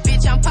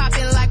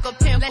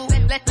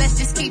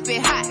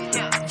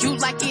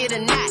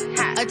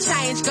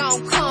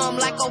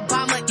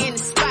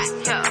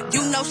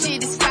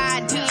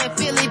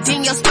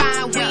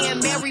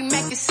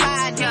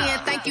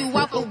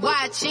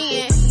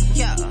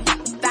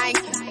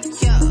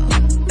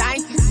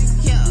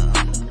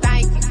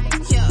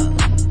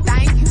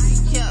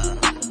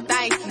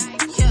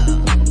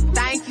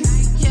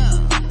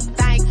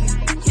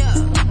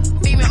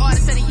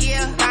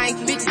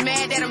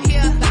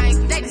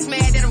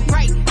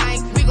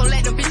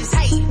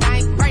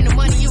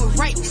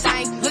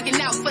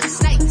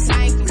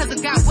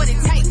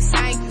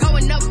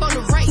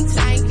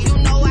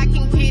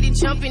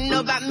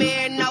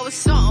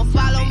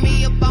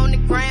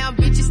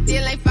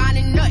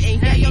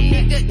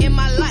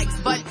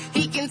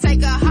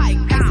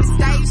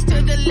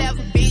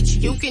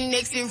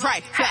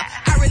right.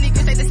 Yeah, I really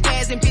could take the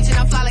spaz and bitch and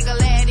I'm fly like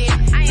Aladdin.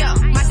 Yeah,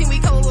 my team we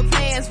cold with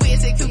plans, we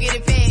execute get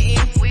it fed in.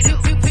 We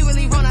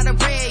really run out of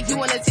bread, you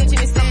want attention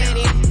and stand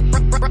in.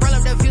 Roll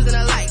up the views and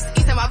the likes,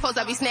 each time I post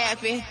I be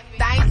snapping.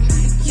 Thank you,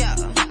 yeah,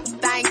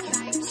 thank you,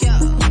 yeah,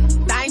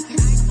 thank you,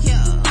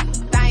 yeah,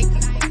 thank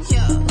you,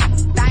 yeah,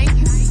 thank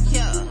you,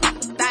 yeah,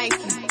 thank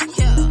you,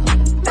 yeah,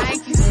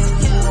 thank you, yeah, thank you,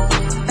 yeah.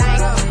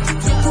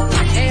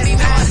 Every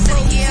man to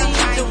the year,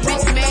 the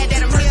rich mad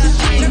that I'm here,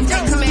 they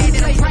mad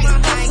that I'm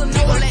right,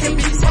 you gon' let them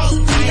bitches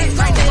hate,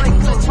 right there,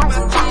 touch my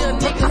feel,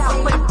 niggas on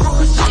that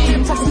bullshit,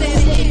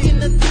 said it in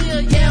the deal,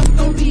 yeah, I'm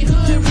gon' be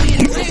hood with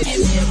it, give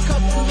me a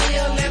couple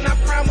meal and I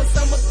promise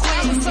I'ma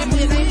quit, if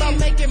it ain't about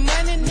making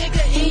money,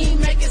 nigga, he ain't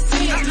making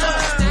sense,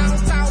 look, down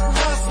south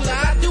hustler,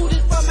 I do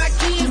this for my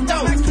kids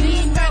though,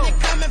 clean money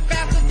coming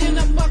faster than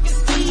a fucking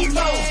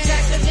speedboat,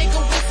 jack a nigga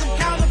with some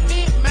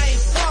counterfeit, man,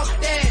 fuck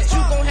that,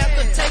 you gon' have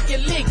to take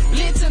your lick,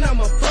 blitz and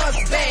I'ma bust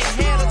back,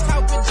 had a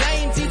talk with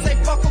James, he say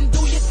fuck him, do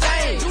your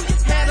thing,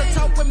 had a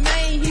talk with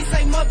Maine, he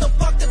say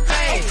motherfuck the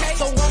thing,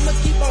 so I'ma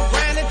keep on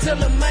grinding till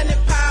the money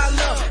pile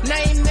up,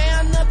 name now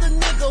another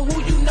nigga who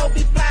you know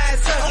be fly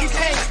as us, you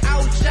can't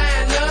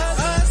outshine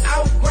us,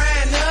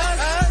 outgrind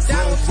us,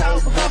 down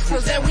south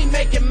hustlers and we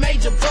making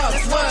major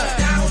bucks, what?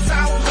 Down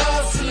south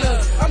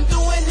hustlers, I'm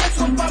doing this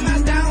one for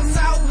my down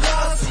south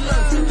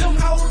hustlers, them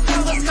hoes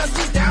love us cause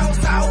we down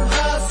south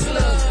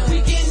hustlers, we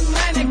getting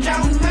money,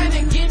 counting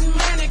money, getting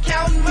money,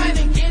 counting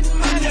money, getting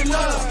money,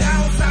 look,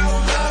 down south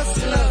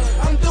hustlers,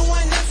 I'm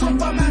doing this one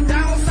for my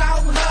down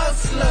south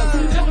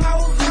hustlers, them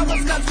hoes love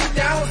us cause we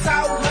down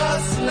south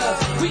hustlers,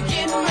 we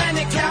getting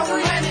money,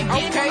 counting money,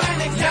 getting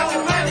money,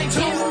 counting money,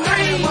 getting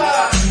money,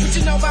 what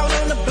you know about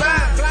on the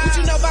block, what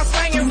you know about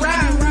swinging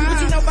ride,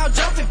 what you know about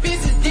jumping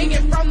fences,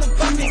 digging from the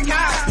fucking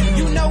car,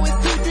 you know it's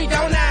 2-3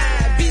 don't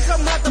I, be so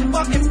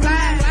motherfucking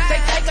fly, they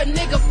think a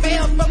nigga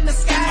fell from the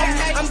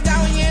sky, I'm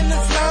down here in the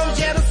slums,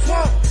 yeah the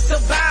swamp, the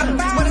bottom,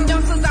 where them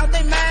youngsters out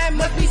they mind,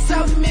 must be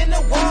something in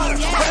the water,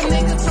 where them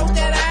niggas told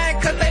that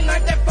iron, cause they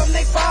learned that from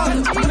they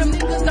father, where them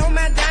niggas don't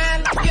mind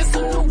dying, like it's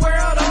a new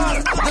world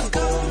order, the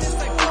government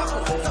say fuck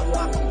em, so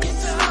fuck em, get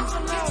your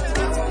hustle on,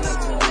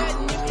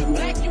 if you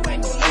black you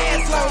ain't gon'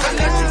 last long,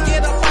 unless you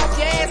get up off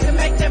your ass and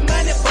make that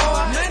money,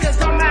 boy, cause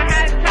on my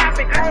hot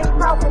topic, I ain't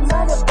talking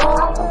money, boy.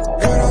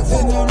 Girl, I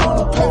take down on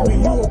the pavement,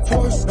 you a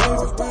Porsche,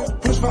 baby.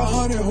 Push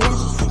 500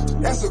 horses,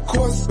 that's a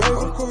course, baby.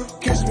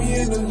 Catch me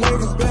in the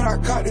Lakers, bet I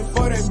caught it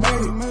before they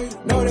made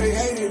it. No, they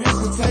hate it, it's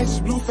contagious,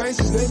 blue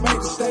faces, they make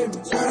the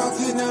statement. Girl, I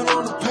take down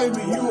on the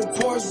pavement, you a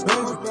Porsche,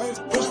 baby.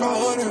 Push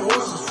 500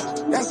 horses,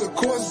 that's a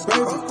course,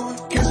 baby.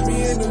 Catch me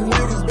in the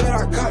Lakers, bet I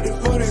caught it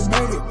before they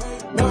made it.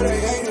 No, they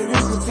hate it,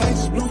 it's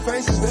contagious, blue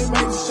faces, they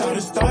make the shot.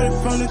 It started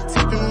from the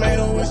tip and made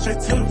a way straight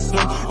to the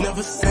floor.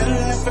 Never settle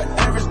in for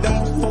average,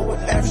 done before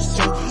with average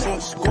Joe.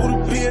 Went to school to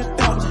be a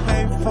doctor,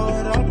 paid for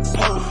it on the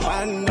pole.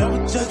 I never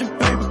judge a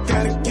baby,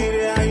 gotta get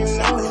it how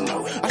you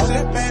know. I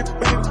said, baby,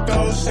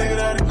 don't shake it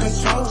out of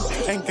control.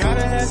 Ain't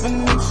gotta have a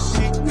nigga,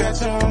 shit, got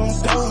your own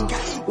dough.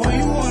 Where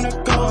you wanna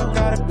go, I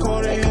got a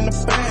quarter in the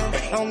bag.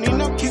 I don't need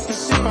no kicking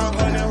shit,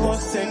 500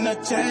 horses in the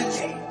chat.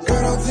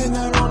 Girl, I'm 10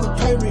 out on the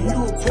pavement, you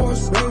a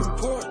Porsche, baby.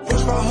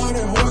 Push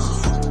 500 horses,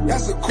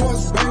 that's a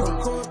course, baby.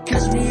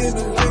 Catch me in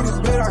the ladies,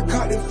 bet I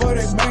caught it before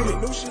they made it.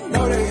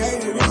 No, they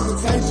hate it, it's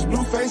contagious,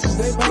 blue faces,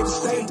 they make the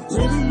statements.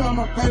 Really about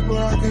my paper,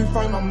 I can't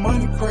find my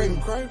money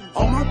craving.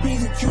 On my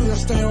P's and Q's, I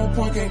stay on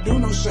point, can't do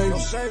no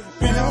shading.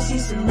 Been out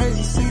since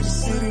amazing, see the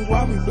city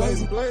while we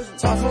blazing.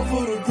 Top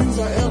for the views,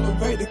 I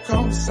elevate the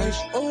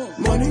conversation.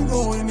 Money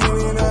going in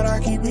and out, I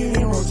keep it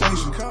in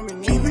rotation.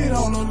 Keep it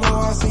on the low,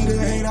 I see the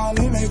hate all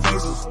in their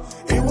faces.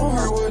 It won't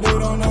hurt what they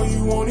don't know,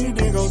 you want it,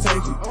 then go take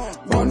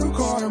it. Bought new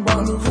car and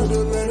bought new crib to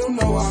let them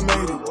know I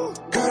made it.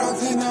 Cut out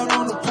 10 out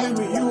on the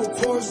pavement, you a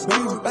Porsche,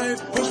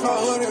 baby. Push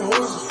 500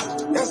 horses,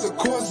 that's a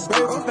course,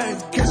 baby.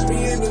 Catch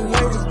me in the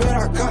ladies, bet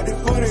I caught it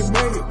before they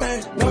made it.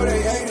 No,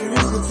 they hate it,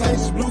 it's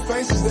contagious, blue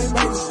faces, they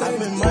make the statement.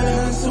 I've been money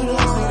on too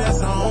long, see that's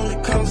the only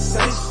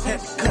conversation. Had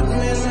to cut them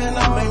in, man, I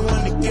ain't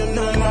want to give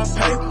none of my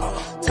paper.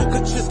 Took a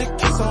trip to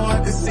kiss so I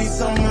could see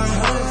some of my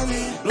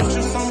honey. Blue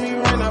juice on me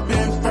right now,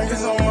 been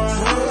Franklin's on my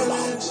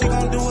hood. She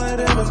gon' do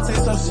whatever it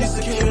takes so she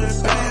secure the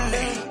bag.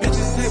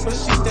 Bitches hate, but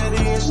she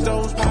steady in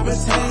stores, poppin'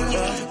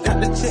 tags. Got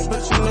the check,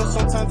 but you know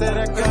sometimes that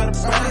I gotta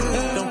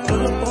brag. Don't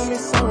pull up on me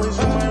so you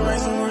might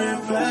raise some red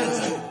flags.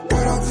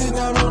 Got out 10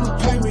 out on the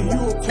pavement, you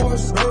a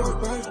Porsche, baby.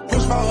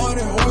 Push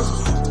 500 horses,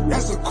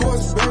 that's a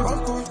course, baby.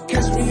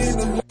 Catch me in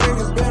the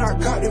ladies, bet I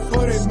caught it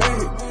before they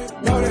made it.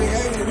 No, they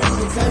hate it, it's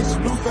contagious,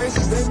 blue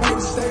faces, they make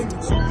the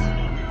statements.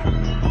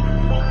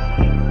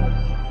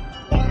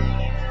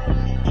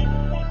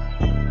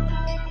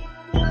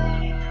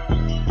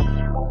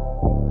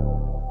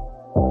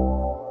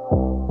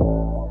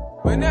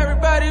 When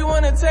everybody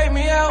wanna take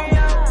me out,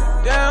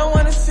 they don't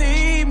wanna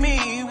see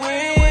me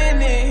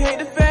winning. Hate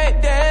the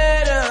fact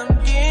that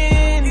I'm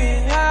getting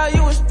it. How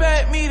you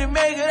expect me to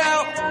make it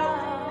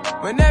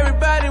out? When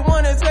everybody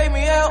wanna take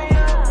me out,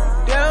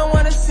 they don't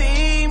wanna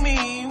see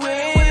me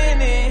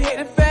winning. Hate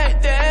the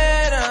fact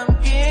that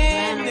I'm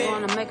getting it.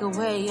 Wanna make a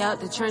way, yo. out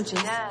the trenches.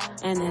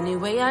 And any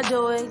way I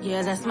do it,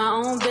 yeah, that's my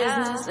own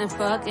business. And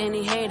fuck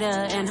any hater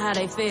and how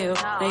they feel.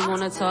 They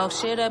wanna talk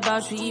shit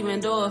about you even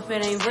though if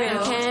it ain't real. You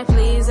can't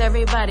please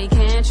everybody,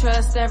 can't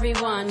trust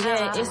everyone.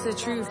 Yeah, it's a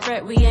true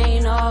threat, we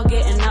ain't all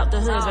getting out the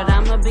hood. But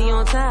I'ma be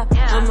on top,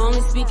 I'm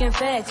only speaking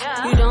facts.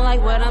 You don't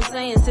like what I'm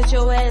saying, sit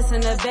your ass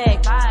in the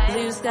back.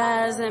 Blue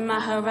skies in my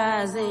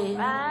horizon.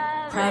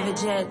 Private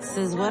jets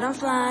is what I'm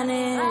flying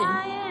in.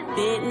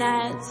 Big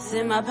knots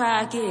in my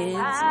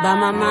pockets. By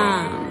my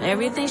mom,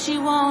 everything she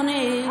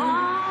wanted.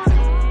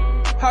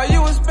 How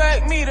you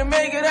expect me to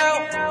make it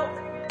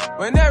out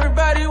when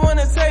everybody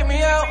wanna take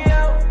me out?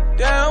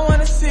 They don't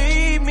wanna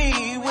see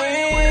me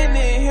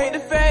winning. Hate the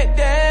fact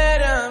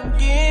that I'm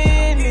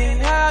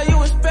getting. How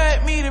you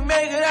expect me to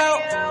make it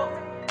out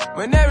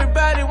when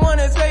everybody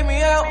wanna take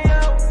me out?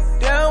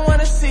 They don't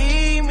wanna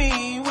see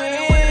me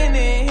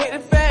winning. Hate the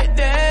fact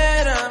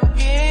that I'm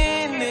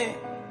getting it.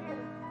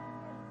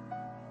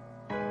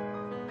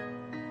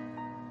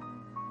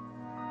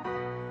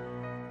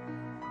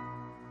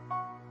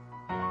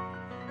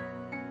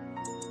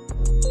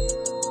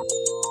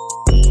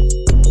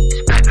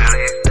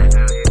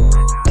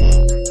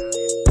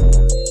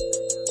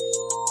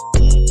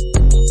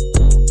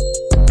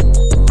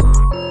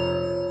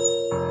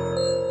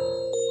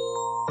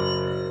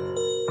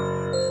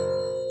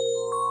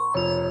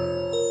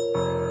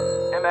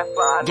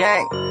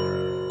 Gang.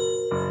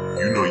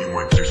 You know you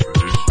went just for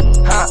this.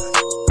 Huh?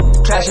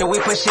 Trash it, we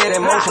put shit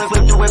in motion.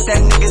 Flip the whip,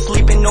 that nigga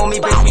sleeping on me,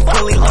 bitch, we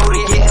fully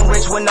loaded. Getting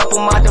rich went up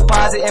on my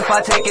deposit and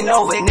I taking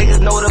over. Niggas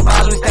know the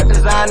vibes, we step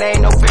design, there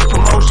ain't no fake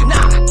promotion.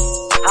 Nah.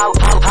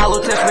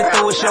 Hollow test me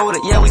through his shoulder.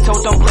 Yeah, we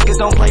told them blickers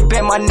don't play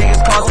bet. My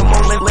niggas cause some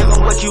more.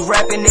 Living what you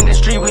rapping in the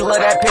street, we love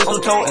that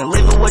pistol toting.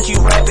 Living what you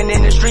rapping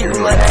in the street, we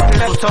love that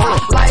pistol toting.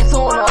 Lights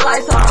on or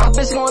lights off,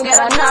 bitch gon' get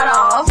a nut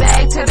off.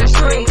 Back to the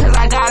street, cause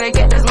I gotta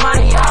get this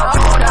money off.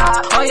 Hold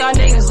up, all y'all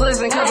niggas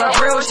listen, cause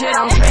I'm real shit.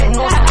 I'm spitting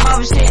on some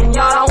other shit, and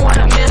y'all don't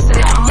wanna miss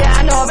it. Yeah,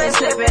 I know I've been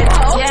slipping.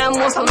 Yeah, I'm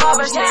on some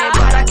other shit,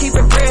 but I keep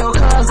it real,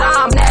 cause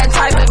I'm that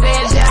type of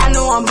bitch. Yeah, I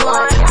know I'm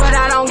blunt, but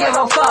I don't give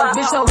a fuck.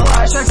 Bitch, so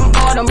what? Straight from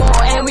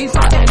Baltimore, and we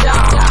fucking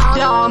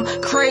dumb,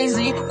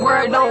 crazy,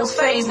 word don't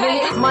faze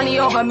me. Money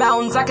over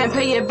mountains, I can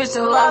pay a bitch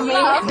to love me.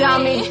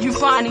 Dummy, you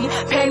funny,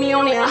 pay me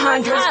only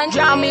 100.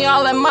 Drop me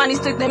all that money,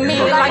 stick to me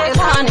like it's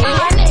honey.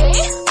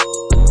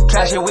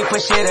 Trash it, we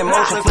put shit in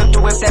motion. Flip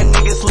the whip, that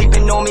nigga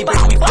sleeping on me,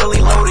 bitch, we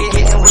fully loaded.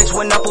 Getting rich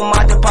went up on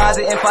my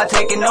deposit and I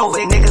taking over.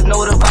 Niggas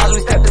know the vibes, we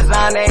step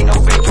design, there ain't no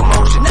fake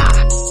promotion. Nah.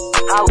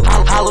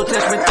 Hollow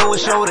test me through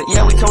his shoulder.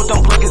 Yeah, we told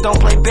them blickers don't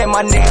play bet.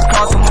 My niggas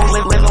cause some more.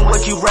 Living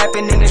what you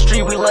rapping in the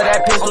street, we love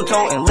that pistol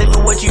toting.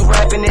 Living what you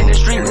rapping in the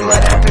street, we love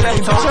that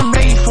pistol toting. I'm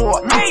made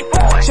for it.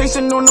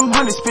 Chasing on them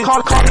hundreds, bitch.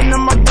 Calling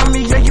them my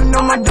dummy. Yeah, you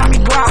know my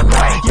dummy grind.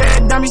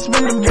 Yeah, dummy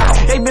spending block.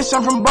 Hey, bitch,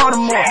 I'm from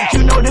Baltimore.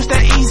 You know this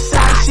that east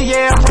side shit.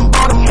 Yeah, I'm from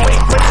Baltimore.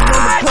 Waiting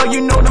on the plug,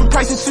 you know them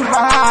prices super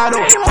high though.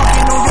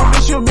 Fucking on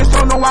your bitch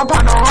don't know I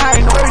pop the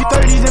rhino.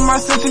 30s in my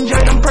system, yeah,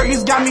 them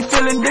perks got me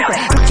feeling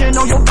different. Looking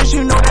on your bitch,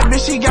 you know that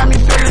bitch, she got me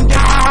feeling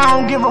different. I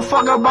don't give a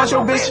fuck about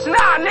your bitch.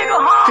 Nah, nigga,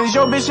 huh? Cause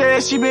your bitch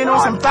ass, she been on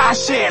some thigh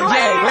shit.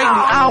 Yeah,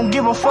 lately, I don't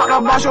give a fuck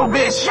about your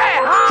bitch.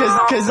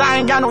 Cause I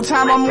ain't got no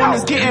time, I'm on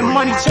this getting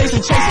money,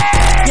 chasing.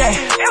 Yeah.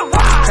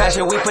 Trash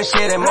it, we put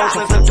shit in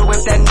motion. Flip the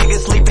whip, that nigga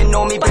sleeping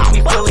on me, bitch,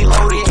 we fully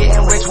loaded.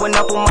 Getting rich went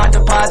up on my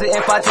deposit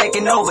and I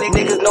taking over.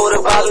 Niggas know the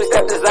vibes, we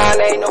step design,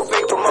 there ain't no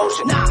fake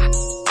promotion. Nah.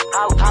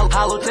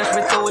 Hollow test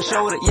me through his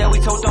shoulder. Yeah, we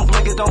told them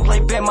blickers don't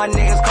play bet. My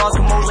niggas cause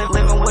some more.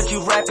 Living what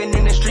you rapping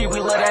in the street, we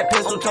love that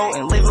pistol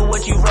toting. Living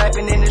what you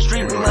rapping in the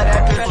street, we love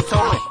that pistol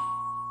toting.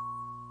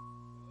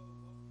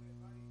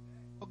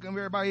 Welcome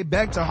everybody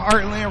back to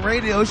Heartland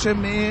Radio. It's your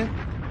man.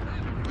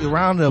 A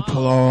round of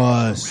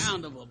applause.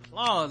 Round of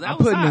applause. I'm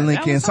putting the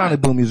link in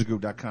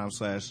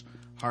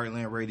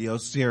sonicboommusicgroup.com/Heartland Radio.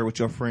 Share it with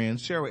your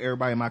friends. Share it with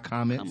everybody in my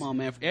comments. Come on,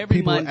 man. For every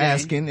people Monday.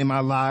 asking in my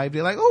live,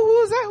 they're like, "Oh,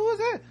 who is that? Who is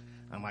that?"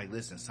 I'm like,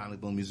 listen,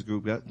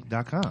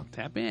 sonicboommusicgroup.com.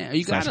 Tap in.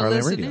 You gotta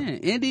listen in.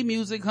 Indie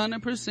music,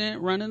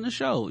 100% running the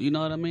show. You know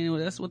what I mean?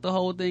 That's what the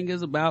whole thing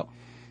is about.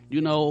 You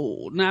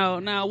know,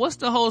 now, what's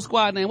the whole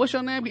squad name? What's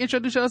your name?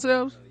 Introduce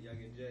yourselves.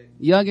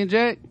 Young and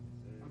Jack.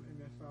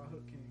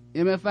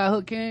 MFI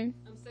Hook King.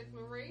 I'm Six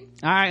Marie.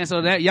 All right, and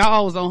so that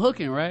y'all was on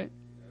Hooking, right?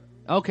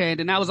 Okay, and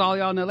then that was all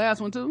y'all in the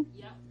last one too?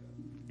 Yep.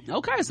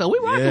 Okay, so we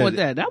rocking with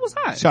that. That was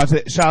hot. Shout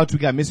out, we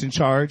got Missing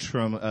Charge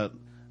from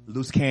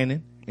Loose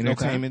Cannon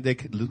Entertainment.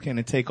 Okay. Loose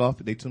Cannon Takeoff.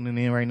 They tuning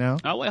in right now.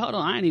 Oh wait, hold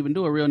on. I ain't even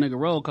do a real nigga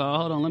roll call.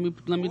 Hold on, let me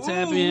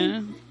tap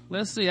in.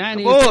 Let's see. I ain't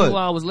even know who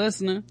I was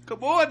listening.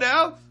 Come on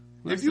now.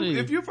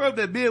 If you're from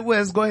the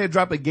Midwest, go ahead and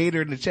drop a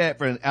gator in the chat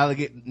for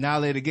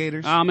alligator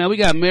gators. Oh man, we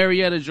got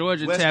Marietta,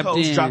 Georgia West tapped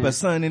Coast, in. Drop a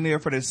sun in there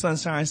for the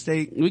Sunshine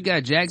State. We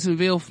got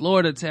Jacksonville,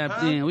 Florida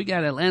tapped in. We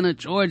got Atlanta,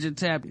 Georgia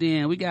tapped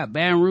in. We got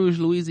Baton Rouge,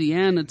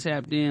 Louisiana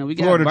tapped in. We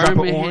got Florida,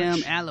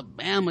 Birmingham,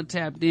 Alabama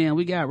tapped in.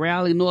 We got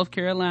Raleigh, North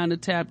Carolina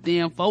tapped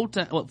in. Four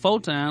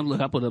times. Look,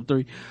 I put up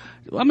 3.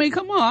 I mean,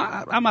 come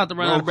on. I'm out to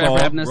run out of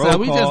breath wrapping this up.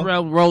 We just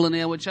rolling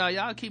in with y'all.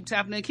 Y'all keep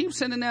tapping in. Keep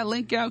sending that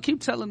link out.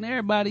 Keep telling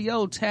everybody,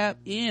 yo, tap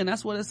in.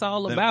 That's what it's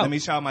all about. Let me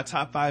shout out my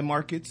top 5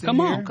 markets. Come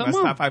on. My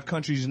top 5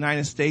 countries: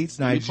 United States,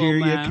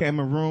 Nigeria,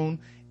 Cameroon,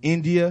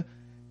 India,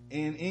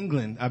 and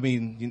England. I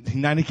mean,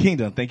 United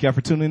Kingdom. Thank y'all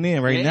for tuning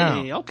in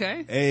now.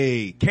 Okay.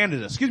 Hey,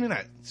 Canada. Excuse me,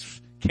 not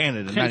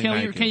Canada.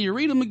 Can you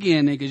read them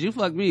again, niggas? You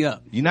fucked me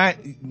up.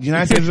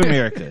 United States of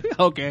America.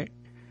 Okay.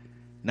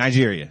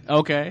 Nigeria.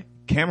 Okay.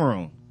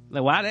 Cameroon.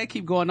 Like, why they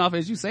keep going off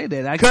as you say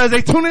that? Because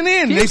they tuning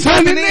in. Keep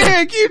tuning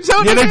in.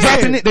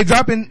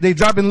 They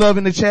dropping love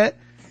in the chat.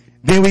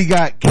 Then we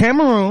got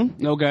Cameroon.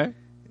 Okay.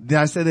 Then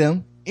I said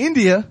them.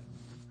 India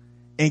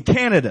and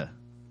Canada.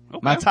 Okay.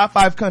 My top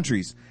 5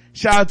 countries.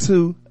 Shout out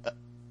to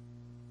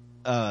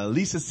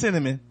Lisa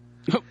Cinnamon.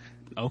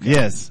 Okay.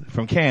 Yes,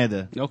 from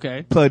Canada.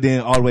 Okay. Plugged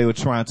in all the way with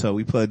Toronto.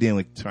 We plugged in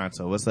with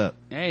Toronto. What's up?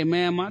 Hey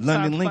man, my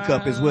London top link 5,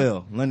 up as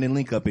well. London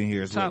link up in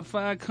here as well. Top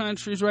 5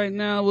 countries right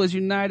now was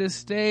United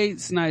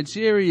States,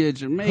 Nigeria,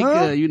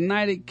 Jamaica,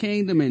 United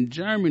Kingdom, and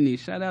Germany.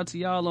 Shout out to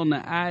y'all on the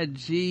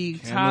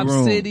IG. Cameroon.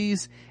 Top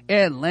cities: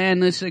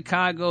 Atlanta,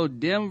 Chicago,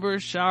 Denver,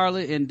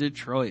 Charlotte, and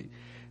Detroit.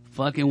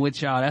 Fucking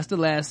with y'all. That's the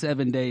last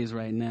 7 days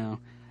right now.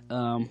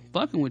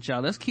 Fucking with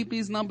y'all. Let's keep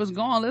these numbers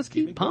going. Let's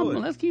keep pumping.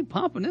 Going. Let's keep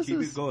pumping. Keep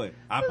it going.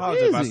 I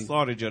apologize if I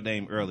slaughtered your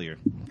name earlier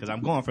because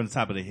I'm going from the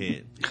top of the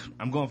head.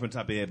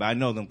 But I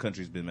know them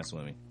countries been messing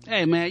with me.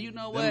 Hey man, you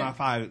know what?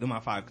 They're my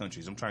 5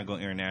 countries. I'm trying to go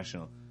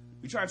international.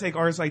 We try to take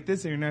artists like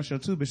this international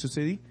too, Bishop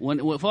City.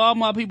 When for all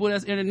my people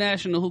that's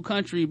international who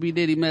country B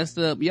Diddy messed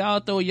up,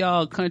 y'all throw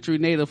y'all country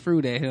native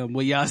fruit at him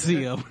when y'all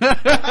see him.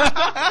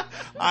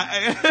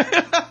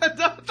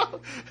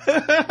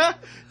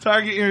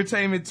 Target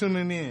Entertainment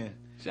tuning in.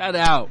 Shout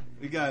out.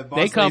 We got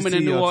they coming to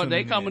New Orleans.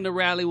 They coming to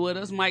rally with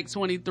us. Mike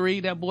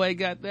 23, that boy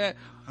got that.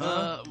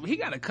 He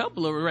got a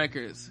couple of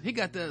records. He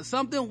got the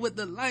something with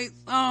the lights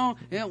on,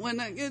 and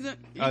when I get it,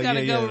 he got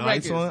a couple of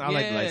records. I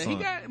like the lights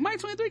on. Mike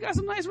 23 got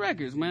some nice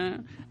records,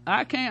 man.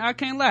 I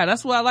can't lie.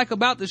 That's what I like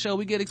about the show.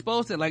 We get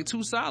exposed to like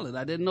Too Solid.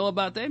 I didn't know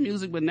about their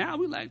music, but now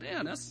we like,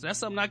 damn, that's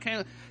something I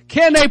can't.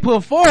 Can they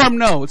perform?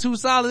 No, Too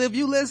Solid. If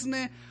you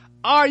listening.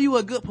 Are you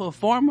a good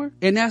performer?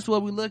 And that's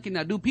what we're looking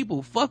at. Do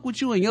people fuck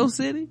with you in your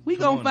city? We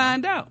gonna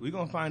find out. We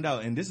gonna find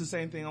out. And this is the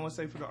same thing I want to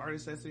say for the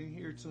artists that's in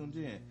here tuned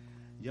in.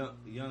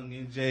 Young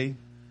NJ,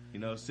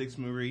 Six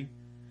Marie,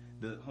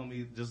 the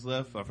homie just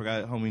left. I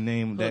forgot homie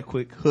name that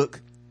quick.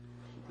 Hook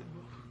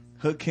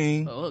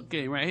King. Oh, Hook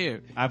King right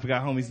here. I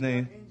forgot homie's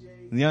name.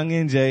 Young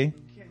NJ.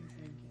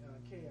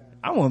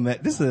 I want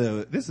that. This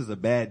is a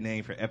bad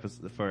name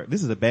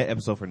this is a bad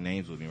episode for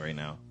names with me right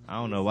now. I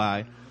don't know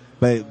why.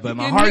 But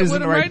my heart is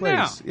in the right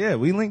place. Now. Yeah,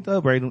 we linked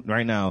up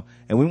right now,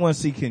 and we want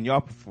to see can y'all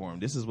perform.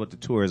 This is what the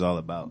tour is all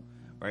about,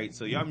 right?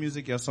 So y'all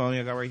music, y'all song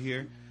y'all got right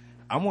here.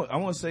 I want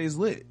to say it's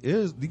lit.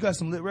 You got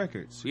some lit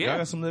records. Yeah. Y'all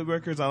got some lit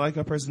records. I like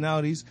our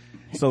personalities.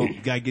 So we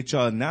gotta get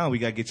y'all in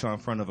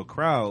front of a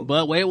crowd.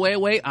 But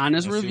wait.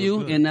 Honest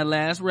review. In that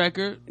last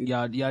record,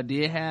 y'all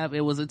did have,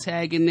 it was a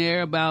tag in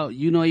there about,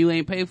 you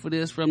ain't paid for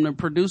this from the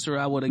producer,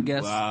 I would have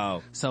guessed.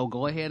 Wow. So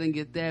go ahead and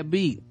get that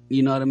beat.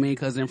 You know what I mean?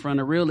 Cause in front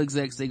of real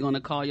execs, they're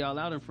gonna call y'all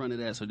out in front of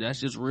that. So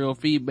that's just real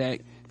feedback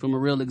from a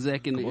real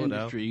exec in the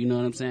industry. You know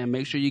what I'm saying?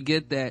 Make sure you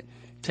get that.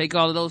 Take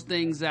all of those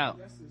things out.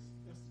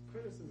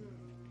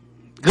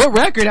 Good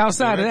record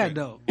outside of that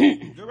though.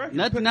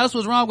 Nothing else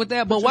was wrong with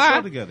that, but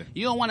why?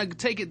 You don't want to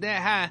take it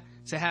that high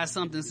to have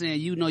something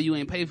saying you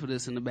ain't paid for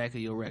this in the back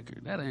of your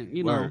record. That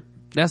ain't,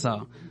 that's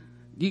all.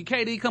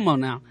 KD, come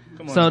on now.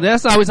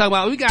 That's all we talk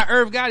about. We got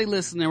Irv Gotti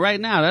listening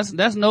right now.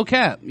 That's no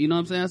cap. You know what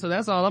I'm saying? So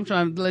that's all I'm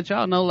trying to let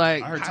y'all know.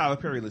 Like, I heard Tyler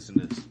Perry listen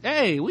to this.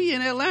 Hey, we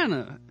in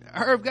Atlanta.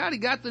 Irv Gotti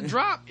got the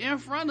drop in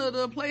front of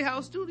the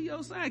Playhouse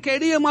Studio sign.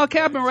 KD, am I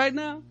capping right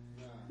now?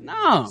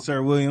 No.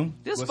 Sir William.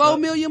 This 4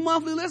 million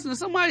monthly listeners.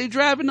 Somebody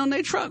driving on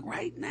their truck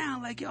right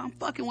now. Like, yo, I'm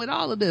fucking with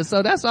all of this.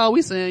 So that's all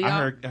we saying,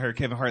 y'all. I heard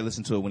Kevin Hart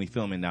listen to it when he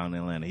filming down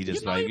in Atlanta. He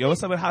just yo,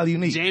 what's up with Highly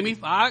Unique? Jamie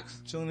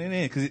Foxx. Tuning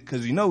in.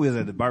 Cause we was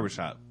at the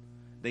barbershop.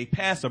 They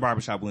passed the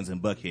barbershop ones in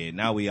Buckhead.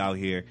 Now we out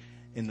here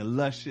in the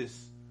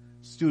luscious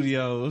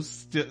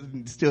studios,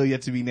 still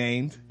yet to be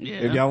named. Yeah.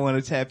 If y'all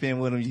want to tap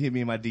in with them, you hit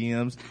me in my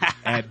DMs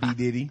at B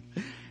Diddy.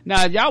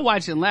 Now, if y'all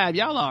watching live,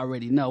 y'all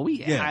already know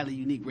we at Highly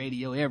Unique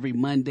Radio every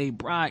Monday,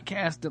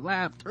 broadcasted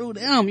live through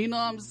them. You know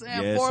what I'm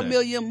saying? Yes, 4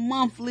 million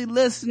monthly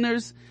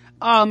listeners.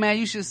 Oh man,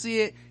 you should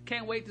see it.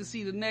 Can't wait to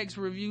see the next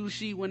review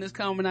sheet when it's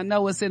coming. I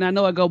know it's in. I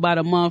know it go by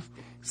the month.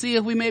 See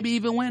if we maybe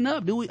even went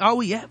up. Are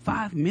we at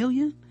 5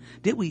 million?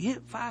 Did we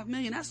hit 5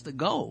 million? That's the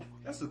goal.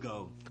 That's the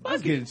goal.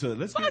 Let's get into it.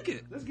 Let's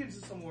get into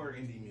some more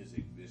indie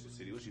music, Bishop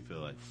City. What you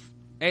feel like?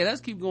 Hey,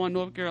 let's keep going,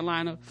 North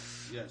Carolina.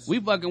 Yes.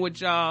 We fucking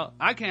with y'all.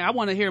 I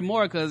want to hear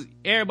more because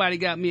everybody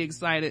got me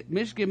excited.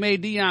 Michigan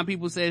made Dion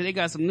people say they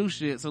got some new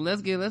shit. So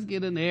let's get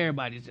into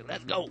everybody's shit.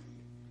 Let's go.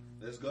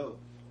 Let's go.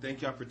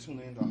 Thank y'all for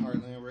tuning in to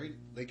Heartland Radio.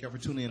 Thank y'all for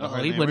tuning in to Heartland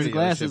Radio. He put his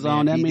Radio. glasses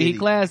on. That means he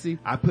classy.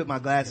 I put my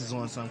glasses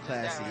on, so I'm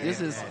classy.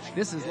 This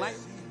is like.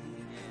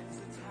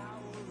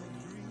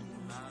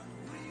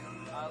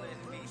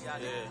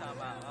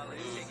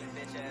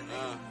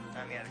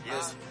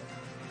 Yes.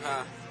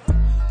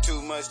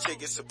 Too much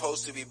chicken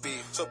supposed to be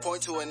beef. So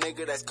point to a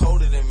nigga that's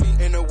colder than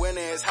me. In the winter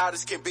as hot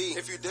as can be.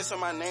 If you diss on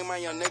my name, my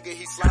young nigga,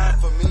 he slime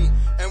for me.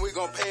 And we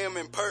gon' pay him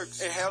in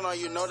perks. And hell no,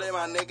 you know that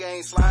my nigga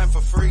ain't slime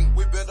for free.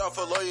 We built off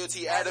of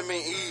loyalty, Adam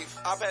and Eve.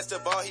 I pass the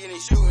ball, he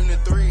ain't shooting the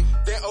three.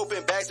 Then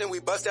open bags and we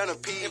bust down a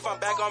P. If I'm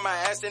back on my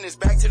ass, then it's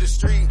back to the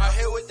street. I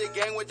hit with the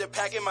gang with the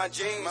pack in my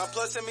jeans. My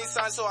plus in me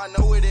sign so I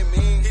know what it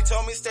means. He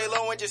told me stay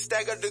low and just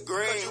stack up the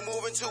green. Cause you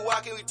moving too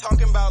walking, we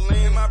talking about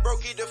lean. My bro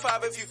keep the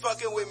 5 if you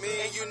fucking with me.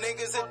 And you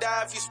niggas will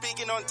die if you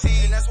speaking on T.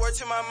 And that's word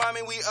to my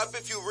mommy, we up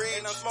if you read.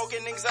 And I'm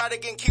smoking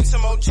exotic and keep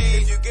some OG.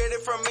 If you get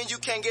it from me, you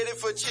can't get it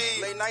for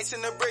cheap. Late nights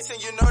in the bricks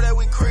and you know that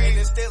we creep. And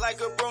it stay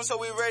like a broom so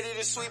we ready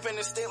to sweep. And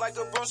it stay like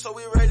a broom so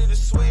we ready to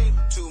sweep.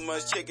 Too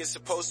much chicken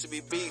supposed to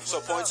be beef. So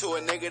point to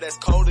a nigga that's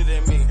colder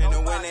than me. And the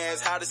winter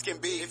as hot as can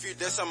be. If you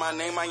diss on my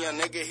name, my young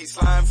nigga, he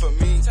slime for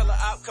me. Tell her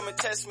out, come and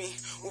test me.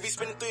 We be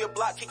spinning through your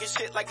block, kicking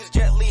shit like it's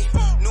Jet Li.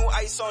 New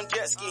ice on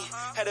jet ski.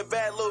 Had a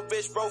bad little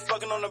bitch, bro,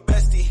 fucking on the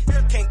bestie.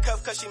 Can't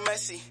cuff cause she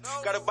messy.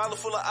 Got a bottle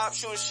full of ops,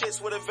 shooting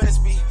shits with a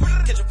vest be.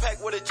 Catch a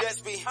pack with a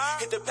jet be.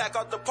 Hit the pack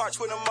out the parch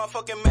with a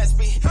motherfucking mess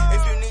be.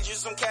 If you need you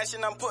some cash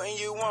and I'm putting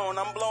you on.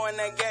 I'm blowing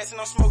that gas and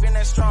I'm smoking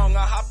that strong.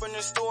 I hop in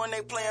the store and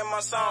they playing my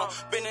song.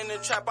 Been in the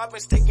trap, I've been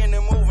sticking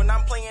and moving.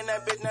 I'm playing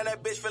that bitch, now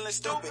that bitch feeling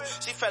stupid.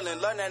 She fell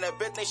in love, now that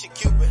bitch think she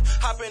Cupid.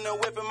 Hop in the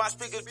whip and my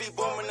speakers be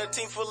booming. A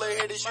team full of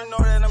hitters, you know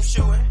that I'm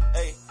shooting.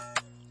 Hey,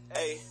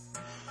 hey.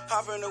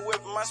 Hop in the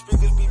whip and my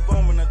speakers be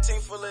booming. A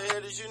team full of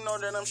hitters, you know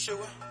that I'm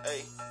shooting.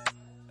 Hey,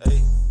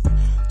 hey.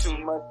 Too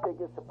much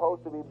tickets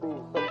supposed to be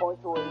beef. So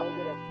point to a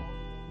nigga that's...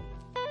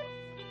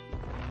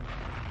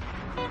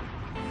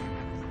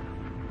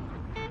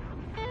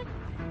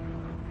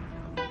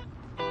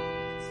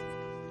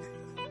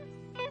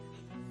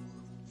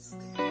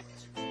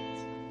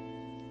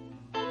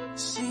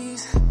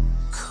 She's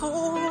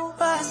cool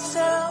by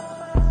herself,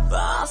 but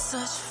I'm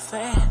such a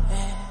fan.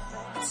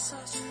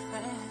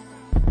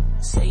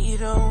 Say you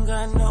don't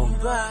got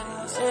nobody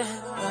else,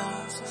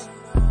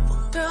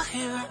 but girl,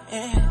 here I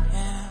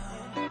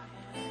am.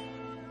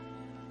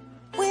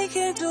 We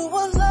can do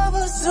what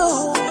lovers do.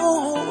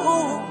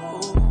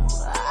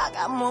 I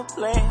got more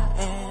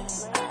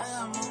plans.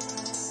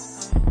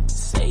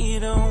 Say you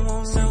don't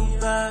want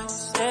nobody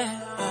else,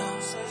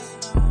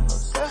 but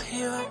girl,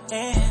 here I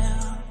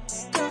am.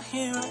 Girl,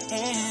 here I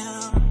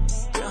am.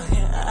 Girl,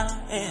 here I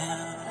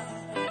am.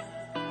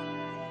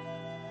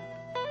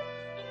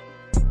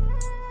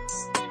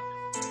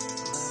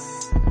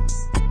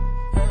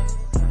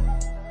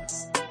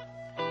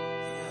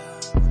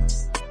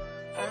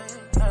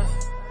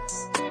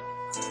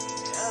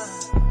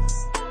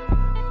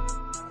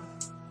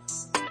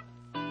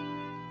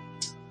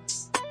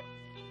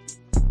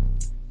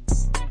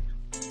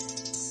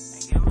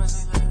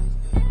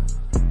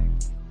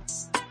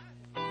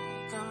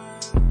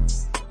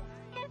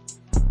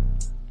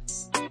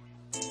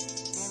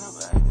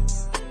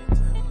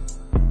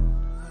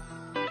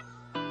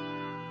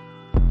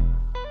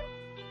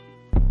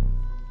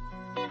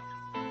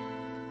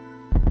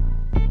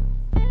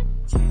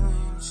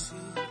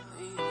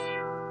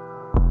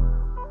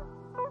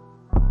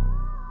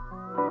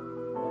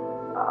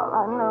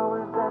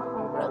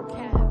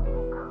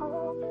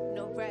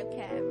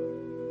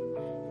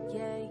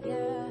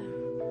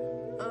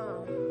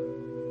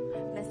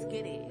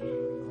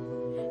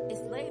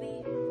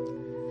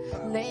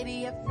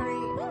 Lady of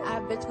free, I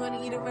bitch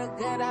gonna eat it real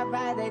good. I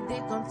ride that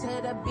dick onto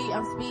the beat.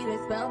 I'm speeding,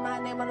 spell my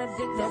name on the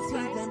dick, no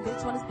teasing.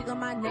 Bitch wanna speak on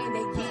my name,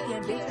 they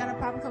geeking. Bitch got a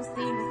problem, come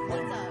see me.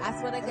 I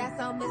swear to God,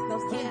 so don't miss no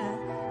skin.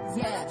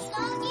 Yeah,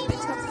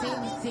 bitch come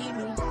see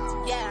me.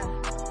 Yeah,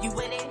 you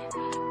with it?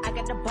 I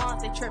got the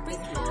balls, they tripping.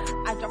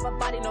 I drop a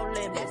body, no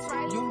limit.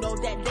 You know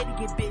that lady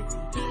get busy.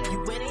 You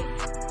with it?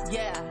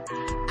 Yeah,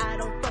 I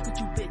don't fuck with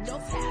you, bitch. No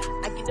cap.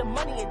 I get the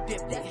money and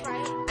dip it.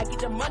 I get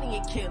the money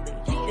and kill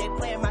it. They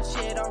playing my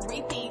shit on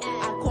repeat.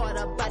 I caught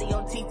a body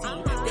on TT.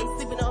 They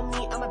sleeping on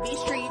me, I'ma be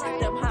street.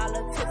 Them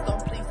holler tips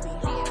gon' please me.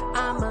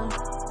 I'ma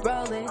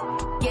roll it,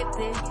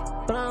 gifted,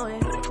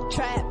 blowing,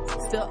 trap,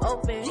 still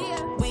open.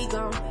 We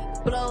gon'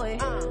 blow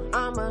it.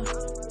 I'ma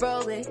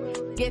roll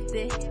it,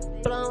 gifted,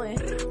 blowing,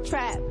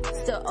 trap,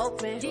 still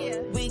open.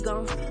 We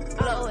gon'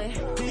 blow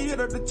it. He hit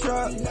up the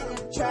trap.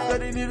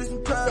 Said he needed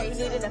some packs.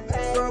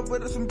 Start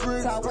with us some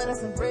bricks.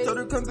 Told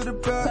her come to the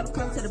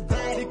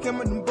back. He came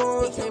with them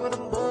boys.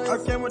 I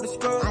came with the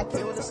scope. I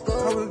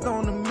was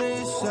on a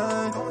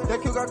mission. That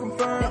kill got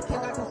confirmed.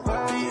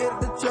 He hit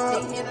the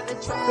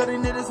trap. Said he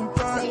needed some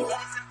packs.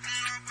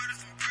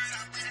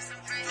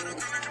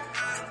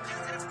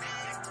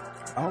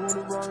 I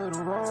wanna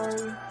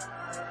ride.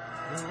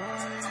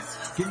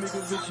 Give me the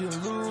bitch and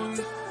Louis.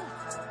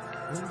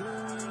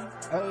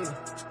 Hey.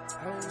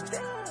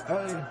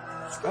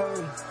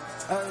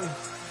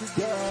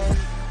 Yeah,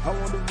 I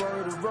want to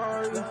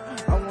ride.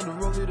 I want to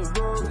roll it.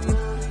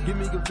 Give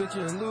me a bitch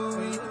and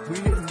Louis. We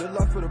hitting the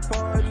lot for the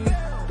party.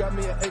 Got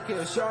me an AK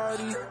and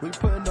shawty. We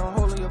putting a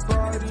hole in your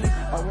body.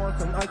 I want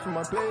some ice for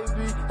my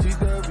baby. She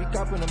said we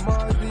copping a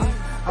Marzi.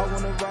 I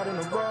wanna ride in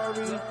a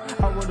Rari.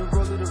 I wanna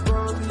roll it a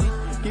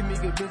Rollie. Give me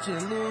good bitch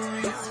and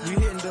Louis. We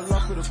hitting the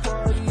lock for the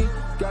party.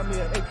 Got me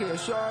an AK and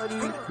Shorty.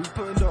 We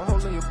putting the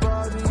hole in your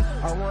body.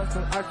 I want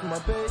some ice for my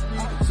baby.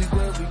 She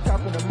said we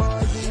copping a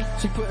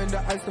Marzi. She putting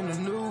the ice on the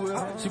new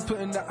whip. She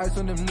putting the ice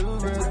on them new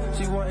rims.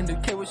 She wanting to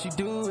care what she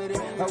do with it.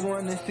 I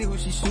wanna see what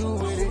she shoot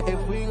with it.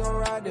 If we gon'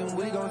 ride, then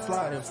we gon'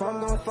 slide. If I'm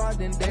gon' slide,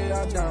 then they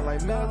are down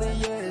like Melly.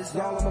 Yeah, it's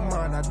all on my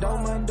mind. I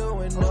don't mind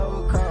doing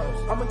no crimes.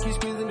 I'ma keep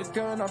squeezing the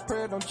gun. I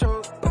pray it don't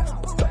choke.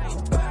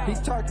 He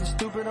talking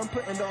stupid. I'm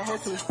putting the hoe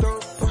to his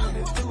throat.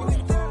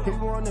 He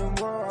wanting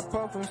war. I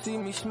puff him, see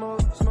me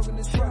smoking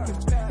the truck.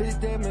 His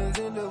diamonds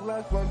in the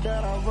left one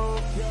that I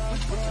wrote.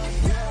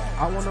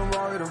 I wanna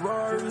ride the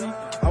Rari.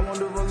 I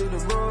wanna roll it a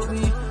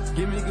Rollie.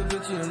 Give me good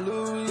bitch and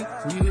Louis.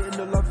 We hitting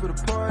the love for the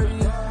party.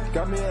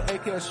 Got me an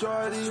AK and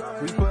Shorty.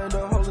 We putting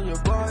the hole in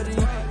your body.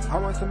 I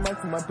want some ice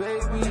for my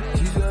baby.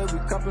 She said we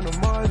copping a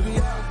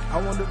Marzi.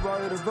 I want to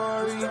ride the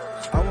Rari.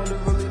 I want to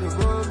roll it a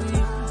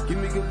Rollie. Give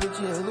me good bitch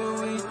and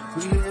Louis.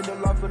 We hitting the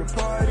love for the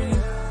party.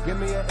 Give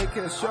me an AK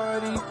and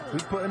Shorty. We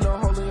putting a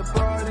hole in your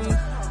body.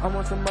 I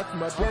want some ice for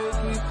my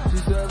baby. She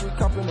said we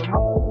copping a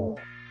Marzi.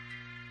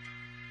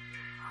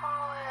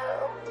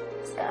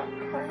 Stop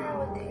playing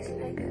with these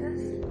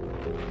niggas.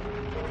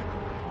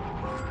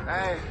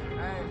 Hey,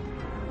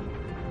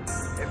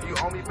 if you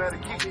owe me, better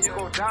keep it, you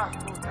gon' die.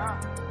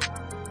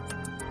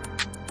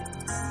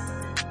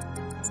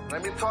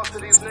 Let me talk to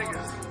these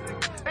niggas.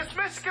 It's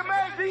Michigan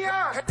made,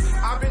 Dion.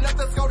 I've been up,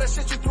 let's go, that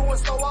shit you doing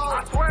so old.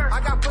 I swear. I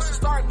got push to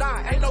start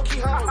now, ain't no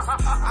keyholes.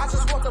 I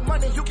just want the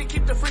money, you can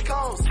keep the free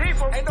codes. Keep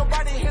them. Ain't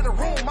nobody in the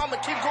room, I'ma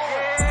keep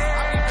going.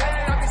 Yeah. I be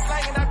playing, I be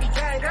slanging, I be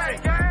gang.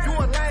 You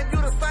a lame, you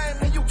the same,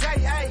 and you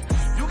gay,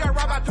 ayy. You got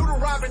robbed, I do the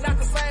robbing, not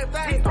the same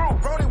thing.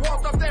 Brody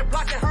walked up there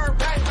blocking her,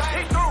 bang,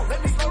 bang.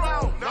 Let me slow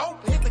down,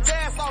 nope, hit the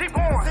gas on him.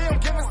 See him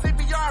giving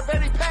CPR,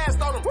 bet he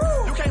passed on him.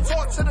 Woo. You can't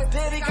talk to the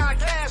dead, he got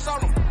cash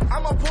on him.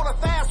 I'ma pull a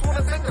fast one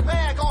and take the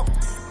bag off.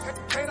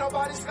 Can't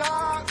nobody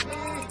stop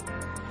me.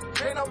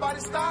 Can't nobody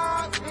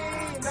stop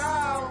me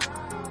now.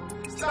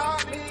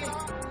 Stop me.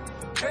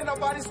 Can't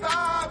nobody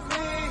stop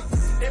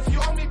me. If you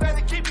owe me,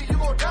 better keep it, you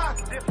gon' die.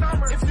 This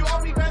summer. If you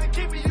owe me, better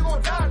keep it, you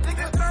gon' die. Nigga.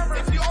 This summer.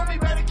 If you owe me,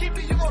 better keep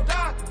it, you gon'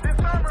 die. This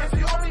summer. If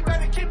you owe me,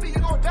 better keep it,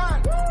 you gon'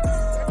 die.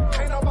 Woo.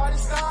 Can't nobody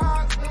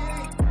stop me.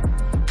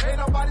 Can't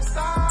nobody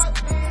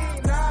stop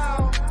me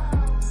now.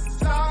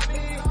 Stop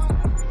me.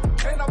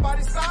 Can't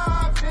nobody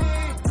stop me.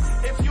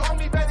 If you owe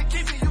me, better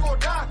keep it, you gon'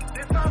 die.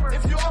 This summer.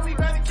 If you owe me,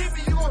 better keep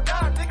it, you gon'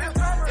 die. Nigga.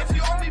 This summer. If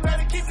you owe me,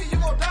 better keep it, you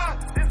gon' die.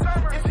 This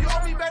summer. If you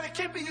owe me, better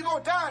keep it, you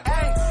gon' die.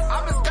 Hey,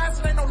 I've been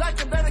spazzing, ain't no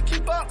lacking, better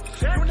keep up.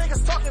 You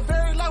niggas talking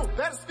very low,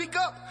 better speak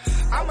up.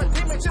 I'm a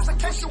demon just in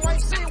case you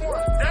ain't seen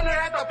one. Then they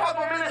had to pop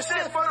them in the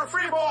shit for the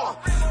free ball.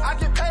 I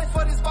get paid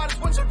for these bodies,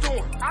 what you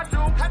doing? I do.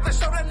 Have to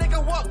show that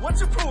nigga what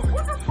you proving?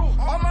 What you proving?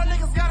 All my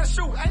niggas gotta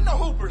shoot, ain't no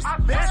hoopers.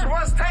 Bitch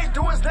runs tape,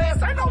 do his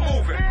dance, ain't no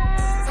moving.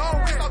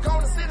 Told Rick I'll go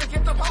to the city,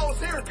 get them hoes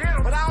here.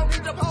 But I don't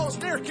need them hoes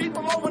near, keep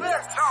them over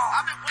there.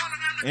 I've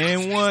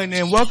been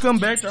and welcome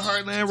back to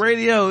Heartland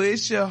Radio.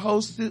 It's your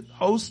host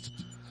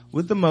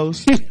with the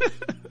most.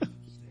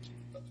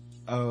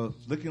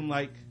 Looking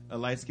like a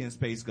light-skinned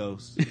space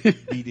ghost.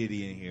 B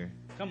Diddy in here.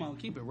 Come on,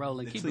 keep it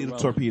rolling. The Keep it rolling.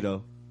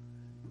 Torpedo,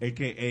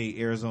 aka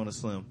Arizona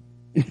Slim,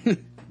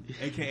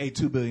 aka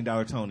 $2 billion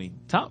Tony.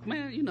 Talk,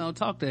 man.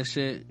 Talk that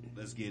shit.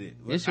 Let's get it.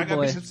 It's your I got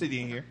boy. Bishop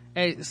City in here.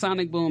 Hey,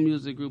 Sonic Boom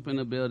Music Group in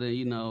the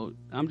building.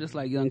 I'm just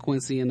like Young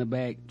Quincy in the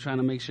back, trying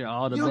to make sure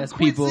all the best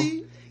people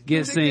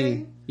get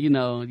seen.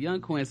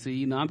 Young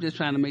Quincy. I'm just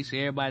trying to make sure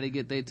everybody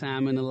get their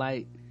time in the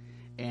light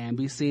and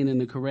be seen in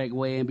the correct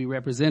way and be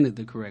represented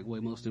the correct way.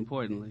 Most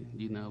importantly,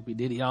 B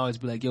Diddy always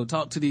be like, "Yo,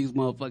 talk to these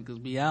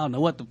motherfuckers." I don't know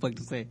what the fuck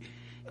to say.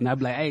 And I'd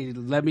be like, hey,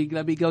 let me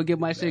go get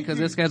my shit, cause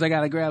I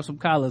gotta grab some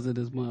collars of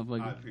this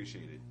motherfucker. I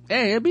appreciate it.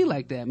 Hey, it be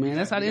like that, man.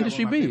 That's how the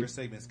industry be. My favorite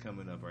segments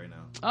coming up right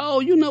now.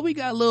 Oh, we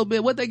got a little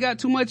bit. What they got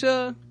too much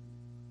of?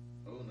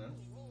 Oh, no.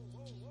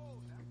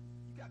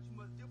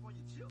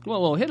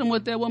 Whoa, hit them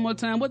with that one more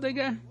time. What they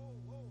got?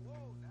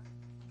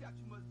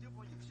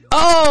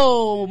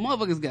 Oh,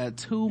 motherfuckers got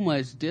too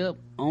much dip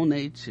on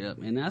their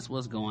chip, and that's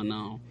what's going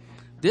on.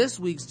 This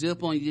week's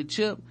dip on your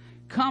chip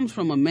comes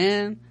from a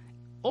man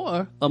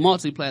or a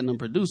multi-platinum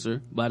producer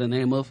by the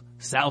name of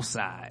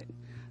Southside.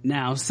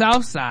 Now,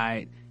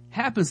 Southside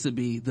happens to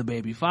be the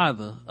baby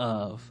father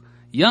of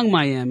Young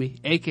Miami,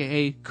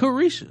 aka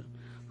Carisha,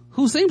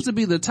 who seems to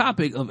be the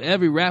topic of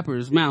every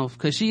rapper's mouth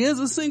because she is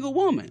a single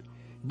woman.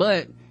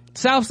 But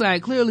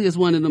Southside clearly is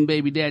one of them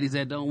baby daddies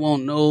that don't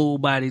want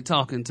nobody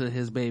talking to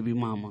his baby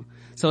mama.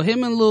 So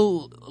him and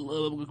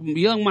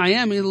Young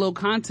Miami, a little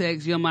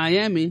context, Young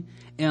Miami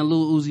and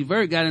Lil Uzi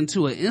Vert got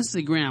into an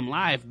Instagram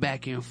live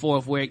back and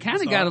forth where it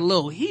kind of got a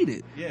little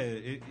heated. Yeah,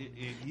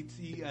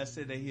 he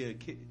said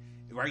that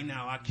right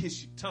now, I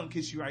tongue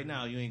kiss you right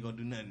now, you ain't gonna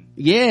do nothing.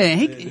 Yeah,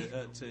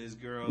 to his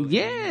girl.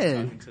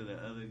 Yeah, talking to the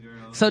other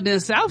girl. So then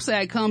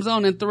Southside comes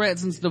on and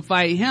threatens to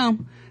fight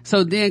him.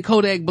 So then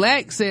Kodak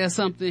Black says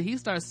something. He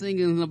starts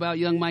singing about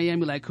Young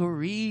Miami like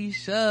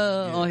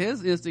Carisha on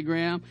his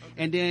Instagram.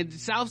 And then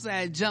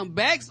Southside jump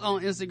backs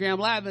on Instagram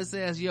Live and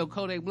says, yo,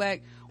 Kodak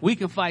Black, we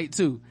can fight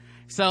too.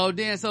 So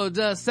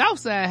does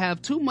Southside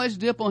have too much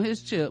dip on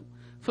his chip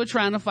for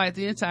trying to fight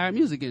the entire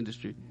music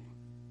industry?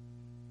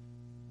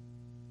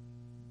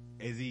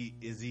 Is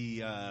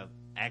he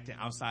acting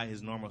outside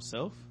his normal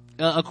self?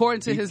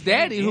 According to his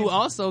daddy, who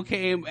also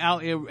came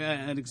out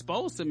and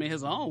exposed him in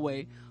his own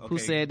way, who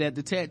said that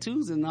the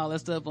tattoos and all that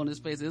stuff on his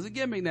face is a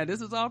gimmick. Now,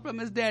 this is all from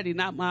his daddy,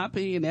 not my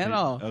opinion at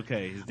all.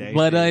 Okay, his daddy.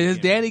 But his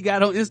daddy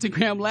got on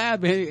Instagram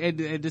Live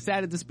and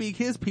decided to speak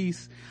his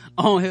piece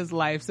on his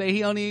life. Say he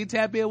don't even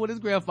tap in with his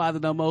grandfather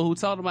no more, who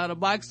taught him how to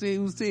box since he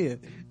was 10.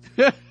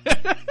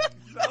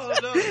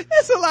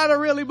 It's a lot of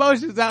real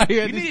emotions out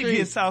here. You need to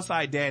get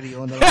Southside Daddy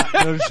on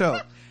the show.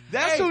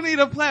 That's who need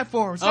a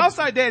platform.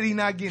 Southside Daddy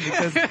not getting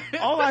it, because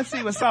all I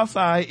see with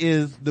Southside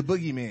is the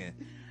boogeyman.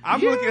 I'm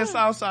looking at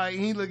Southside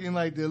and he looking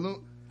like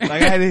I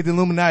had to hit the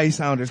Illuminati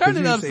sounders. Turn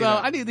it up, so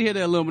I need to hear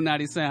the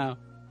Illuminati sound.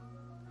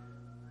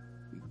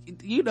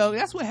 You know,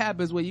 that's what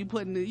happens when you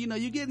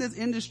you get in this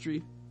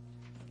industry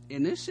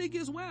and this shit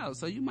gets wild.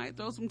 So you might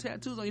throw some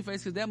tattoos on your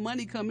face because that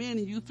money come in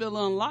and you feel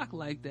unlocked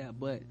like that.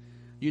 But,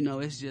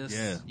 it's just,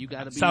 you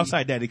gotta be.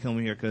 Southside Daddy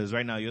coming here, because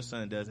right now your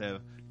son does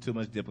have too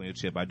much dip on your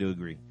chip. I do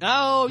agree.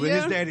 Oh, with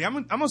his daddy.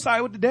 I'm gonna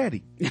side with the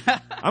daddy.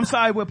 I'm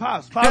side with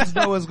Pops. Pops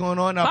know what's going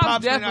on. Now,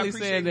 Pops definitely I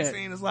appreciate you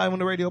saying this live on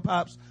the radio,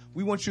 Pops.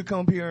 We want you to come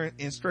up here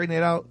and straighten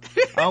it out.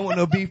 I don't want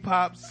no beef,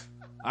 Pops.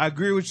 I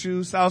agree with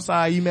you.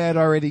 Southside, you mad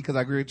already because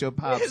I agree with your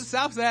Pops.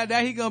 Southside,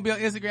 now he gonna be on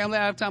Instagram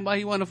Live talking about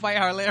he want to fight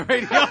Heartland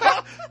Radio.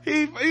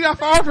 he not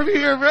far from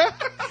here, bro.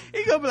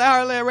 He gonna be like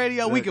Heartland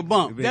Radio, we can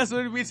bump. That's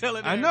what he be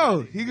telling I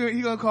know. He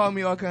gonna call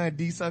me all kind of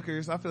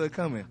D-suckers. I feel it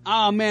coming.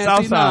 Oh, man.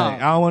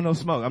 Southside, I don't want no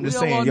smoke. I'm just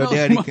saying, your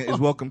daddy is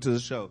welcome to the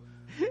show.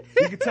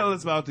 He can tell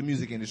us about the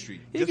music industry.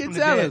 He can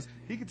tell us.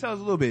 He can tell us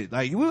a little bit.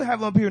 Like, we'll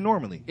have him up here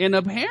normally. And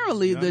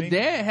apparently the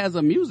dad has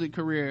a music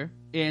career,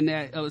 and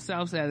that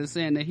Southside is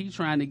saying that he's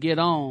trying to get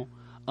on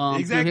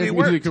exactly, his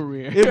music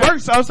career. It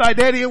works, Southside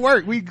Daddy, it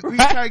worked. We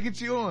try to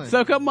get you on.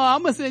 So come on,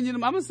 I'm gonna send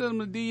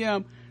him a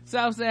DM.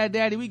 Southside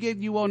Daddy, we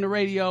getting you on the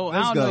radio.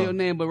 I don't know your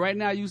name, but right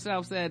now you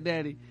Southside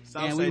Daddy.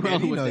 Southside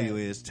Daddy, you know you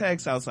is. Tag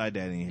Southside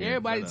Daddy in here.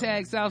 Everybody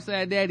tag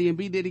Southside Daddy and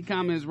B Diddy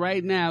comments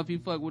right now if you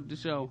fuck with the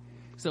show,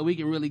 so we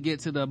can really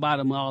get to the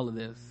bottom of all of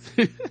this.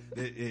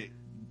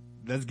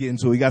 Let's get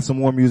into it. We got some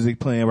more music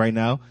playing right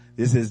now.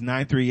 This is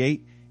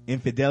 938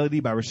 Infidelity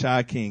by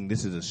Rashad King.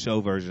 This is a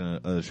show version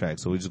of the track,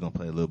 so we're just gonna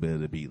play a little bit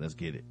of the beat. Let's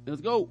get it.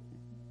 Let's go.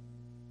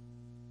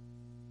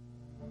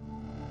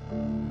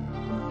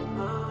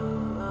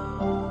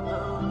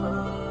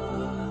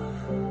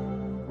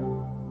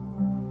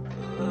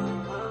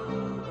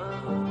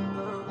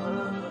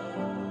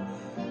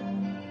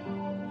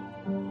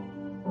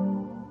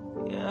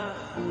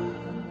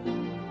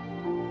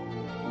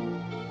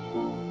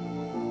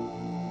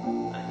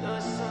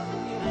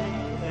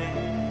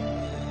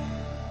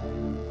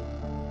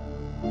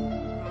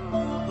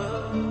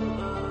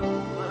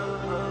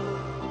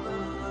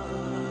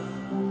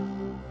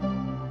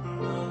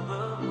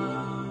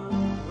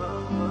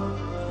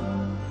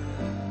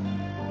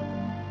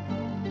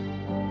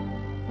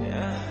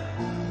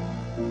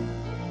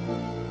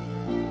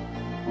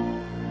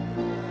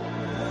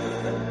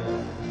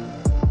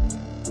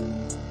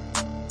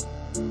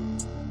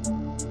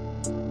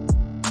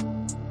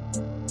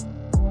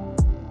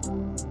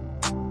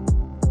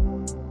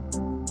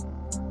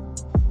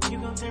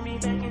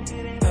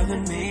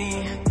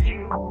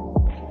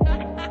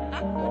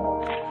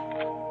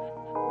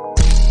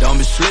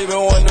 Sleeping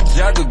when the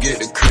jackal get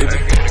the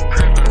cricket.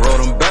 Roll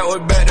them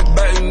backward, back to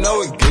back, you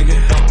know it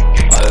giggin'.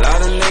 A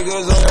lot of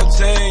niggas on your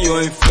team, you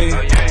ain't fit.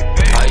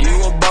 How you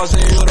a boss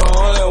and you the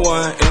only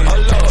one in? I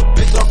love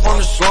bitch, I'm from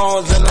the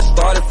slums and I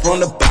started from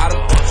the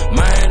bottom.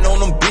 Man on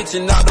them bitch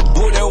and out the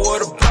boot, that was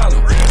the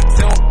problem.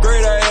 10th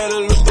grade, I had a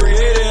little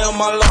 380 in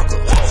my locker.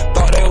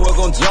 Thought they was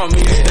gon' jump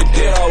me, if they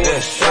did, I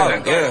would've shot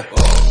them, yeah.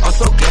 I'm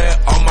so glad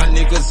all my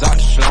niggas out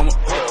the slumber.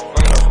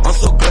 I'm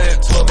so glad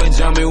 12 ain't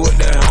jump me with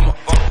that hammer.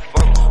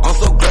 I'm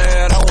so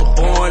glad I was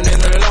born in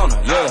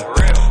Atlanta, yeah.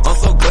 I'm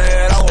so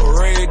glad I was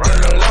raised in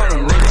Atlanta,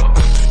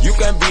 nigga. You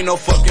can't be no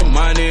fucking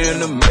money in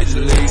the major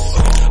leagues.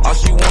 All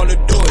she wanna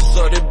do is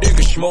suck the dick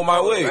and smoke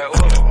my way.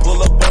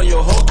 Pull up on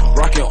your hoe,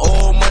 rockin'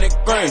 old money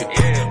grain.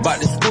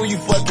 About to school you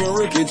fucking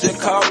Ricky,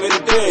 just call me the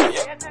day.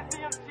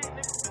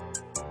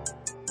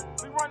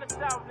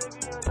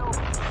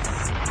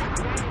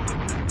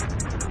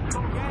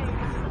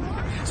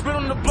 Spit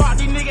on the block,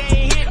 these niggas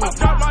ain't hit me.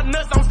 Drop my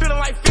nuts, I'm feeling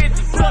like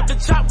 50. Pull up the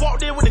chop,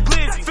 walked in with the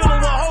glizzy. Filling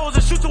with hoes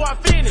and shoot till I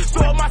finish.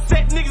 Throw up my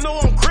set, niggas know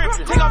I'm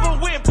crippin'. Take off a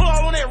whip, pull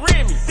all on that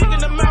Remy. Dick in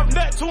the mouth,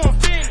 nut till I'm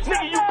finished.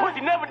 Nigga, you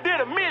pussy never did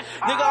a miss.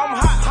 Nigga, I'm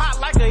hot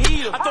like a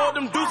heater. I throw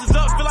them deuces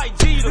up, feel like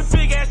Jeter. This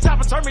big ass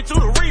chopper turn me to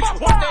the reaper.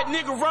 Watch that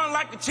nigga run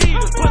like a cheetah.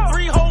 Put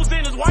 3 hoes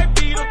in his white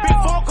beater. Big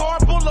 4 car,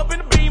 pull up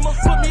in the Beamer.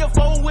 Put me a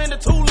 4 in the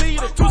 2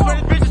 liter. 2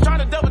 Spanish bitches trying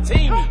to double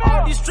team me.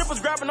 All these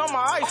strippers grab trapping on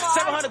my ice.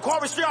 700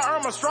 car street, I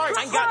earn my stripes.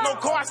 I ain't got no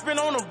car, I spin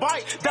on a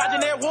bike.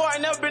 Dodging that war, I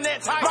ain't never been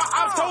that tight. My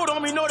ops told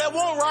on me, know that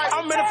won't right.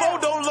 I'm in a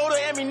photo load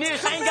of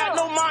ammunition. I ain't got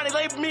no money,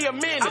 label me a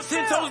minute. I'm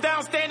 10 toes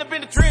down, stand up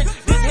in the trench.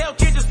 This hell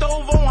kitchen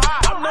stove on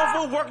high. I'm known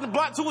for working the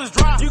block till it's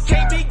dry. You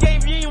can't be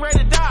game, you ain't ready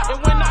to die.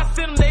 And when I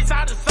send them, they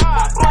side to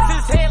side. Bust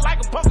his head like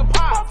a pumpkin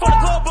pie. For the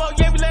club up,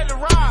 yeah, we let it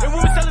ride. And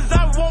when we selling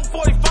out, we want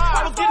 45.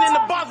 I was getting in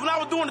the box when I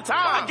was doing the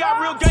time. I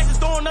got real gangsters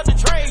throwing up the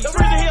trades. The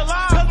reason he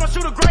alive, cause my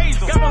shooter grazed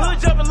him. Got my hood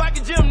jumping like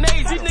a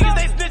gymnasium. These niggas,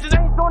 they snitches, they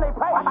ain't doing they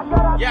pay.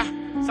 Yeah,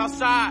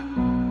 Southside.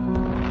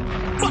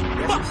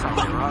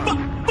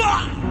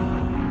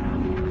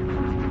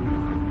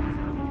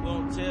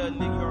 Gonna tell a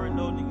nigga, you already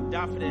know nigga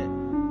die for that.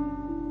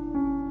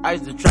 I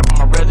used to trap on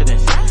my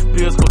residence.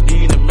 Pills,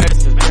 codeine, and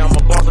medicine. Damn, I'm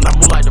a boss and I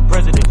move like the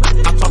president.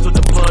 I talk to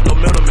the blood, no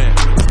middleman.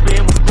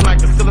 Spin was spin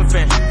like a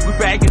cellophane. We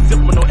bag and zip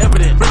with no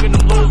evidence. Bringing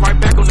them loads right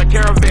back on the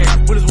caravan.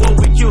 When it's war,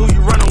 we kill who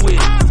you running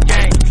with.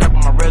 Gang, trap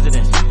on my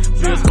residence.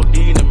 Pills,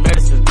 codeine, and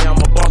medicine. Damn,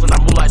 I'm a boss and I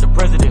move like the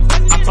president.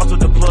 I talk to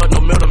the blood,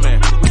 no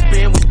middleman. We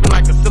spin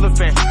like a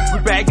cellophane. We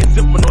bag and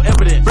zip with no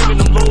evidence.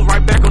 Bringing them loads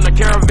right back on the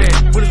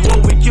caravan. When it's war,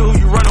 we kill who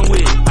you running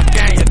with. I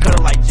gang and cut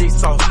it like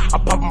G-Sauce. I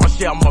pop my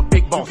shit, I'm a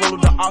big boss. We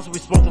follow the odds, we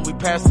smoke when we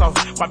pass off.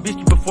 My bitch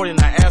keep it 40 in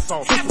her ass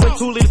off. 6 with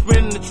 2 liters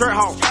spinning in the trap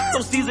house.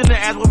 Some season the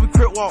ass when we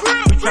crip walk.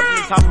 We trapping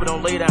this house, we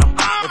don't lay down.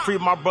 And free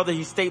my brother,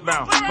 he's state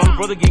bound. My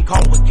brother getting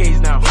caught with K's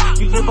now.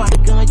 You live by the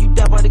gun, you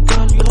die by the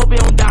gun. You hope they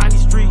don't die in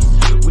these streets.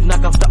 We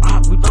knock off the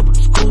op, we up at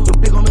the school. Your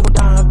big homie gon'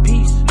 die in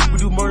peace. We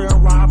do murder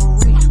and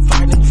robbery.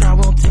 Fighting and trial,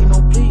 we don't take no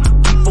plea.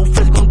 Keep 4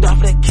 feds gon' die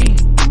for that key.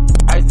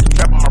 I used to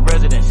trap on my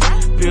residence.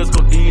 Pills,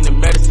 codeine, and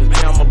medicine.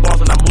 Now I'm a boss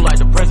and I move like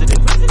the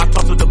president. I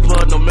talk to the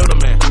blood, no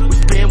middleman. We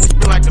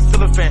spin like a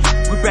cellophane.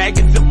 We bag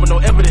and zip with no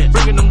evidence.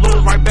 Bringing them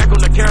loads right back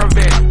on the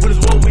caravan. When it's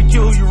war, we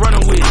kill who you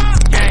running with.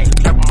 Gang,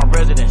 trap on my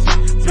residence.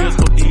 Pills,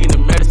 codeine,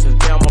 and medicine.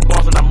 Now I'm a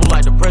boss and I move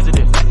like the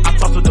president. I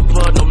talk to the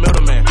blood, no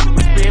middleman.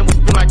 We spin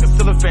like a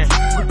cellophane.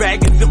 We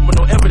bag and zip with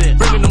no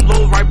evidence. Bringing them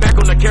loads right back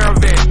on the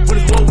caravan. When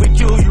it's war, we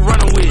kill who you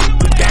running with.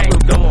 Gang,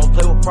 don't wanna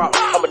play with props.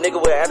 I'm a nigga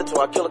with attitude,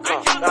 I kill a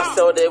cop. I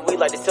sell that weed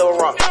like they sell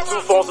rock. 2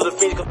 phones to the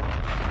Phoenix.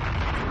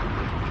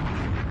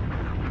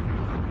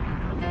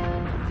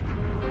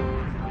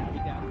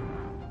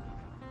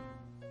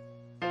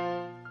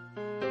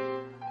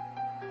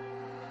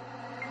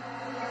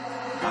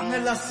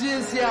 En la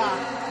ciencia.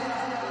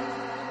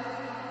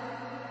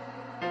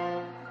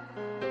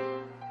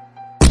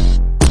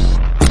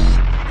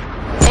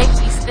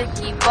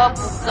 Sticky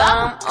bubble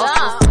gum,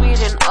 also sweet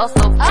and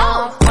also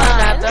fun. When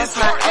I bust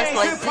my ass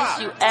like this,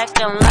 you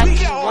acting like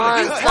you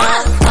want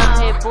some. Come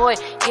here, boy,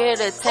 get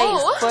a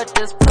taste. Put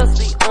this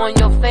pussy on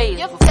your face.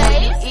 Before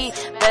you eat,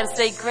 better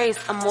say grace.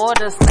 I'm more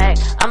than snack.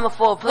 I'm a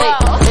full plate.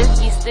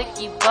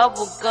 Sticky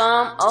bubble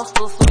gum,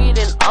 also sweet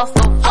and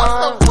also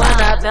fun.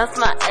 When I bounce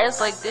my ass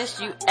like this,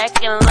 you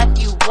acting like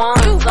you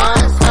want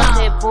some. Come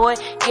here, boy,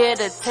 get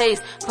a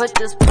taste. Put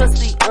this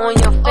pussy on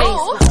your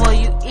face. Before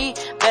you eat,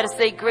 better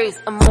say grace.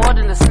 I'm more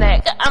than a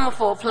snack. I'm a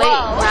full plate.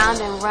 Round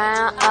and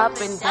round,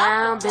 up and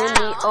down, bend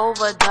me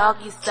over,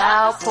 doggy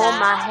style. Pull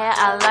my hair,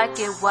 I like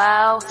it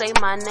wild. Say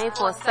my name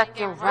for a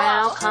second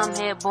round. Come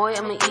here, boy,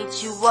 I'ma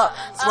eat you up.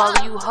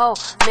 Swallow you whole,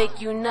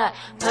 make you nut.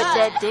 Put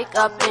that dick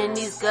up in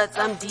these guts.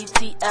 I'm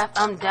DTF,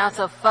 I'm down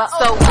to fuck.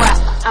 So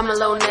what? I'm a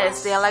little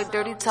nasty, I like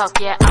dirty talk.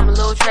 Yeah, I'm a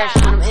little trashy.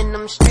 When I'm in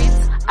them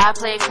streets, I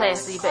play it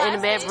classy. But in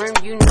the bedroom,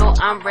 you know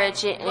I'm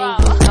ratchet. And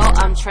you know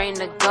I'm trained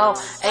to go.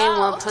 Ain't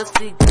one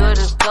pussy good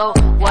as gold.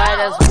 White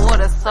as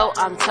water, so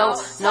I'm told.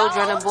 No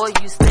drowning boy,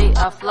 you stay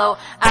afloat.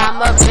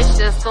 I'm a bitch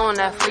that's on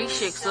that free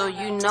shit, so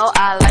you know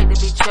I like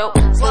to be choked.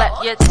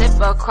 Slap your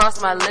tip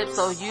across my lips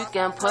so you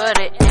can put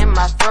it in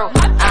my throat.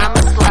 I'm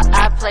a slut,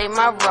 I play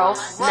my role.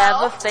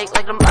 Never fake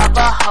like them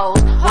other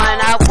hoes. When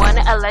I want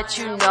it, I let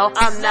you know.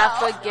 I'm not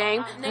for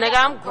game, nigga,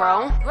 I'm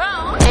grown.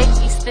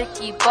 Icky,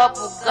 sticky,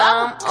 bubble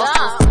gum,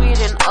 also sweet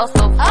and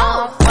also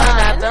fun. When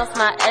I bounce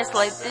my ass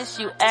like this,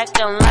 you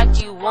acting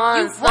like you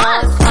want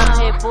some. Come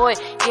here, boy,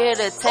 get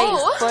a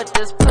taste. Put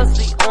this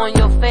pussy on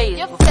your face.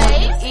 Before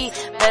you eat,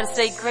 better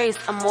say grace.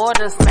 I'm more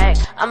than snack.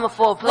 I'm a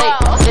full plate.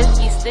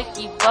 Sticky,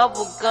 sticky,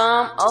 bubble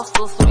gum,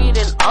 also sweet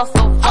and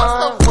also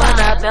fun. When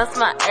I bounce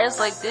my ass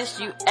like this,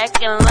 you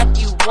acting like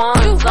you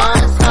want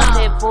some. Come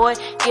here, boy,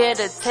 get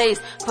a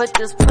taste. Put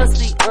this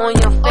pussy on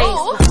your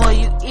face. Before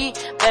you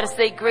eat, better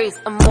say grace.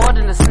 I'm more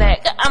than a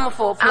snack. I'm a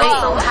full plate.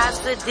 I'm so hot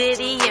to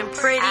Diddy and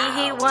pretty.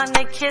 He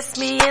wanna kiss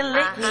me and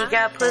lick me.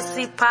 Got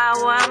pussy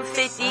power, I'm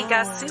 50.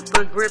 Got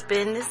super grip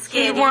in the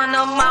skin. He want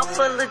a mouth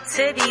full of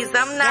titties.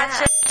 I'm not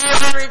your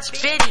average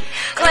bitty.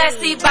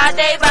 Classy by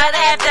day, but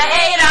after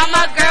 8, I'm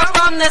a girl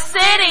from the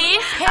city.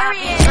 I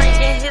be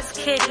drinking his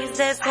kitties.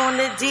 That's on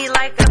the D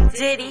like I'm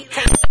Diddy.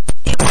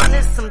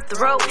 wanted some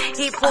throat.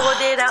 He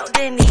pulled it out,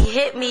 then he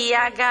hit me.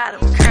 I got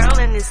him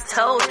curling his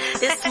toes.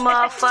 This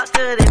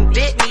motherfucker done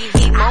bit me.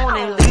 He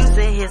moaning,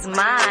 losing his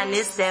mind.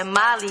 It's that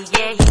Molly,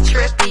 yeah, he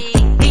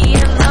trippy. He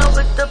in love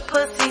with the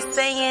pussy,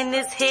 saying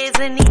it's his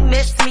and he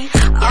missed me.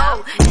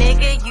 Oh,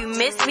 nigga, you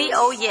missed me.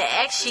 Oh, your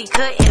ex, she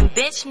couldn't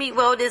bitch me.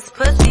 Well, this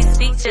pussy's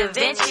feature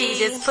Vinci.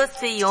 This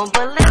pussy on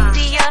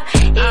Valencia.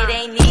 It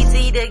ain't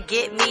easy to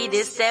get me.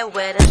 This that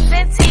wet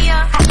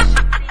Cynthia.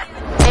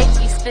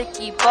 Icky,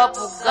 sticky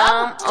bubble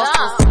gum,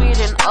 also sweet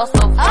and also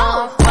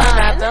fun. When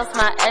I bounce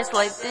my ass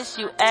like this,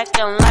 you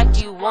acting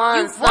like you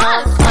won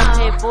some. Come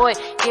here, boy,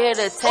 get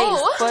a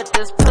taste. Put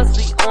this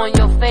pussy on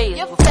your face.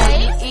 Before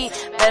you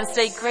eat, better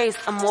say grace.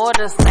 I'm more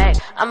than snack.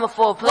 I'm a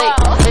full plate.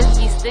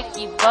 Icky,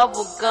 sticky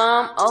bubble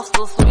gum,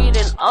 also sweet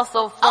and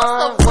also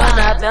fun. When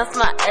I bounce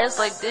my ass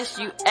like this,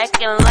 you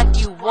acting like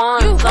you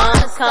won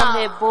some. Come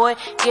here, boy,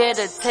 get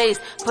a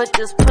taste. Put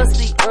this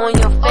pussy on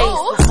your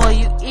face. Before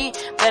you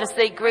eat, better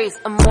say grace.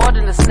 I'm more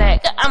than a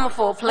snack. I'm a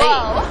full plate.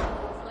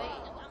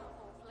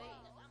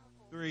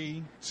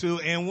 3, 2,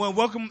 and 1.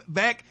 Welcome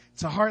back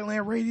to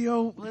Heartland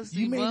Radio.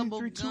 You made it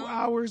through 2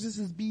 hours. This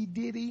is B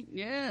Diddy.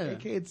 Yeah.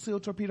 AKA the Steel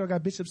Torpedo. I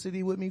got Bishop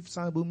City with me for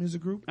Sonic Boom Music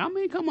Group. I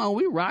mean, come on,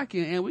 we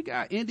rocking, and we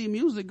got indie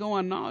music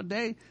going all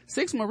day.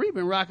 Six Marie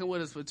been rocking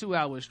with us for 2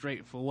 hours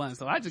straight for one,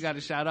 so I just got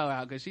to shout her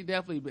out because she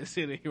definitely been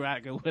sitting here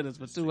rocking with us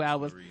for 2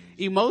 hours.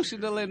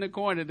 Emotional in the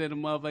corner than the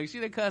motherfucker.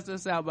 She done cussed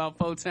us out about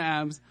 4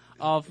 times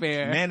off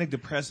air. Manic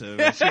depressive.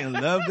 She done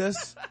loved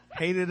us,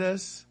 hated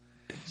us.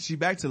 She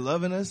back to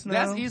loving us now.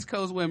 That's East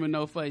Coast women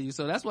know for you.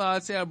 So that's why I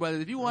tell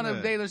brothers, if you want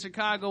to date a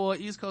Chicago or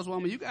East Coast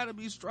woman, you got to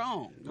be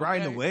strong. Okay?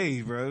 Riding the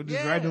wave, bro.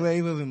 Just riding the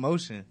wave of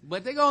emotion.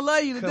 But they gonna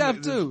love you to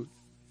death too.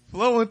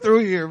 Flowing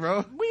through here,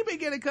 bro. We been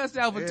getting cussed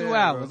out for 2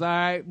 hours, bro. All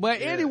right?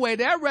 But anyway,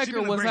 that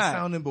record was hot.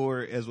 Sounding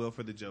board as well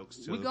for the jokes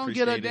too. We gonna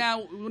get her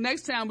down.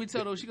 Next time we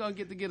told her she gonna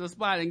get a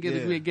spot and get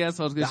us be a guest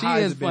host because she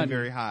highs is have funny. Been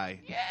very high.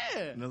 Yeah.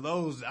 And the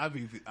lows,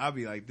 I'll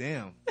be like,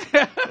 damn.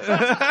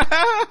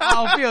 I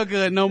don't feel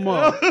good no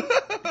more.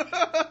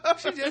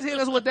 She just hit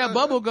us with that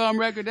bubblegum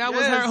record. That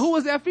was her. Who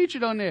was that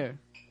featured on there?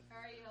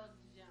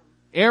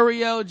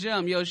 Ariel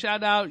Jump. Yo,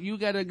 shout out. You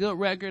got a good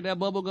record. That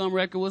bubblegum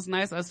record was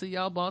nice. I see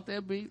y'all bought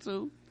that beat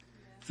too.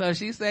 So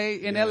she say,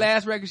 in that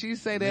last record, she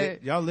say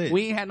that y'all lit.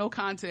 We ain't had no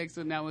context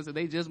in that one, so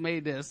they just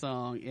made that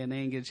song and they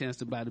ain't get a chance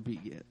to buy the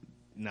beat yet.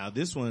 Now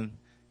this one,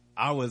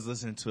 I was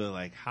listening to it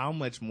like, how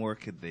much more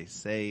could they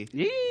say?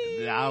 Yeah.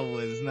 I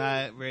was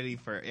not ready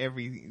for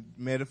every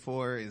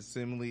metaphor and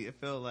simile. It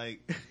felt like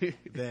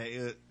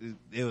that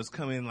it was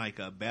coming like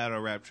a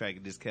battle rap track.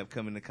 It just kept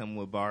coming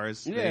with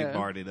bars. Yeah. They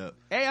barred it up.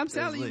 Hey, I'm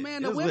telling you,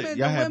 man, the women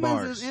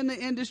is in the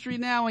industry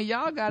now, and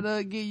y'all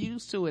gotta get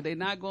used to it. They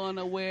not going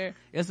nowhere.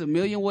 It's a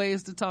million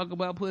ways to talk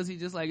about pussy,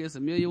 just like it's a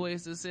million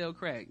ways to sell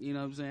crack. You know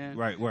what I'm saying?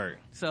 Right, word.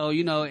 So,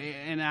 you know,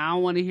 and I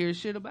don't want to hear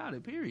shit about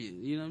it, period.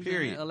 You know what I'm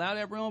saying? Allow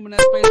that room and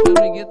that space for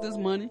them to get this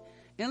money.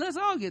 And let's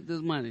all get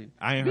this money.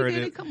 I ain't heard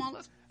it. Come on,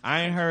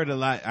 I ain't heard a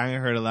lot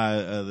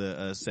of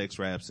the sex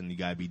raps, and you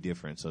gotta be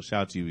different. So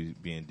shout out to you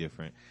being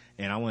different.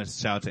 And I want to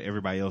shout out to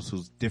everybody else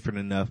who's different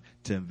enough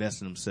to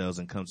invest in themselves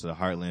and come to the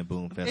Heartland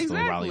Boom Festival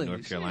in Raleigh,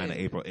 North Carolina,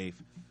 April 8th.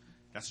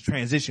 That's a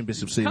transition,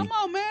 Bishop City. Come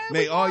on, man.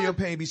 May all your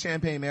pain be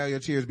champagne. May all your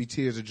tears be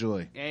tears of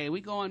joy. Hey, we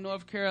going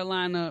North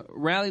Carolina,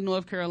 Raleigh,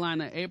 North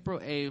Carolina, April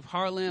 8th,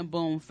 Heartland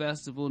Boom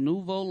Festival,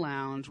 Nouveau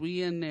Lounge.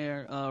 We in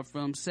there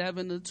from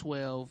 7 to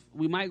 12.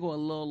 We might go a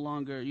little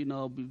longer, you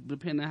know,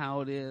 depending on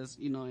how it is,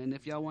 you know. And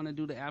if y'all want to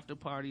do the after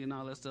party and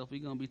all that stuff, we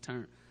going to be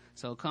turned.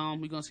 So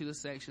come, we going to see the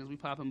sections. We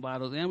popping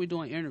bottles, and we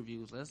doing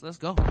interviews. Let's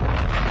go.